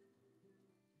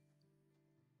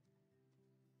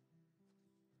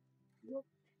 Yok.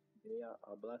 Ya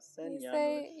abla sen You yanlış.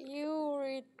 say you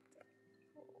read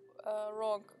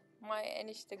wrong. My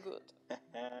enişte good.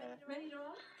 Ready to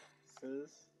roll?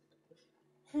 Sus.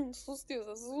 Sus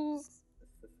diyorsa sus.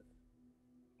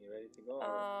 You ready to go?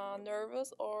 Or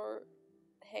Nervous or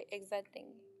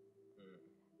exciting?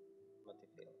 What do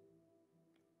you feel?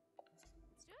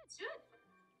 Let's do it.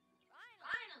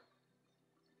 Final.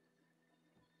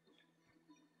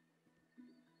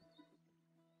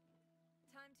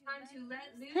 Time to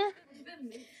let loose the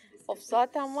mix. Of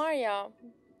zaten var ya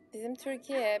bizim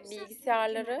Türkiye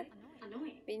bilgisayarları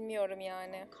bilmiyorum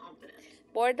yani.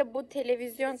 Bu arada bu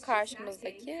televizyon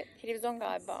karşımızdaki televizyon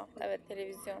galiba. Evet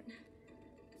televizyon.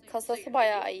 Kasası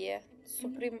bayağı iyi.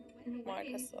 Supreme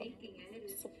markası.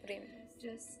 Supreme.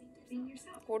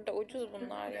 Burada ucuz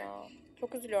bunlar ya.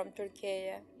 Çok üzülüyorum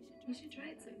Türkiye'ye.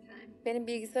 Benim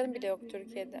bilgisayarım bile yok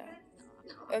Türkiye'de.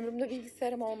 Ömrümde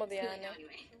bilgisayarım olmadı yani.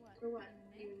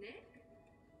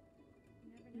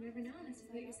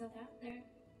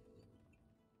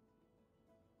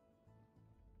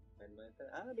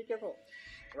 Be careful.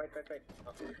 Right.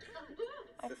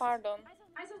 Ay pardon.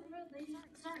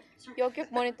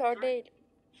 Yok monitör değil.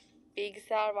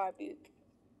 Bilgisayar var büyük.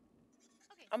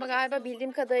 Ama galiba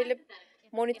bildiğim kadarıyla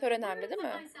monitör önemli değil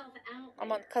mi?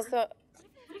 Ama kasa...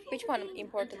 Which one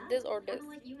important? This or this?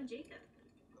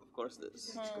 Of course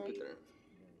this. Computer.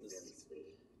 This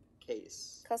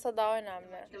case. Kasa daha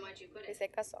önemli. Neyse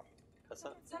kasa.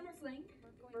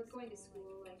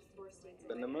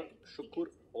 Benim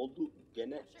şükür oldu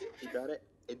gene idare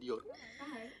ediyor.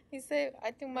 He said,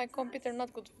 I think my computer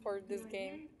not good for this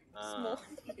game. Small.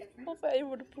 Of I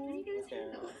would pull.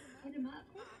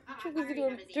 Çok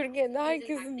üzülüyorum. Türkiye'de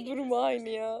herkesin durumu aynı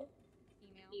ya.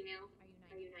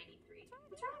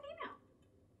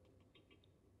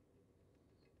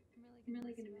 I'm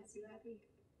really gonna miss you, Abby.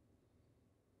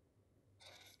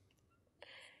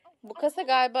 Bu kasa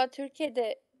galiba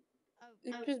Türkiye'de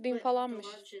 300 bin falanmış.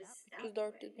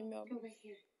 300-400 bilmiyorum.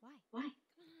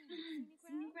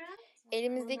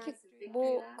 Elimizdeki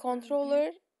bu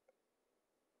controller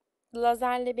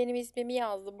lazerle benim ismimi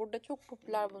yazdı. Burada çok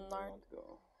popüler bunlar.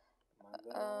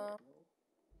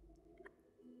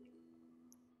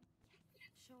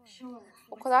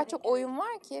 O kadar çok oyun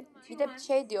var ki bir de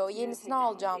şey diyor, yenisini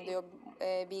alacağım diyor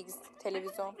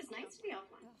televizyon.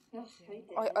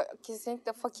 Ay,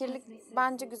 kesinlikle fakirlik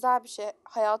bence güzel bir şey.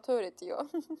 Hayatı öğretiyor.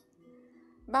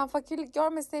 Ben fakirlik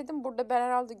görmeseydim burada ben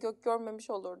herhalde gök görmemiş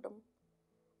olurdum.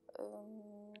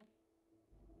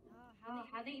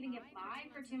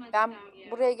 Ben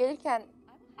buraya gelirken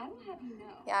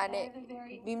yani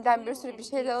BİM'den bir sürü bir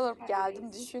şeyler alıp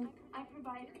geldim, düşün.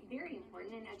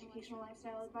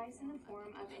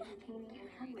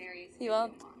 You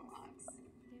want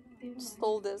to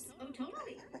stole this?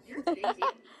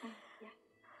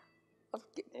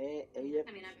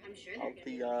 Altı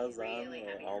yazan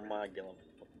almaya gelin.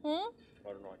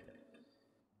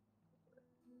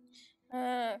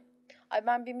 Hı? Ay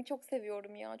ben BİM'i çok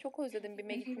seviyorum ya. Çok özledim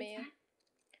BİM'e gitmeyi.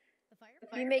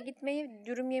 BİM'e gitmeyi,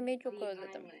 dürüm yemeyi çok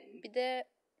özledim. Bir de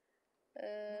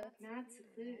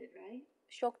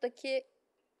Şok'taki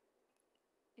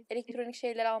elektronik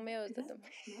şeyler almayı özledim.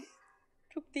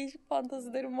 Çok değişik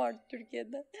fantazilerim vardı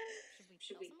Türkiye'de.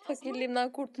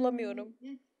 Fakirliğimden kurtulamıyorum.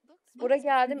 Buraya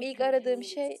geldim, ilk aradığım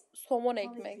şey somon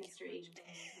ekmek.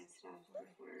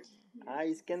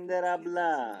 Ay İskender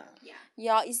abla.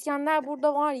 Ya İskender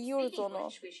burada var, yiyoruz onu.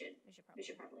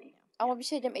 Ama bir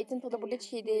şey diyeyim, etin tadı burada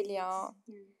çiğ değil ya.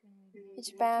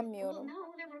 Hiç beğenmiyorum.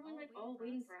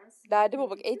 Derdime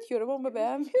bak, et yiyorum ama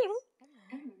beğenmiyorum.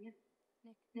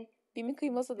 BİM'in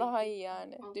kıyması daha iyi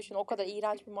yani. Düşün, o kadar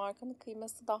iğrenç bir markanın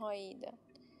kıyması daha iyiydi.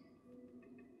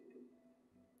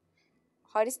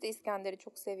 Haris de İskender'i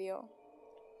çok seviyor.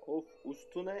 Of,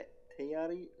 üstüne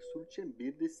teyyarı sürçen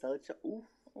bir de salça. Uf.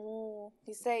 Oh,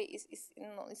 he say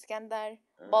İskender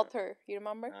butter, you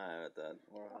remember? Evet.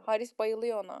 Haris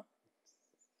bayılıyor ona.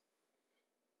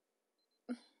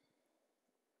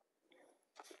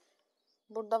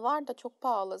 Burada var da çok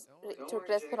pahalı Türk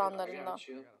restoranlarında.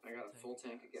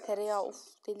 Tereyağı,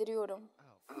 uf, deliriyorum.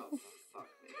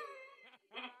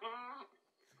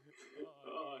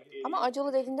 Ama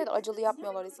acılı dediğinde de acılı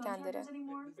yapmıyorlar İskender'i.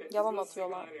 Yalan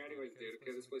atıyorlar.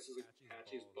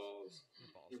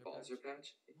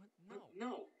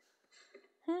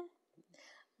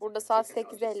 Burada saat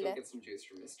 8:50.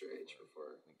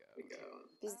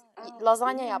 Biz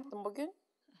lazanya yaptım bugün.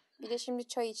 Bir de şimdi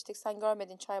çay içtik. Sen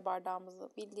görmedin çay bardağımızı.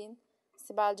 Bildiğin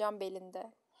Sibelcan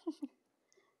belinde.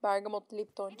 Bergamotlu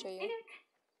Lipton çayı. Hey,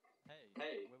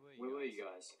 where were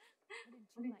you guys?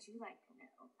 What would you like to know?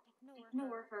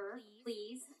 Ignore her,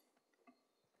 please.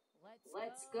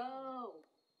 Let's go.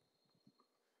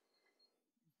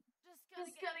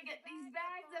 Just gotta get these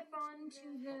bags up onto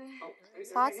the...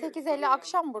 Saat 8:50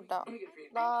 akşam burada.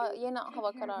 Daha yeni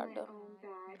hava karardı.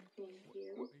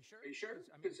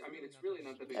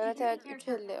 Evet,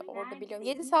 3:50 orada biliyorum.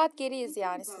 7 saat geriyiz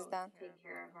yani sizden.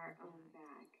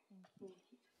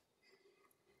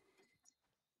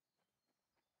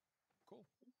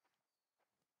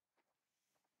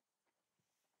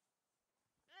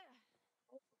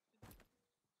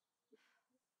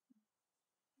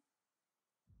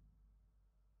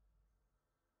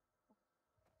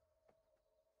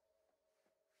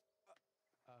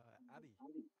 Abby,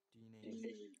 do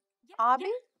you name?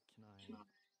 Abi?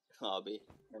 Abby.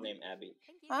 Her name Abby.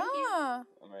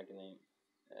 American name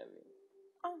Abby.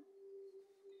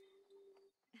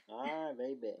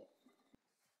 Baby.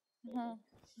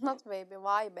 Not baby,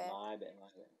 vay be. Vay be.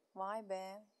 Vay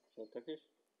be. So Turkish?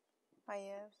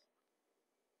 Hayır.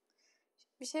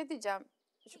 Bir şey diyeceğim.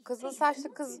 Şu kızıl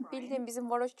saçlı kız bildiğin bizim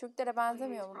varoş Türklere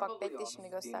benzemiyor mu? Bak bekle şimdi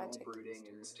gösterecek.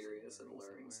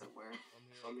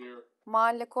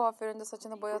 Mahalle kuaföründe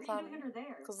saçını boyatan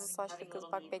kızıl saçlı kız.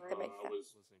 Bak bekle.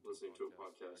 What's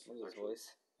his voice?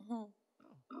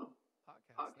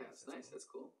 Podcast, nice, that's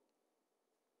cool.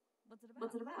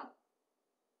 What's it about?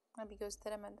 Ha, bir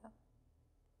gösteremedi.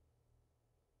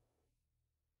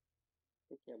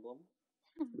 Peki ablam.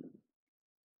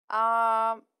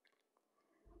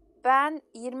 Ben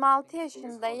 26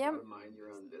 yaşındayım.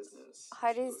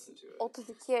 Haris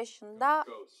 32 yaşında.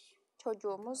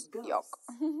 Çocuğumuz yok.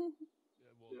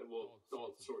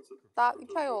 Daha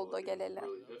 3 ay oldu geleli.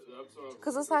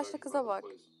 Kızıl saçlı kıza bak.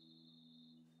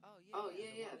 Oh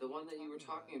yeah, the one that you were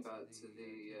talking about to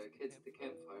the kids at the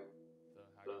campfire.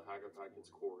 The Hager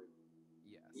Packets Corey.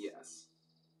 Yes.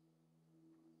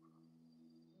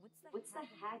 What's the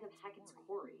Hag of Hackett's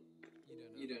Quarry?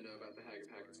 You don't know about the Hag of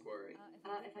Hackett's Quarry.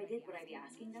 If I did, would I be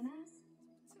asking dumbass?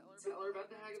 Tell her about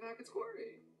the Hag of Hackett's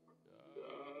Quarry.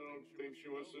 I don't think she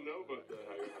wants to know about the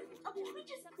Hag of Hackett's Can Quarry. we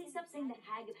just please stop saying the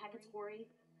Hag of Hackett's Quarry?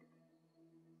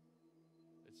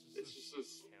 It's just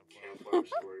this campfire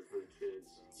story for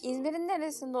kids. İzmir'in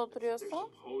neresinde There's oturuyorsun?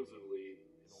 supposedly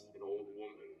an old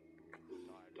woman who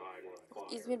died in a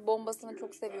fire. İzmir bombasını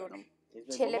çok seviyorum.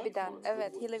 İzmir Çelebi'den.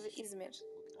 Evet, İzmir.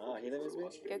 Ah, he lives in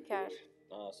İzmir? Göker.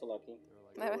 Ah, so lucky.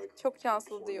 Evet, çok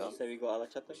şanslı diyor. So we go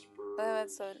Alaçatı?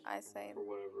 Evet, söyle. I say.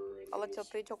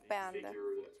 Alaçatı'yı çok beğendi.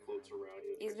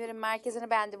 İzmir'in merkezini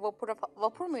beğendi.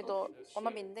 Vapur muydu o?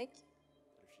 Ona bindik.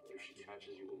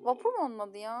 Vapur mu onun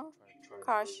adı ya?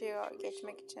 Karşıya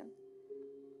geçmek için.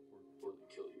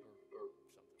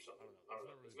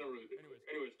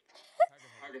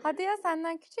 Hadi ya,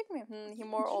 senden küçük mü? He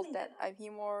more old than he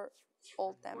more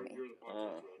old than me.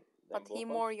 But he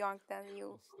more young than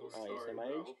you. Ah, you say my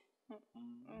age?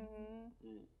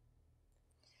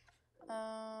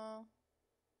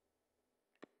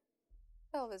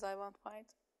 Always I want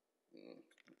fight.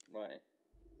 Why?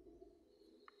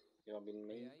 You want to be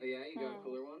me? Oh, yeah, you got a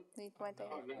cooler one? Need my day.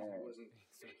 I wasn't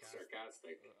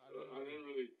sarcastic. I didn't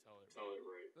really tell it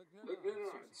right. Look, no.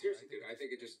 Seriously, dude. I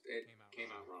think it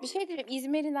came out wrong. Bir şey diyeyim,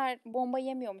 İzmirliler bomba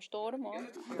yemiyormuş, doğru mu?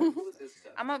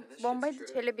 Ama bombayı da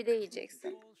Çelebi'de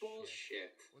yiyeceksin.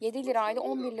 7 liraydı,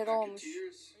 11 lira olmuş.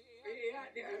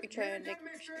 3 ay önce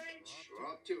gitmiştik.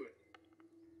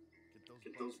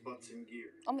 Get those butts in gear.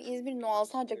 Ama İzmir'in o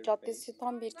Alsancak Caddesi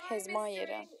tam bir kezban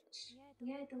yeri.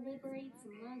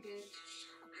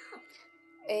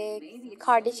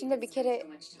 Kardeşimle bir kere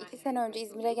 2 sene önce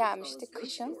İzmir'e gelmiştik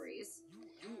kışın.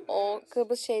 O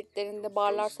Kıbrıs şehitlerinde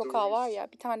barlar sokağı var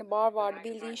ya, bir tane bar vardı,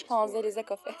 bildiğin Şanzelize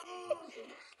kafe.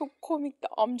 Çok komikti,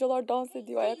 amcalar dans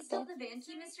ediyor ayakta.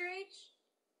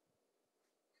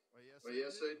 Well,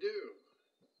 yes, I do.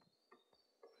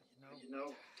 You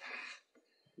know,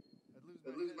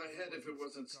 I'd lose my head if it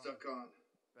wasn't stuck on.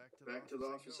 Back to the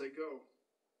office I go.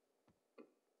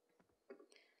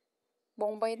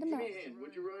 Bombayı değil mi?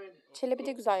 Çelebi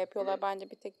de güzel yapıyorlar bence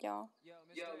bir tek ya.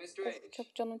 Of,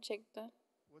 çok canım çekti.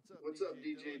 What's up,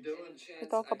 DJ Dylan? We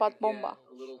talk about bomba.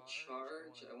 A little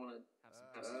charge. I want to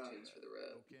have some tunes for the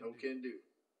road. No can do.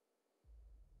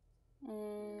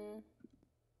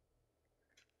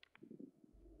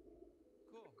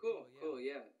 Cool,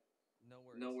 yeah.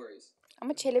 No worries.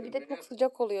 Ama Çelebi'de çok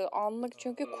sıcak oluyor. Anlık,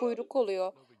 çünkü kuyruk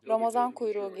oluyor. Ramazan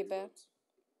kuyruğu gibi.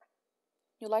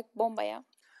 You like bomba ya?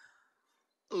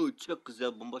 Oo, çok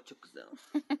güzel, bomba çok güzel.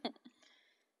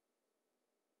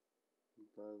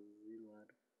 Bazil var.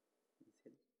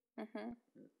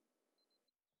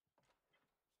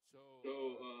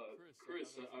 So,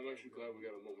 Chris, I'm actually glad we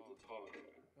got a moment to talk.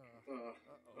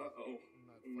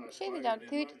 Bir şey diyeceğim.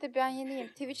 Twitch'te ben yeniyim.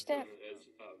 Twitch'te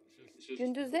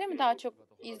gündüzleri mi daha çok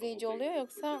izleyici oluyor,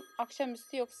 yoksa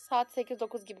akşamüstü, yoksa saat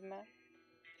 8-9 gibi mi?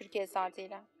 Türkiye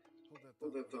saatiyle.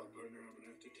 Hold that thought, partner. I'm gonna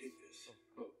have to take this.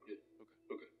 Oh, yeah.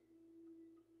 Okay.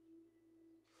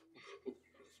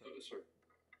 Sorry.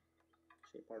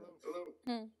 Pardon. Hello.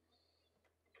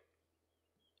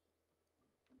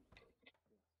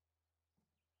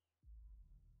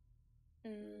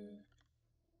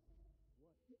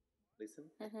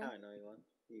 Listen. I know you want.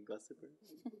 You gossiper.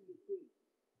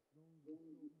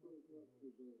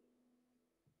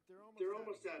 They're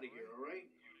almost out of here, all right?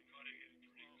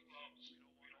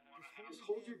 Just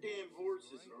hold your damn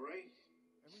horses, all right?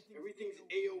 Everything's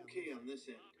A-okay on this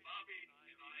end.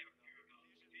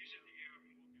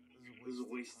 This is a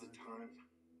waste of time.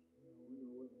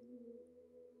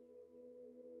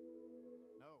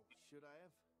 No, should I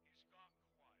have?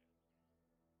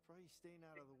 Try staying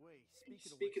out of the way.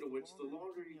 Speaking of which, the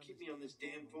longer you keep me on this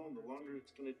damn phone, the longer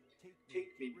it's gonna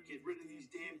take me to get rid of these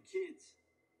damn kids.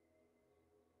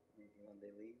 When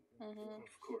they leave.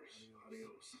 Of course.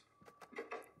 Adios.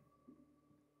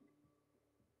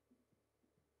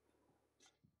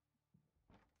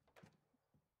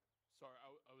 Sorry, I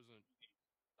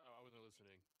wasn't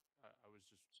listening. I was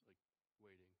just like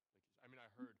waiting. Like, I mean, I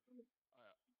heard.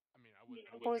 I mean, I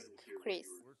Of course, Chris.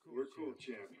 We're cool,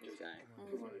 champ. Good guy.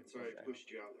 Come on, sorry I pushed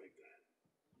you out like that.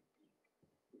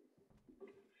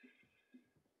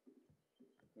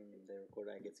 They record,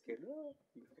 I get scared. Oh,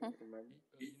 remember?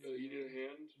 You need a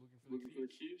hand? Looking for the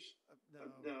keys?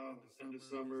 No, end of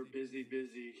summer, busy.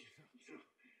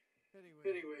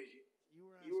 Anyway,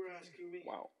 you were asking me?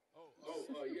 Wow.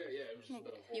 Yeah.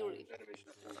 You read.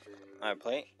 I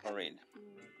play or read?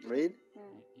 Read?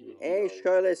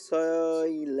 Şöyle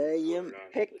söyleyeyim,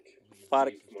 pek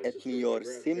fark etmiyor.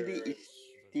 Şimdi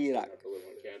iştirak.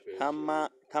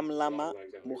 tamlama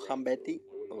muhabbeti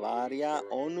var ya,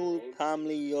 onu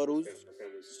tamlıyoruz.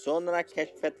 Sonra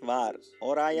keşfet var.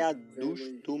 Oraya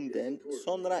düştüğümden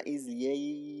sonra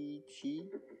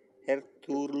izleyici her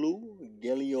türlü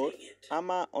geliyor.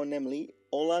 Ama önemli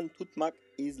olan tutmak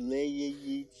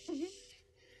izleyici.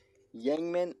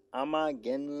 Yenmen ama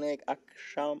genellik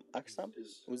akşam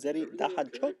üzeri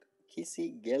daha çok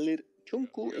kişi gelir.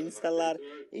 Çünkü insanlar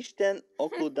işten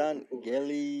okuldan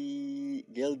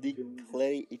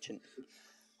geldikleri için.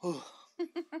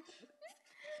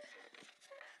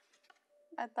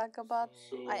 I talk about.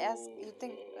 I ask you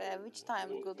think which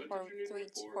time is good for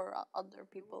Twitch for other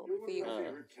people for you,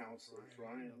 Parent counselors,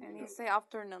 Ryan. and you say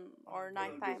afternoon or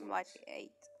nighttime like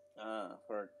 8.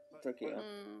 For Turkey. Do you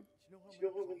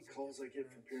know how many calls I get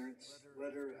from parents,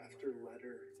 letter after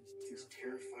letter, these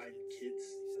terrified kids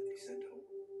that they send home?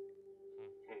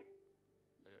 I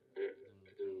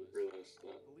didn't realize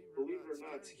that. Believe it or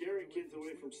not, scaring kids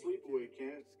away from sleepaway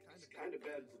camp is kind of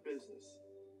bad for business.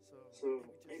 So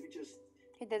maybe just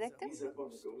Detective ease up on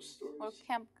the ghost stories. or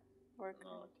camp worker?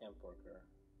 No, camp worker.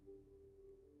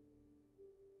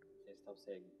 Okay, stop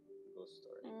saying ghost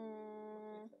story.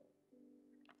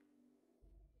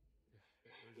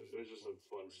 It was just a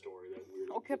fun story that weird.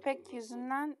 O köpek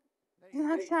yüzünden dün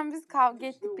akşam biz kavga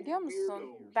ettik biliyor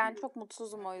musun? Ben çok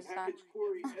mutsuzum o yüzden.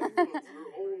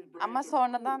 Ama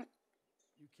sonradan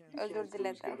özür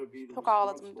diledi. Çok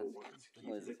ağladım dün.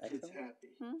 Was it Axel?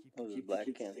 Was it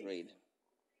Black Can't Read?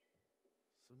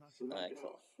 Axel.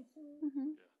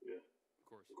 Yeah.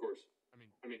 Of course. I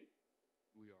mean,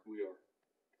 we are.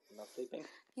 Not sleeping?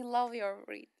 You love your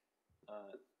read.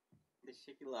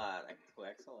 Teşekkürler.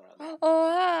 Axel herhalde.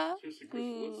 Oha.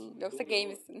 Yoksa gay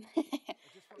misin?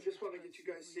 I just want to get you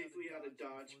guys safely out of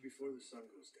Dodge before the sun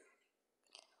goes down.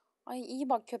 Ay iyi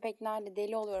bak köpek nerede?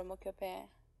 Deli oluyorum o köpeğe.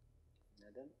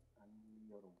 Neden?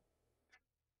 Anlıyorum.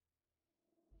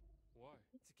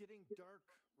 It's getting dark,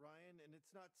 Ryan, and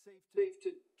it's not safe to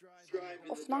drive.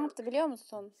 Of ne yaptı biliyor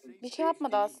musun? Bir şey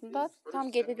yapmadı aslında.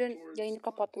 Tam gece dün yayını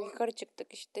kapattım. Yukarı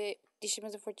çıktık işte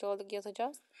dişimizi fırçaladık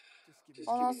yatacağız.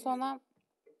 Ondan sonra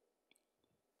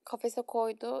kafese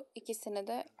koydu ikisini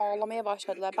de ağlamaya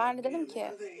başladılar. Ben de dedim ki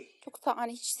çok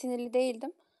hani hiç sinirli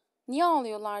değildim. Niye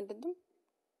ağlıyorlar dedim.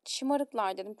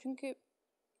 Şımarıklar dedim. Çünkü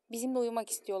bizimle uyumak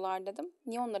istiyorlar dedim.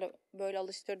 Niye onları böyle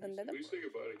alıştırdın dedim.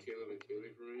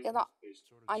 Ya da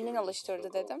annen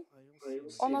alıştırdı dedim.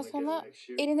 Ondan sonra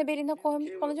eline beline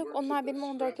koymuş bana diyor ki onlar benim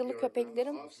 14 yıllık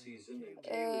köpeklerim.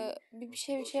 Bir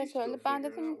şey söyledi. Ben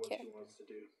dedim ki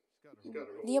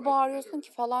niye bağırıyorsun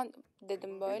ki falan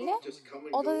dedim böyle.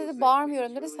 O da dedi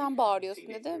bağırmıyorum dedi, sen bağırıyorsun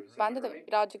dedi. Bende de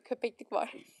birazcık köpeklik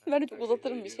var. Ben de çok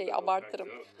uzatırım bir şeyi, abartırım.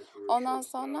 Ondan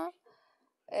sonra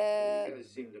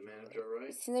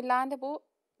sinirlendi bu.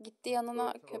 Gitti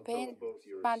yanına köpeğin.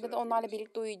 Ben dedi onlarla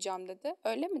birlikte uyuyacağım dedi.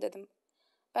 Öyle mi dedim.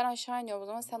 Ben aşağı iniyorum o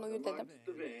zaman sen uyu dedim.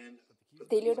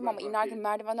 Delirdim ama inerken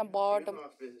merdivenden bağırdım.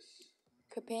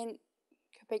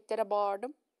 Köpeklere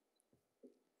bağırdım.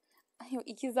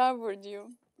 İkizler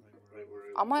burcuyum.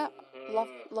 Ama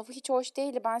lafı hiç hoş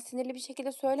değildi. Ben sinirli bir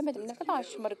şekilde söylemedim. Ne kadar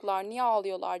şımarıklar, niye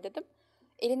ağlıyorlar dedim.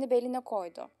 Elini beline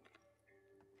koydu.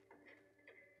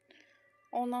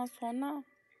 Ondan sonra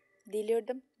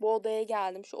delirdim. Bu odaya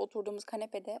geldim. Şu oturduğumuz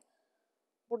kanepede.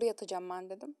 Burada yatacağım ben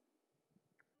dedim.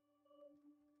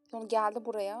 Sonra geldi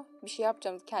buraya. Bir şey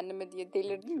yapacağım kendime diye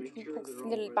delirdim. Çünkü çok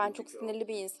sinirli. Ben çok sinirli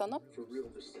bir insanım.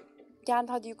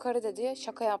 Geldi hadi yukarı dedi.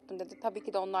 Şaka yaptım dedi. Tabii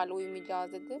ki de onlarla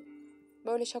uyumayacağız dedi.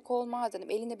 Böyle şaka olmaz dedim.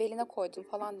 Elini beline koydum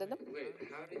falan dedim.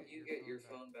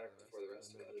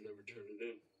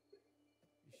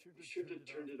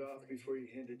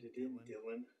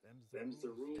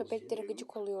 Köpeklere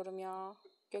gıcık oluyorum ya.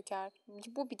 Göker.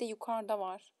 Bu bir de yukarıda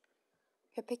var.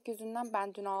 Köpek yüzünden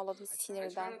ben dün ağladım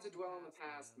sinirden.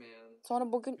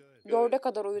 Sonra bugün 4'e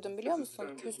kadar uyudum biliyor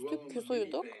musun? Küs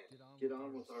uyuduk.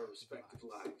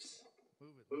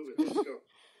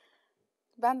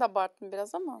 Ben de abarttım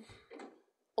biraz ama.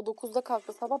 O 9'da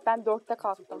kalktı sabah, ben 4'te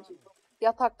kalktım.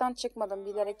 Yataktan çıkmadım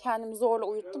bilerek, kendimi zorla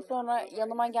uyuttum. Sonra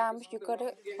yanıma gelmiş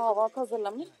yukarı kahvaltı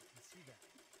hazırlamış.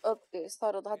 Öptü,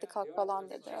 sarıldı, hadi kalk falan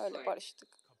dedi. Öyle barıştık.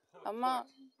 Ama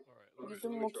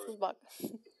yüzüm mutsuz bak.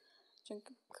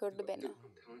 Çünkü kırdı beni.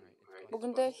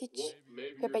 Bugün de hiç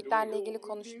köpeklerle ilgili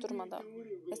konuşturmadı.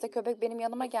 Mesela köpek benim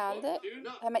yanıma geldi.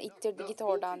 Hemen ittirdi git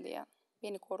oradan diye.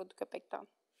 Beni korudu köpekten.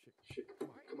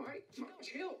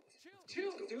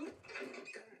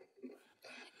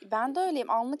 Ben de öyleyim.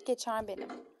 Anlık geçer benim.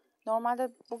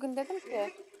 Normalde bugün dedim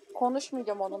ki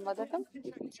konuşmayacağım onunla dedim.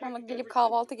 Sonra gelip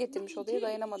kahvaltı getirmiş odaya,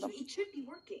 dayanamadım.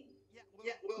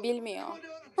 Bilmiyor.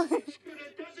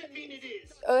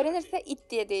 Öğrenirse it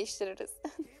diye değiştiririz.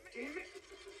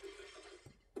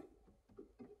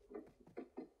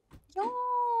 Ya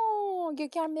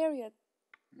Göker married.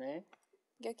 Ne?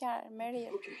 Göker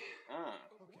married. Ah.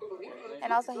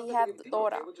 And also he had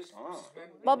Dora. Ah.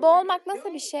 Baba olmak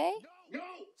nasıl bir şey? No!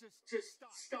 Just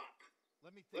stop.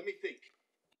 Let me think.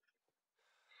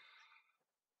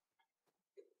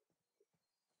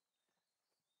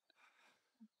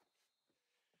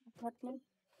 Haklı.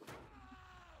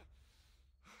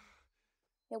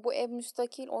 Ya bu ev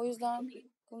müstakil, o yüzden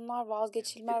bunlar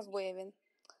vazgeçilmez bu evin.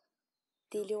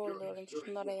 Deli oluyorum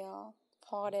şunlara ya.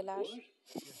 Fareler.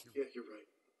 Yeah, you're right.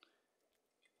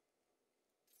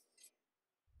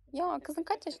 Ya kızın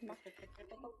kaç yaşında?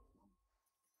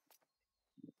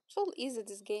 Çok easy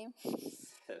this game.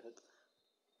 Evet.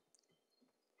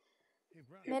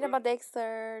 Merhaba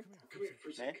Dexter. Come here for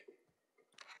a sec.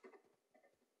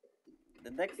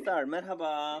 Dexter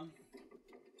merhaba.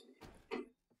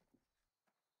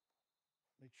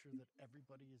 Make sure that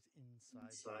everybody is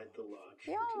Inside the lodge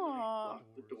Ya. for tonight.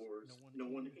 Lock the doors. No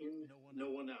one in, no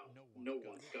one out. No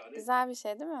one. Got it? Güzel bir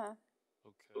şey değil mi?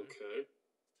 Okay.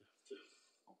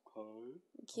 2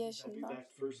 I'll be yaşında.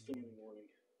 back first thing in the morning.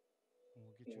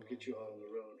 We'll get you all on the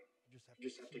road. You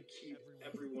just have to keep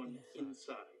everyone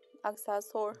inside. Aksel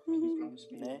sor.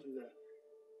 Promise me Ne? you'll do that.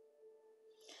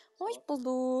 Hoş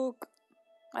bulduk.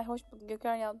 Ay hoş bulduk.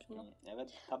 Göker yazmış bunu.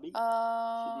 Evet tabii.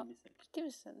 Aa, Ciddi misin? ciddi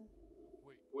misin?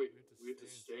 Wait, we have to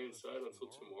stay inside until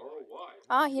tomorrow? Why?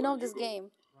 Ah, he know this game.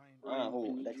 Ah, I who?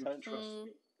 need you Dexter? to trust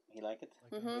me. He like it?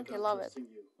 He love it. Trusting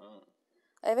you. Ah.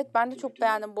 Evet ben de çok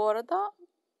beğendim bu arada.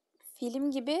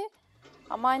 Film gibi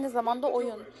ama aynı zamanda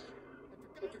oyun.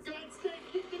 For God's sake,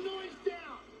 keep the noise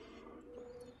down!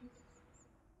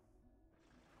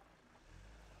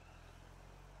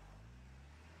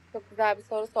 Çok güzel bir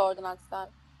soru sordun Aksel.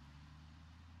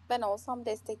 Ben olsam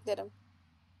desteklerim.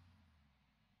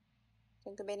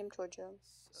 Çünkü benim çocuğum.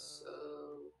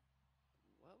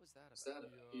 What was that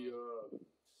He about?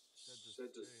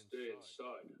 said to stay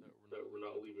inside, that we're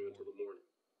not leaving until the morning.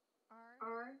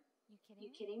 Are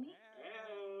you kidding me?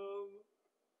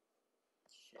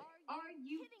 Are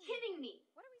you kidding me?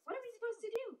 What are we supposed to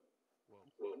do?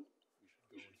 Well,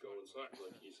 we should go inside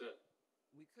like he said.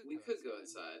 We could go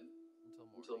inside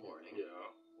until morning.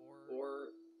 Yeah.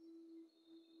 Or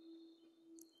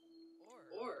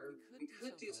we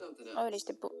could do something else. Öyle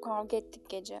işte bu kavga ettik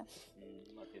gece.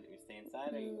 What did we stay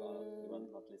inside or you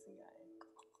want not listen guy?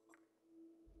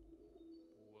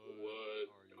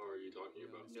 What are you talking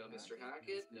about? No Mr.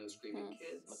 Hackett, no screaming What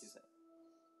you kids. say?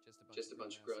 Just a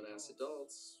bunch of grown-ass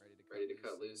adults ready to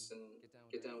cut loose and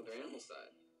get down with their animal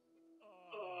side.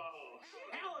 Oh,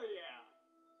 hell yeah!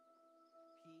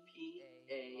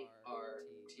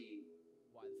 P-A-R-T.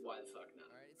 Why the fuck not?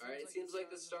 Alright, it seems like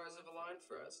the stars have aligned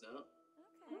for us, no?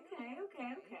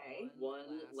 Okay.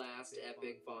 One last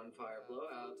epic bonfire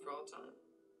blowout for all time.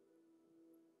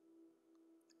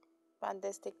 Ben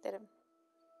desteklerim.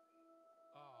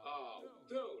 Oh,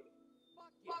 dude!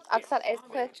 Aksel asked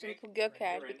question to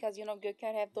Göker because you know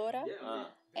Göker have Dora. Ah.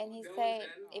 And he say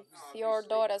if your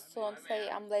daughter soon say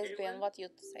I'm lesbian, what you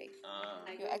say? Ah.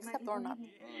 You accept or not?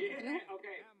 You?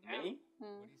 Okay. Me?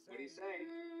 What do you say?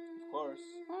 Of course.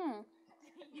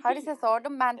 Haris'e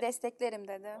sordum ben desteklerim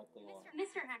dedi. What they want.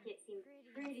 Mr. Hackett seemed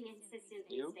pretty insistent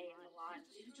that you You? stay in the lodge.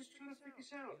 You're just trying to figure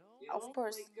this out. Of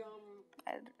course.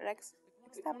 Rex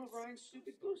Like one of accepts. Ryan's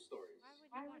stupid ghost stories.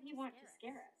 Why would he want to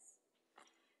scare us?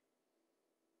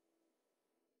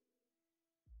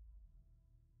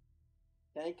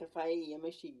 Yani kafayı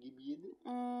yemişi gibiydi.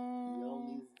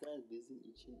 Yalnızlar bizim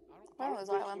için. Where was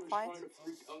I when He was fight? trying to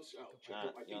freak us out. Ah, I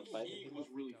you want think to fight? he was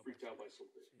really freaked out by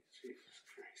something. Jesus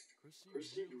Christ.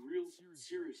 Chris seemed real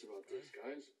serious about this,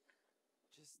 guys.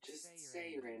 Just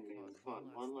say you're in man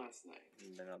one last night.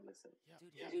 They're not listening.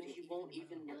 Dude, he won't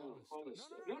even know. All this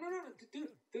stuff. No,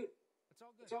 dude.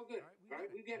 It's all good. All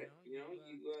right, we get it. You know,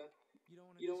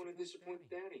 you don't want to disappoint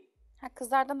Danny. Ha,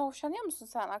 kızlardan hoşlanıyor musun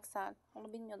sen Aksel?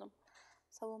 Onu bilmiyordum.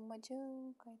 Savunmacı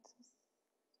kayıtsız.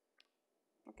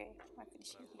 Okay, I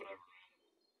finish here.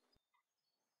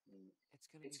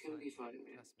 It's gonna be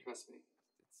fine, man. Trust me.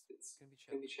 It's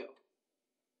gonna be chill.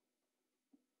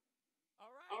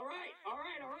 All right.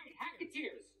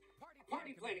 Hacketeers.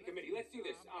 Party planning committee. Let's do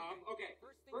this. Okay.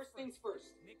 First things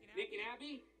first. Nick and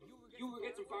Abby, you will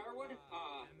get some firewood.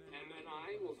 And then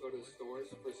I will go to the stores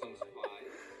for some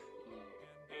supplies.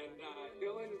 And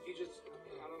Dylan, you just,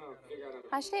 I don't know, figure out how to...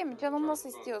 Ha şey mi? Canım nasıl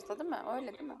istiyorsa değil mi? Öyle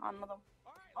değil mi? Anladım.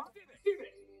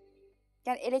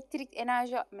 Yani elektrik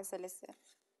enerji meselesi.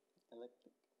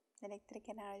 Elektrik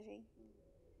enerji.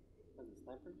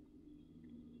 Sniper?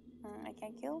 I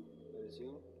can kill? Where is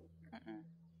you?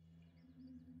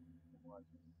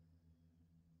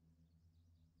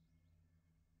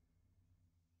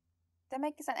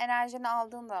 Demek ki sen enerjini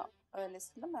aldığın da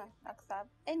öylesin değil mi Aksel?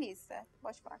 En iyisi.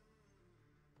 Boş ver.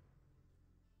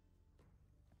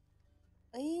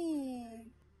 Ay.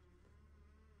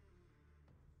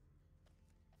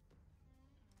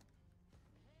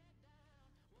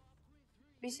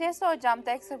 Bir şey soracağım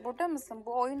Dexter, burada mısın?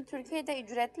 Bu oyun Türkiye'de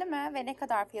ücretli mi ve ne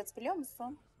kadar fiyatı biliyor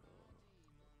musun?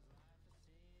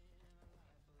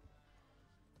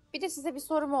 Bir de size bir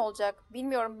sorum olacak.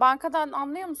 Bilmiyorum. Bankadan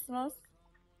anlıyor musunuz?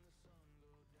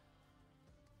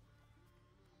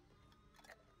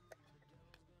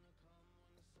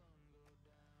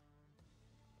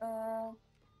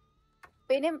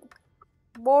 Benim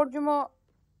borcumu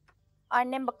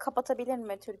annem kapatabilir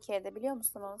mi Türkiye'de biliyor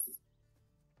musunuz?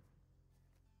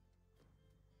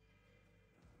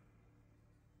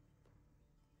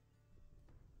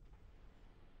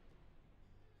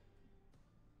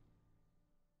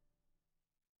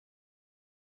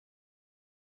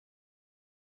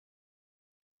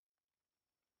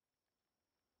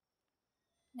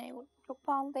 Ne bu? Çok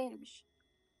pahalı değilmiş.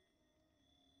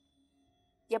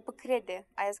 Yapı kredi.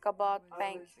 I ask about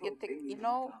bank. You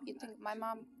think my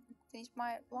mom finished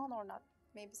my loan or not?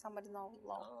 Maybe somebody knows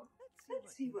law.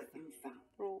 Let's see what you found.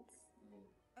 Rules.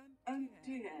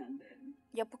 Empty-handed.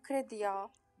 Yapı kredi ya.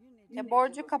 Ya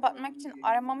borcu kapatmak için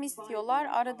aramamı istiyorlar.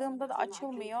 Aradığımda da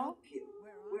açılmıyor.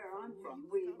 Where I'm from,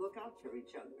 we look out for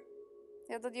each other.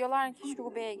 Ya da diyorlar ki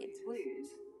şubeye git.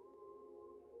 Please.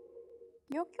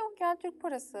 Yok ya Türk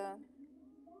parası.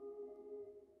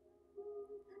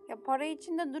 Ya para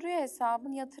içinde duruyor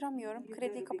hesabın, yatıramıyorum.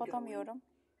 Krediyi kapatamıyorum.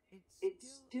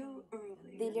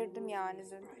 Delirdim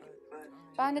yani dün.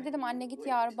 Ben de dedim anne git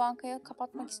yarın bankaya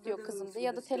kapatmak istiyor kızım diye.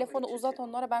 Ya da telefonu uzat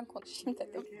onlara ben konuşayım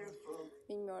dedim.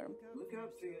 Bilmiyorum.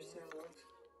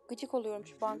 Gıcık oluyorum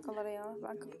şu bankalara ya.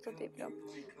 Ben kapatır diye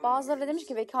biliyorum. Bazıları da demiş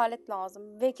ki vekalet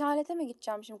lazım. Vekalete mi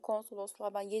gideceğim şimdi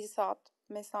konsolosluğa ben 7 saat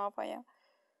mesafeye?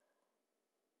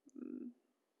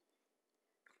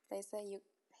 They say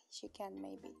she can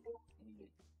maybe.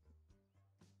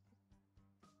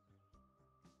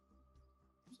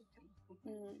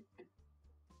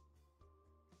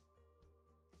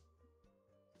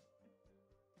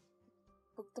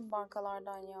 Bıktım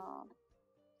bankalardan ya.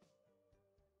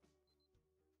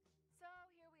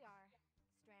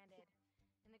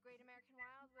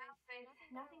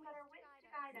 Nothing but our wits to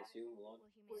guide us.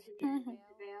 Will humanity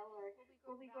prevail, or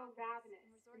will we grow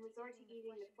ravenous and resort to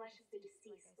eating the flesh of the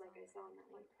deceased, like I saw in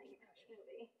that one plane crash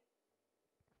movie?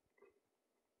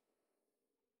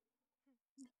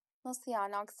 Nasıl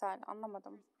yani Aksel?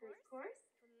 Anlamadım. First course,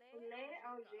 filet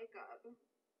au Jacob.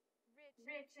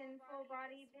 Rich and full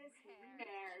body this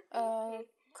hair.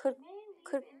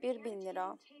 41 bin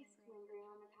lira.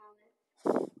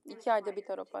 2 ayda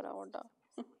biter o para orada.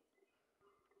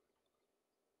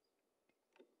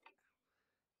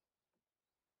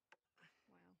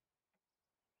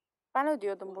 Ben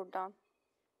ödüyordum buradan.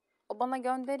 O bana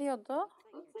gönderiyordu.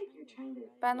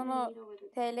 Ben onu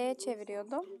TL'ye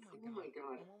çeviriyordum.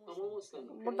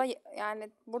 Burada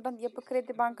yani buradan yapı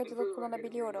kredi bankacılığı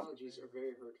kullanabiliyorum.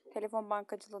 Telefon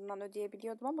bankacılığından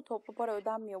ödeyebiliyordum ama toplu para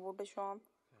ödenmiyor burada şu an.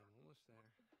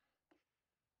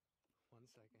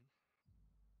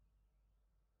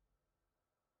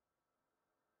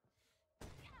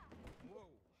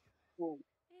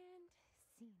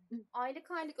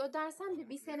 Aylık ödersen de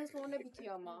bir sene sonra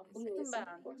bitiyor ama. Bıktım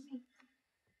ben.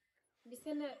 Bir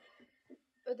sene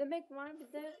ödemek var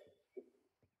bir de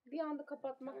bir anda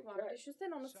kapatmak var.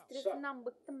 Düşünsene onun stresinden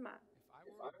bıktım ben.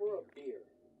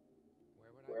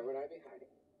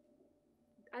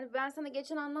 Hani ben sana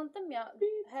geçen anlattım ya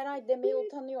her ay demeye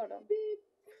utanıyorum.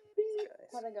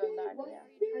 Para gönderdi ya.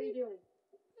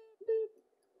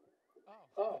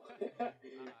 Oh.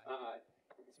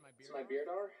 It's my beard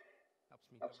hour.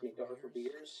 Helps me cover for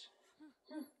beers.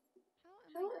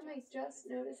 How am I just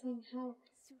noticing how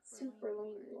super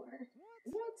lame you are?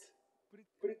 What?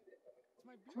 But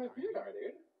it's my beard hour,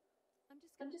 dude.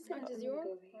 I'm just gonna go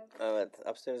here. Evet,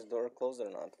 upstairs door closed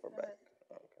or not for bed?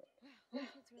 Okay.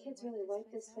 Kids really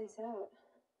wipe this place out.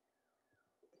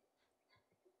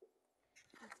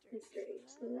 Mr.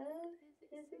 H love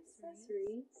his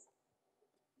accessories.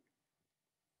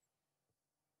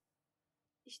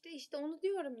 İşte onu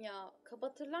diyorum ya.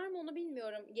 Kapatırlar mı onu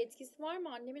bilmiyorum. Yetkisi var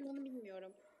mı annemin onu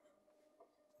bilmiyorum.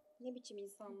 Ne biçim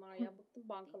insanlar ya. Bıktım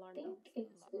bankalardan.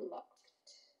 It's locked.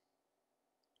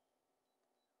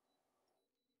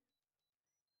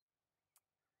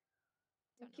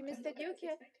 Kimisi de diyor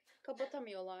ki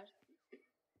kapatamıyorlar.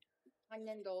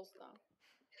 Annen de olsa.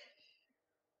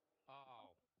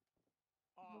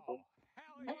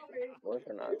 Work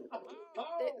or not?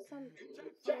 Some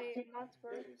say not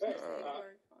work, some say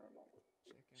work.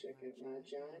 check out my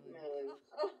giant melon.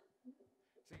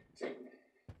 See,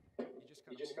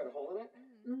 you just cut a hole in it.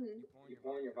 You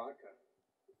pour in your vodka.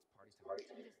 It's party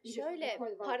time. Şöyle,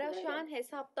 para şu an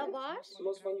hesapta var It's the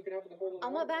most fun you can have with the whole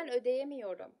ama ben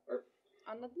ödeyemiyorum.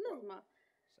 Anladınız mı?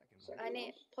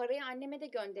 Hani parayı anneme de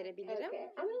gönderebilirim.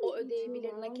 O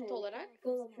ödeyebilir nakit olarak.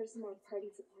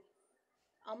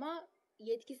 Ama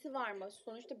yetkisi var mı?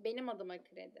 Sonuçta benim adıma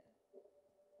kredi.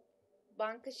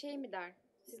 Banka şey mi der?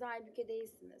 Siz halbuki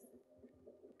değilsiniz.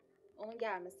 Onun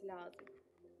gelmesi lazım.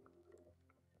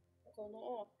 Konu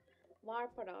o.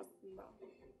 Var para aslında.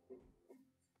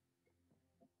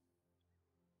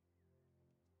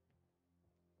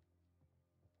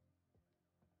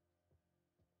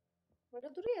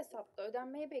 Para duruyor hesapta.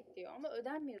 Ödenmeyi bekliyor ama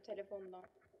ödenmiyor telefondan.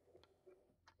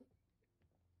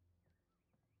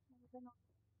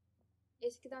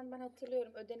 Eskiden ben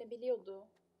hatırlıyorum ödenebiliyordu.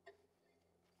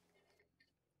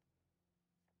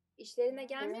 İşlerine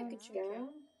gelmiyor ki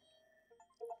çünkü.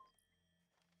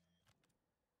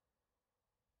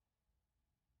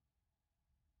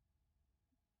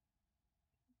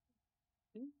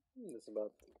 It's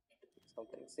about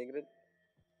something secret.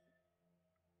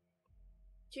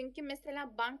 Çünkü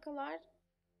mesela bankalar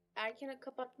erken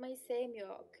kapatmayı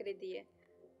sevmiyor krediyi.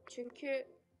 Çünkü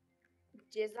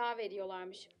ceza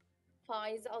veriyorlarmış.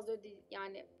 Faizi az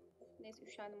yani neyse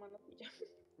üşendim anlatmayacağım.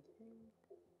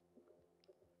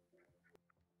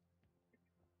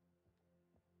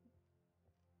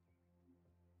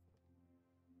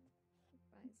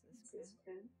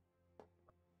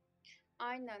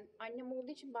 Aynen. Annem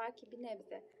olduğu için belki bir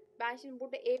nebze. Ben şimdi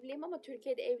burada evliyim ama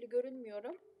Türkiye'de evli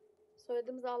görünmüyorum.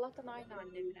 Soyadımız Allah'tan aynı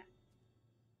annemle.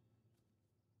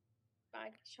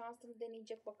 Belki şansını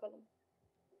deneyecek bakalım.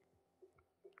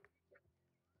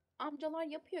 Amcalar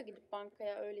yapıyor gidip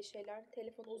bankaya öyle şeyler.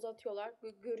 Telefonu uzatıyorlar,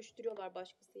 görüştürüyorlar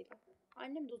başkasıyla.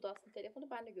 Annem de uzatsın telefonu,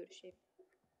 ben de görüşeyim.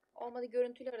 Olmadı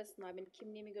görüntülü arasınlar beni.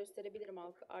 Kimliğimi gösterebilirim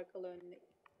arkalı önlü.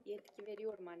 Yetki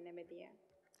veriyorum anneme diye.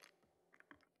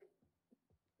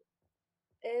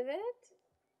 Evet.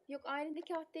 Yok aynı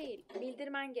nikah değil.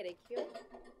 Bildirmen gerekiyor.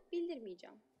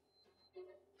 Bildirmeyeceğim.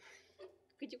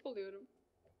 Gıcık oluyorum.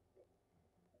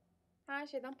 Her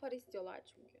şeyden para istiyorlar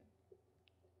çünkü.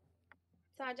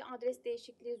 Sadece adres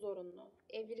değişikliği zorunlu.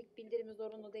 Evlilik bildirimi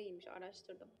zorunlu değilmiş.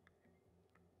 Araştırdım.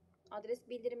 Adres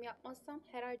bildirimi yapmazsan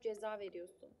her ay ceza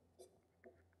veriyorsun.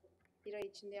 Bir ay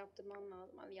içinde yaptırman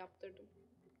lazım. Hani yaptırdım.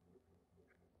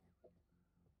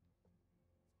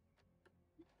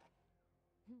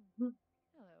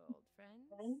 Hello, old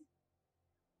friends.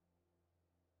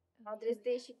 Adres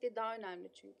değişikliği daha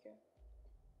önemli çünkü.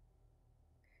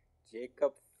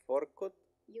 Jacob Forkut.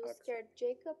 You scared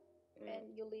Jacob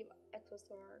and you leave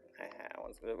Equator.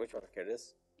 Which one? Okay,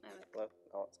 this? Evet.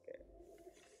 Left? Oh, it's okay.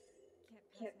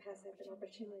 Can't pass up an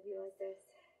opportunity like this.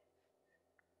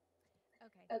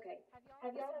 Okay.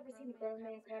 Have y'all ever seen a grown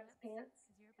man crap his pants?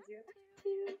 Cause you're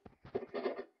cute.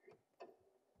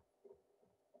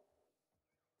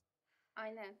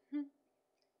 Aynen.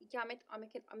 İkamet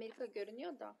Amerika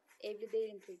görünüyor da evli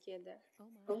değilim Türkiye'de.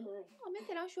 Ama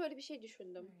mesela şöyle bir şey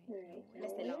düşündüm.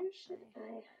 Mesela.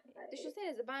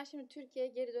 Düşünsenize ben şimdi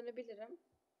Türkiye'ye geri dönebilirim.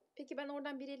 Peki ben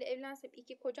oradan biriyle evlensem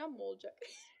 2 kocam mı olacak?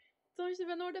 Sonuçta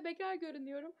ben orada bekar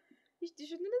görünüyorum. Hiç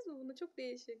düşündünüz mü bunu? Çok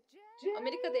değişik.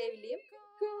 Amerika'da evliyim.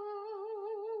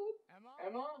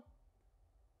 Emma?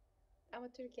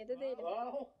 Ama Türkiye'de değilim.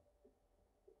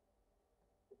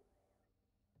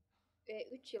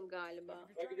 3 yıl galiba.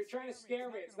 Look, if you're trying to scare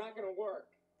me, it's not gonna work.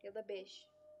 Ya da 5.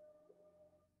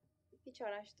 Hiç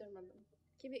araştırmadım.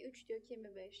 Kimi 3 diyor,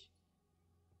 kimi 5.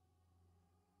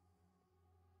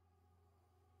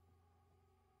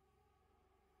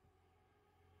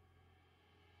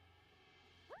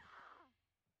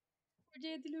 Hoca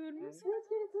ediliyorum.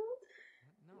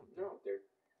 No, they're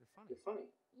funny.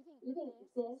 You think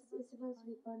this is supposed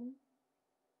to be funny?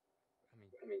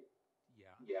 I mean,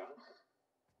 yeah.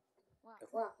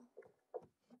 Wow.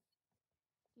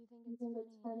 You think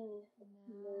it's funny?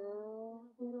 No,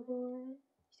 little boy.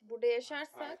 İşte burada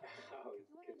yaşarsak,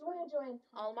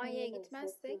 Almanya'ya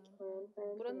gitmezsek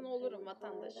buranın olurum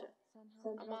vatandaşı.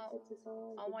 Ama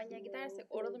Almanya'ya gidersek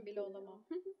oranın bile olamam.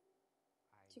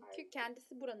 Çünkü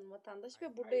kendisi buranın vatandaşı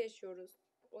ve burada yaşıyoruz.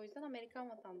 O yüzden Amerikan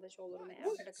vatandaşı olurum eğer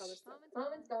burada kalırsam.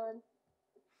 Moment's gone.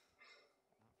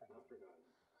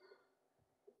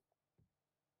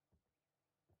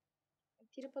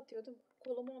 Trip atıyordum.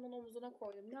 Kolumu onun omzuna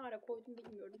koydum. Ne ara koydum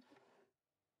bilmiyorum.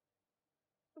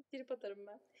 Çok trip atarım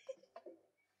ben.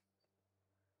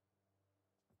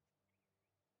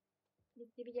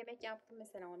 Bir yemek yaptım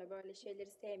mesela ona. Böyle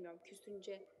şeyleri sevmiyorum.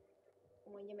 Küsünce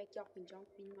ama yemek yapmayacağım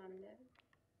bilmem ne.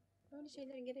 Böyle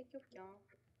şeylere gerek yok ya.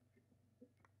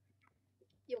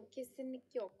 Yok,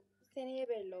 kesinlik yok. Seneye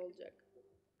belli olacak.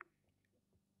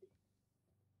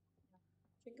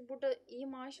 Çünkü burada iyi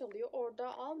maaş alıyor,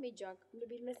 orada almayacak. Bunu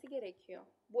bilmesi gerekiyor.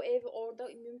 Bu ev orada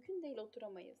mümkün değil,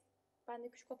 oturamayız. Ben de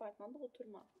küçük apartmanda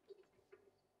oturmam.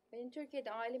 Benim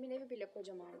Türkiye'de ailemin evi bile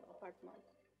kocaman apartman.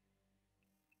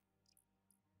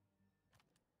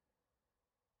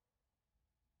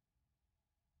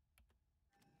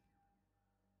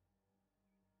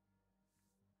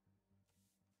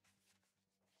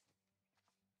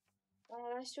 Ben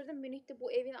araştırdım, Münih'te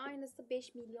bu evin aynısı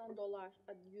 5 milyon dolar,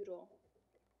 euro.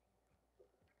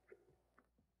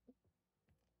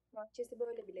 Bahçesi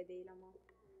böyle bile değil ama.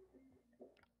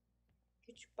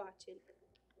 Küçük bahçeli.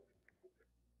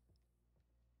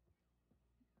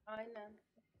 Aynen.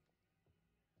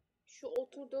 Şu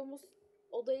oturduğumuz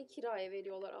odayı kiraya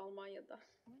veriyorlar Almanya'da.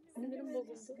 Sinirim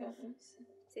bozuldu.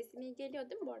 Sesim iyi geliyor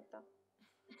değil mi bu arada?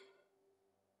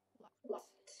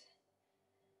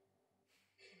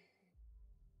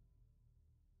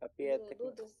 Happy at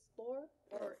Do this floor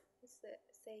or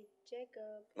say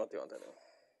Jacob. What do you want to do?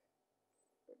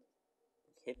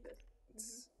 Hit it.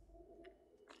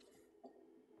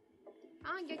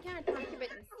 Aa, Göker takip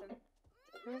etmişsin.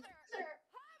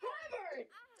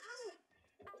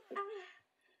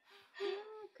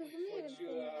 Kızını yerim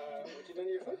seni. What you done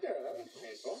to your foot there? That was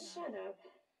painful. Shut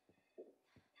up.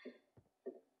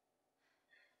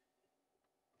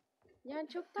 Yani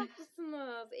çok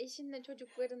tatlısınız eşinle,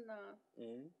 çocuklarınla.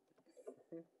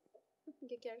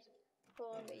 Göker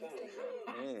falan da iyi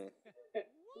seviyor.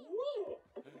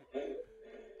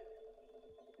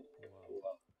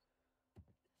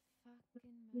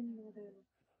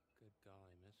 Good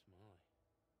golly, Miss Molly.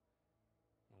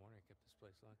 No wonder I kept this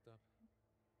place locked up.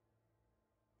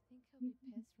 Think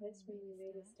he'll be pissed when you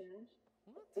raid his stash?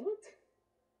 What?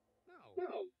 No. No.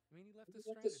 I mean, he left He us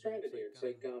left us stranded here. It's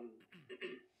like,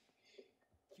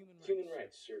 human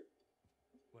rights or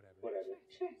whatever. whatever.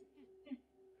 Sure.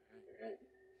 Alright.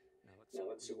 Now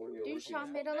let's see what we Dün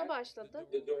Şahmeran'a başladı.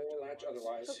 The door will latch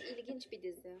otherwise. Çok ilginç bir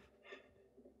dizi.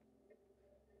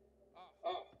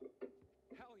 Oh.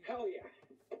 Hell yeah.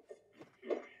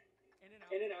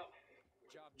 In and out.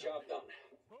 Job done.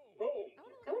 Boom. I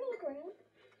want to look around.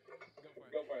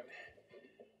 Go for it.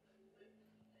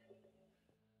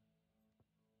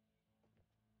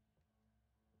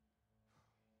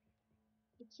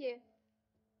 İki.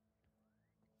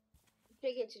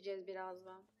 Üçe geçeceğiz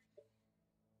birazdan.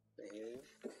 Evet.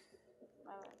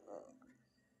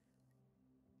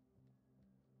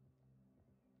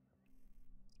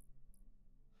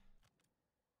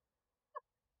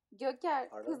 Göker,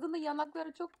 Pardon? kızının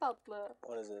yanakları çok tatlı.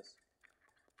 What is this?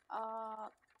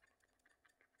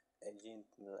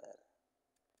 Ejintler.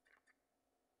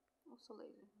 Nasıl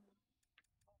öyle?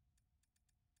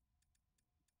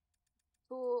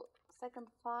 2 second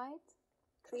fight.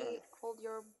 3 hold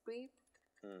your breath.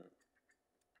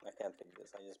 I can't pick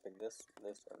this. I just pick this,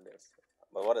 and this.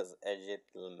 But what is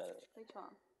ejitler? Which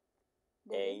one?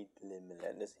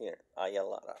 Ejitler. This here.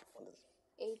 Ayalara. What is it?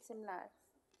 Eğitimler.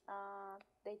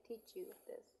 They teach you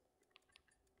this.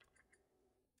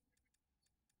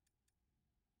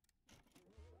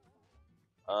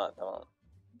 Tamam.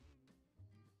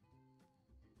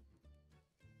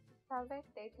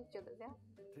 They teach you this, yeah?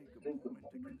 Take a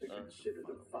moment to consider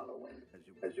the following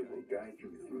as it will guide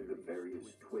you through the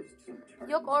various twists and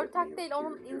turns. Yok, ortak değil.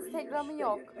 Onun Instagram'ı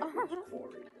yok.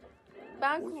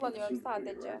 Ben kullanıyorum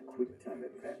sadece.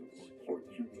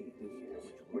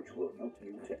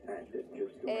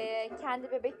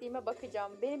 Kendi bebekliğime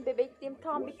bakacağım. Benim bebekliğim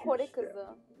tam bir Kore kızı.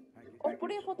 Oh,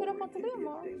 buraya fotoğraf atılıyor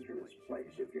mu?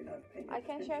 I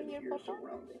can share here photo.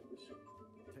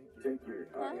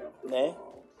 Ne?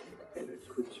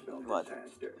 What?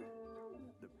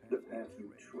 The path you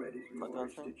tread is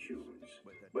yours to choose,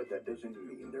 but that doesn't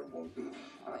mean there won't be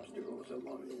obstacles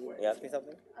along the way. You ask me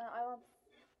something? I want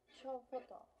show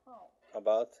photo. How?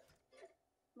 About?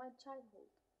 My childhood.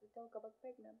 We talk about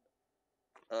pregnant.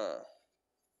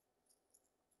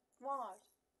 Var.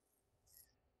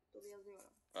 Dur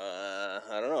yazıyorum.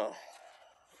 I don't know.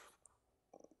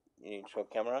 You need to show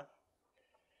camera?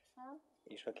 Ha?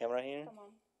 You show camera here?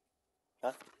 Tamam.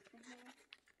 Huh?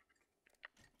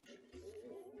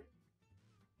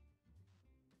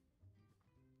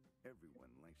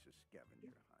 Everyone likes a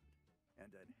scavenger hunt,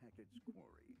 and at Hackett's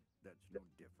Quarry, that's no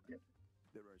different.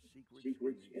 There are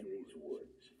secrets in these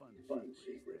woods, fun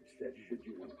secrets that, should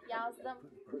you Yazdım.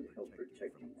 could help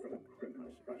protect you from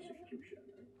criminal prosecution.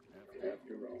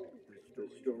 After all, the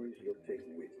stories you'll take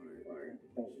with you are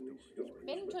only stories.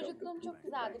 Benim çocukluğum çok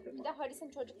güzeldi. Bir de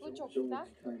Haris'in çocukluğu çok güzel.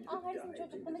 Haris'in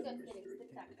çocukluğunu göstereyim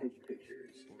size.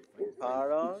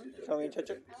 Pardon? Show me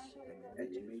çocuk.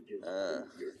 and you may just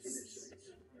think you're innocent.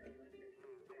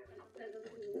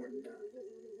 Or not.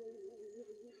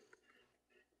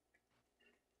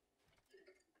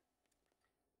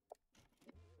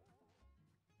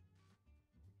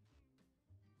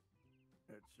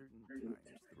 At certain times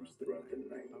Throughout the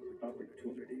night,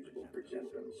 opportunities will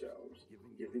present themselves,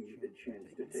 giving you the chance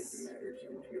to take matters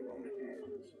into your own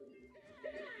hands.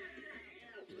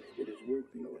 It is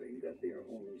worth noting that they are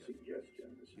only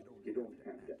suggestions. You don't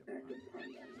have to act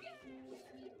upon them.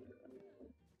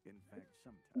 In fact,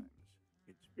 sometimes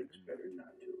It's better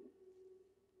not to.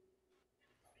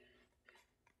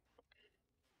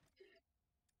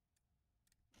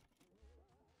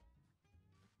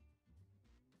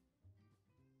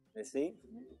 You see?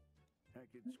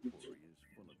 Hackett's Quarry is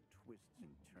full of twists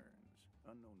and turns,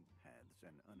 unknown paths,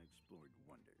 and unexplored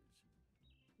wonders.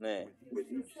 Ne?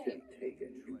 With each step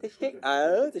taken,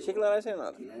 Teşekkürler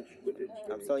Senat.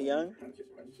 I'm so young.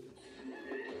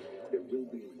 There will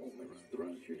be moments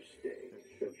throughout your stay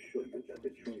that show you that the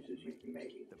choices you've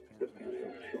made, the path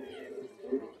you've chosen,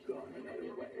 would have gone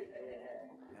another way.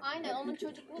 Aynen, onun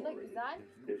çocukluğu da güzel.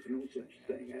 There's no such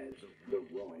thing as the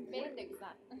wrong way. Benim de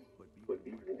güzel. But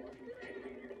be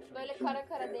warned. Böyle kara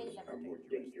kara Some değilim. paths are more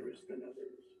dangerous than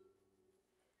others.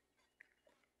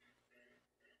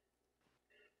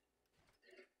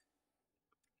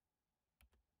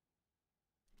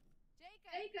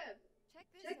 Jacob,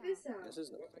 check this out. This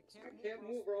is Netflix. I can't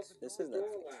move or else This is the door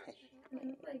will Netflix. latch.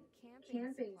 Like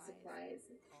camping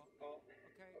supplies. Oh,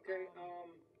 okay.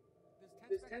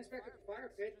 There's tents back at the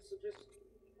fire pit, so just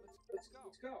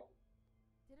let's go.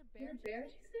 Did a bear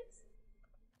chase this?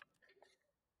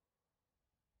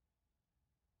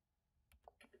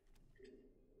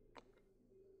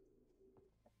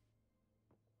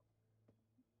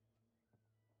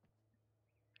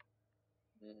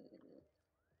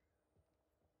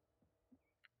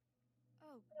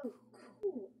 Oh,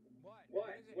 cool.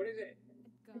 What is it?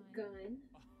 A gun.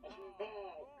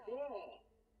 Oh, cool.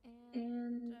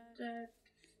 And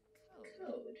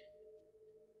code.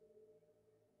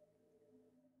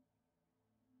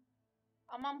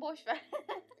 Aman boş ver.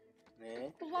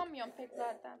 Ne? Kullanmıyorum pek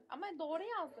zaten. Ama doğru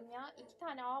yazdım ya. 2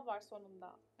 tane A var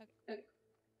sonunda. Okay.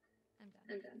 I'm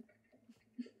done.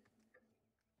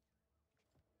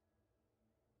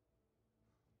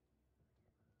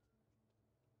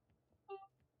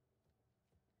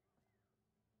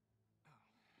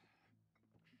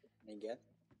 Miguel?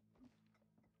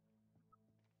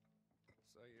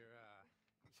 So you're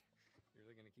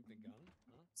really gonna keep the gun,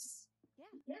 huh?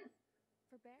 Yeah.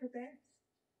 For bears.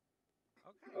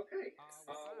 Okay.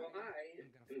 Well,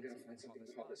 I'm gonna find something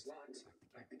to haul this lot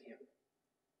back to camp.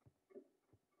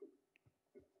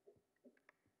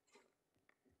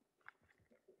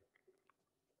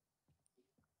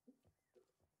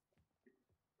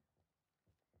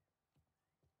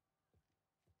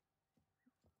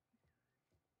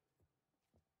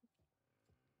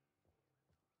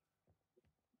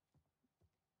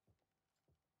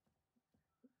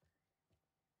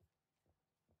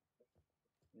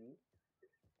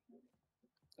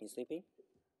 You sleeping?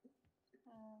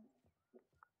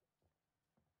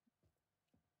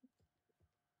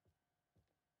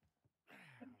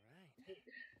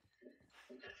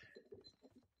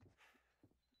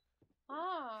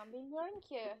 Bilmiyorum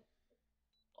ki.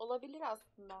 Olabilir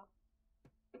aslında.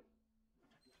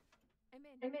 I'm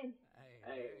in.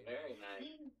 Hey, very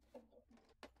nice.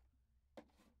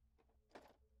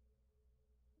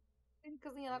 Senin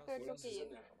kızın yanakları çok iyi.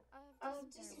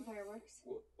 Just some fireworks.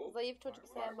 Zayıf çocuk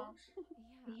sevmem.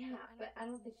 Yeah, but I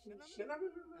don't think we should. No,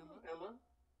 Emma.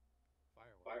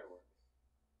 Fireworks.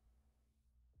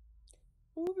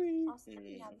 Aslan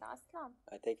geldi, aslan.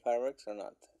 I take fireworks or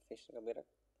not? Fishing a bit?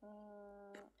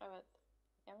 Evet.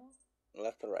 Evet.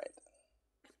 Left or right?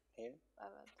 Here?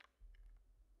 Evet.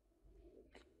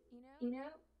 You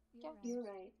know, you're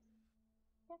right.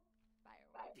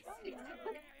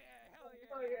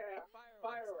 Oh yeah,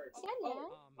 fireworks. Gel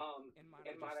ya.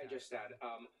 And might I just add,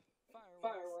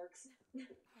 fireworks.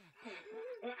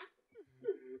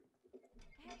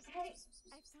 Hey,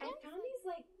 I found these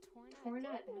like torn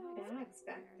up bags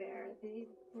back there. They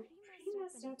were pretty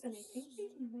messed up, and I think they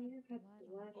might have had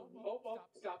blood on them. Oh,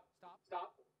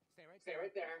 stop. Stay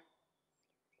right there.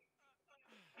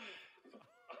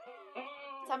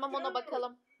 Tamam, ona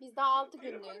bakalım. Biz daha 6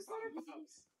 günlüğüz.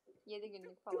 7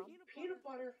 günlük falan. Peanut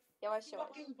butter. Yavaş yavaş.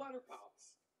 Fucking butter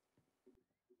pops.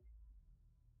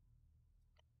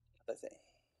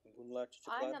 Bunlar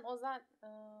çocuklar. Aynen, o zaman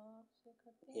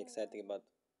He excited about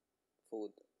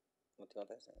food. What you want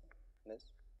to say?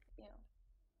 This? Yeah.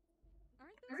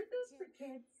 Aren't those for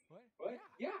kids? What?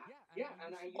 Yeah.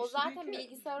 and I O used to be a zaten kid.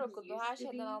 bilgisayar okudu. Her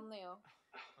şeyden anlıyor.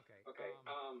 Okay,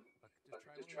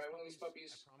 look, just try one of these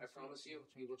puppies. I promise you,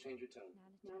 you will change your tone.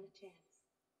 Not a chance.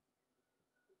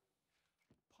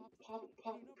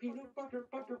 Pop peanut butter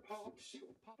pops.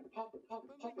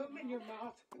 Pop them in your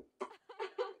mouth.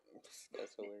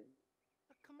 That's so weird.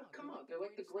 Come on, they're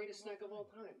like the greatest snack of all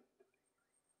time.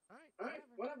 All right,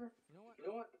 whatever. You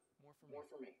know what? More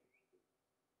for me.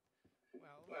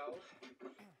 Well,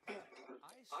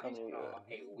 I saw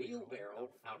a wheelbarrow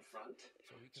out front,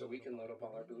 so we can load up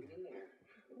all our booty in there.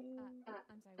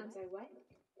 I'm sorry, what?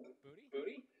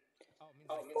 Booty?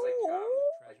 Oh, it means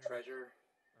like treasure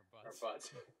or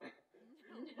butts.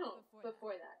 No,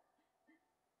 before that.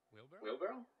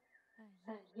 Wheelbarrow?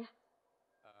 Yeah.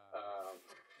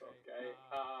 Okay.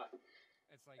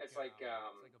 It's like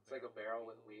a barrel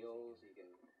with wheels. You can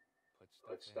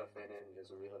put stuff in it and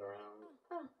just wheel it around.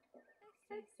 Oh,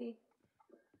 I see.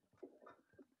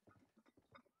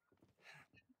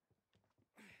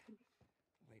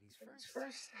 Ladies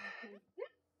first.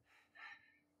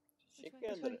 Teşekkür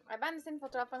ederim. Ay ben de senin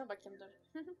fotoğraflarına bakayım dur.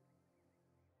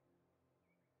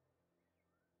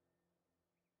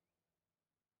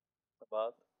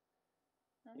 About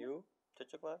you,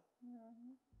 çocuklar.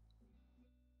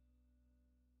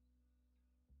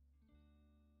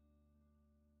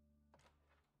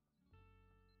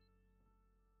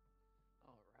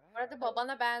 Bu arada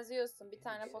babana benziyorsun. Bir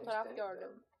tane fotoğraf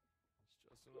gördüm.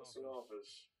 Just an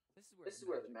office. This is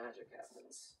where the magic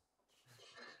happens.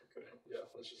 Okay, yeah,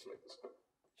 let's just make this quick.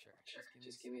 Sure.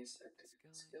 Just give me a sec to get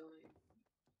this going.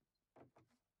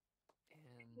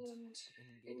 And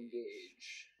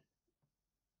engage.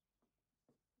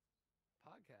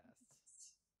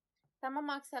 Podcasts. Tamam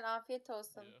Aksel, afiyet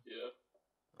olsun. Yeah.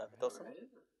 Afiyet olsun.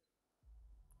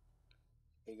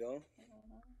 You go.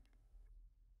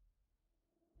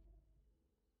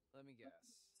 Let me guess.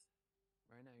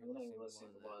 Right now you're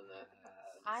listening to one that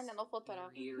has Aynen o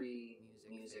fotoğraf. eerie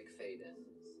music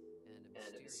fade-ins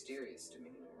and a mysterious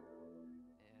demeanor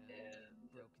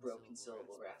and a broken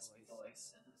syllable raspy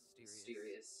voice and a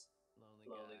mysterious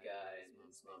lonely guy in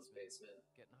his mom's basement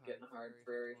getting hard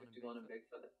for Area 51 and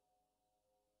Bigfoot.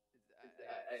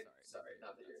 I'm sorry,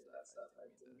 not that you're into that stuff. I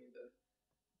didn't mean to.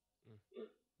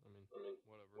 I mean,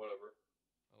 whatever.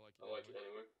 I like it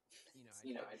anyway.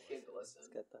 You know, I'd give to listen.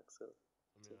 Ska taxa.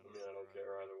 I mean, I don't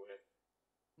care either way.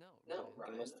 No,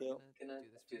 Ryan, I'm gonna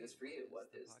do this for you. What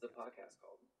is the podcast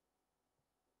called?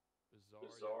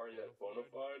 Bizarre yet bona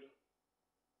fide.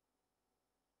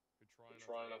 You're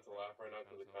trying not to laugh right now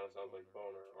because it kind of sounds like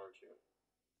boner, aren't you?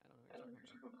 I don't know what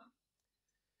you're talking about.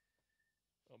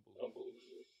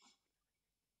 Unbelievable.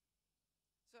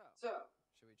 So,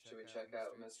 should we check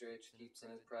out what Mr. H keeps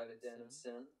in his private den of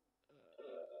sin?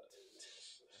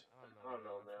 I don't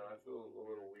know, man. I feel a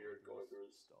little weird going through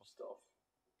his stuff.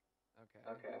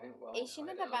 Okay, well,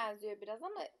 Eşine de benziyor biraz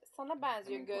ama sana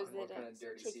benziyor gözleri.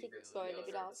 Çekik böyle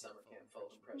biraz. Summer camp full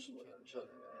of impressionable young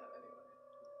children are gonna have anyway.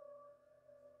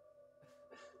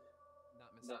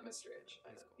 Not Mr. H.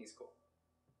 I know, he's cool.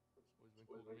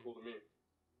 Always been cool to me.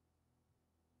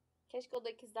 Keşke o da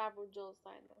ikizler burcu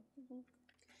olsaydı.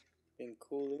 Been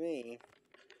cool to me.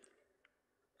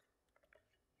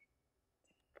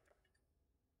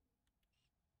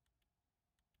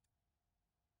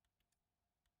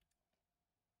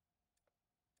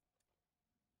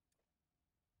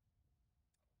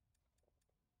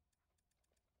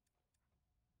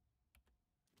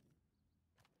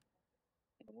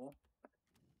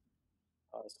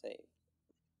 How I save.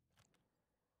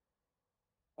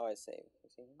 How I save. You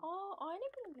see? Aa,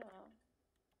 aynı gün mü?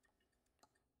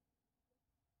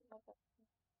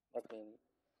 Bakayım.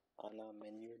 Ana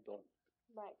menü don.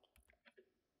 Back.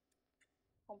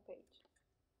 Homepage.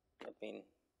 Bakayım.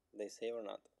 They save or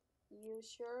not? You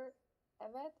sure?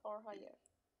 Evet or hayır?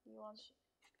 You want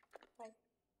like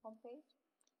homepage?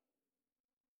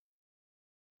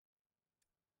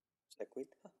 Check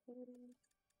quit.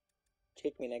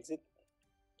 Check me exit.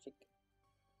 Check.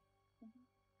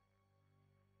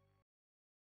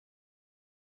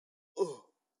 Oh.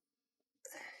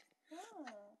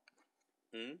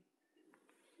 Hmm?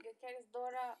 Göker is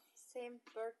Dora same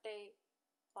birthday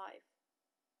 5.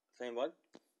 Same what?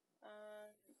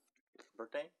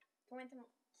 Birthday? 20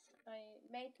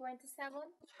 May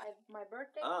 27 my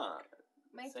birthday.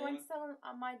 May same. 27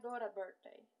 my daughter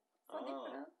birthday. So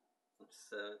different.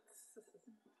 So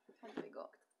Hadi we go.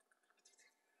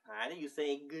 how do you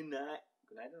say good night?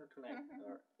 Good night or tonight?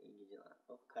 Or iyi geceler.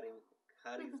 Oh,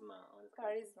 charisma.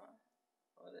 Charisma.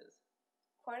 What is?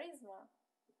 Charisma.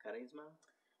 Charisma?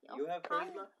 You have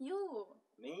charisma? You.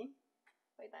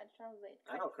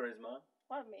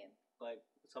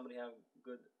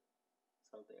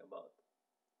 something about.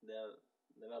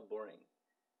 They're not boring.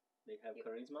 They have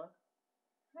charisma.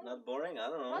 Not boring. I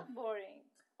don't know. Not boring.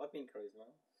 What mean charisma?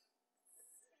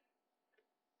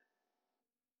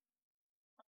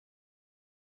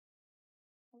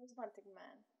 Charismatic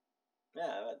man.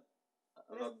 Yeah, but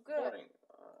I'm That's not good. boring.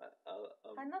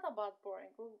 I'm not about boring.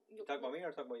 Talk about me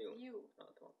or talk about you? You. No,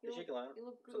 tamam. You Teşekkürler. look, you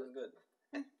look So that's good.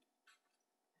 good.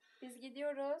 Biz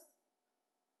gidiyoruz.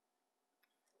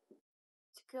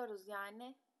 Çıkıyoruz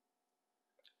yani.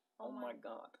 Oh my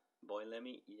god.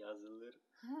 Boylemi yazılır.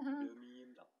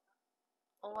 Bilmeyeyim de.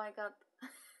 Oh my god.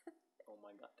 Oh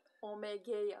my god. OMG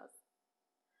yaz.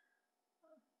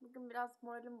 Bugün biraz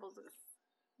moralim bozuk.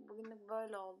 Bugünlük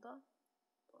böyle oldu.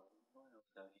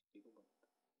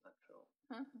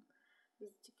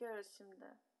 Biz çıkıyoruz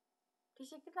şimdi.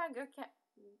 Teşekkürler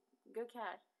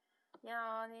Göker.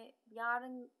 Yani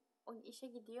yarın o işe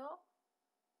gidiyor.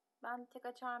 Ben tek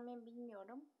açar mıyım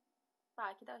bilmiyorum.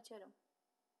 Belki de açarım.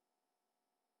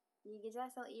 İyi geceler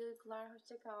sana, iyi uykular.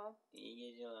 Hoşça kal. İyi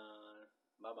geceler.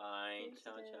 Bye bye.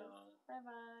 Ciao ciao. Bye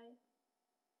bye.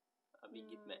 Abi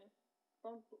gitme.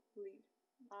 Don't leave.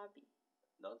 Abi.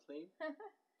 Don't leave.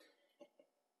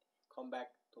 Come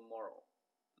back tomorrow.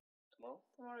 Tomorrow?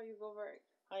 Tomorrow you go work.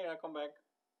 Hi, I come back.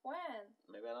 When?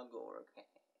 Maybe I'll not go work.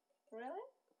 Really?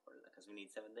 Because we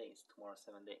need 7 days. Tomorrow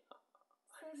 7 days.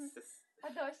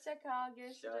 Hadi hoşça kal.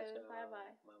 Görüşürüz. Ciao, ciao. Bye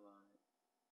bye. Bye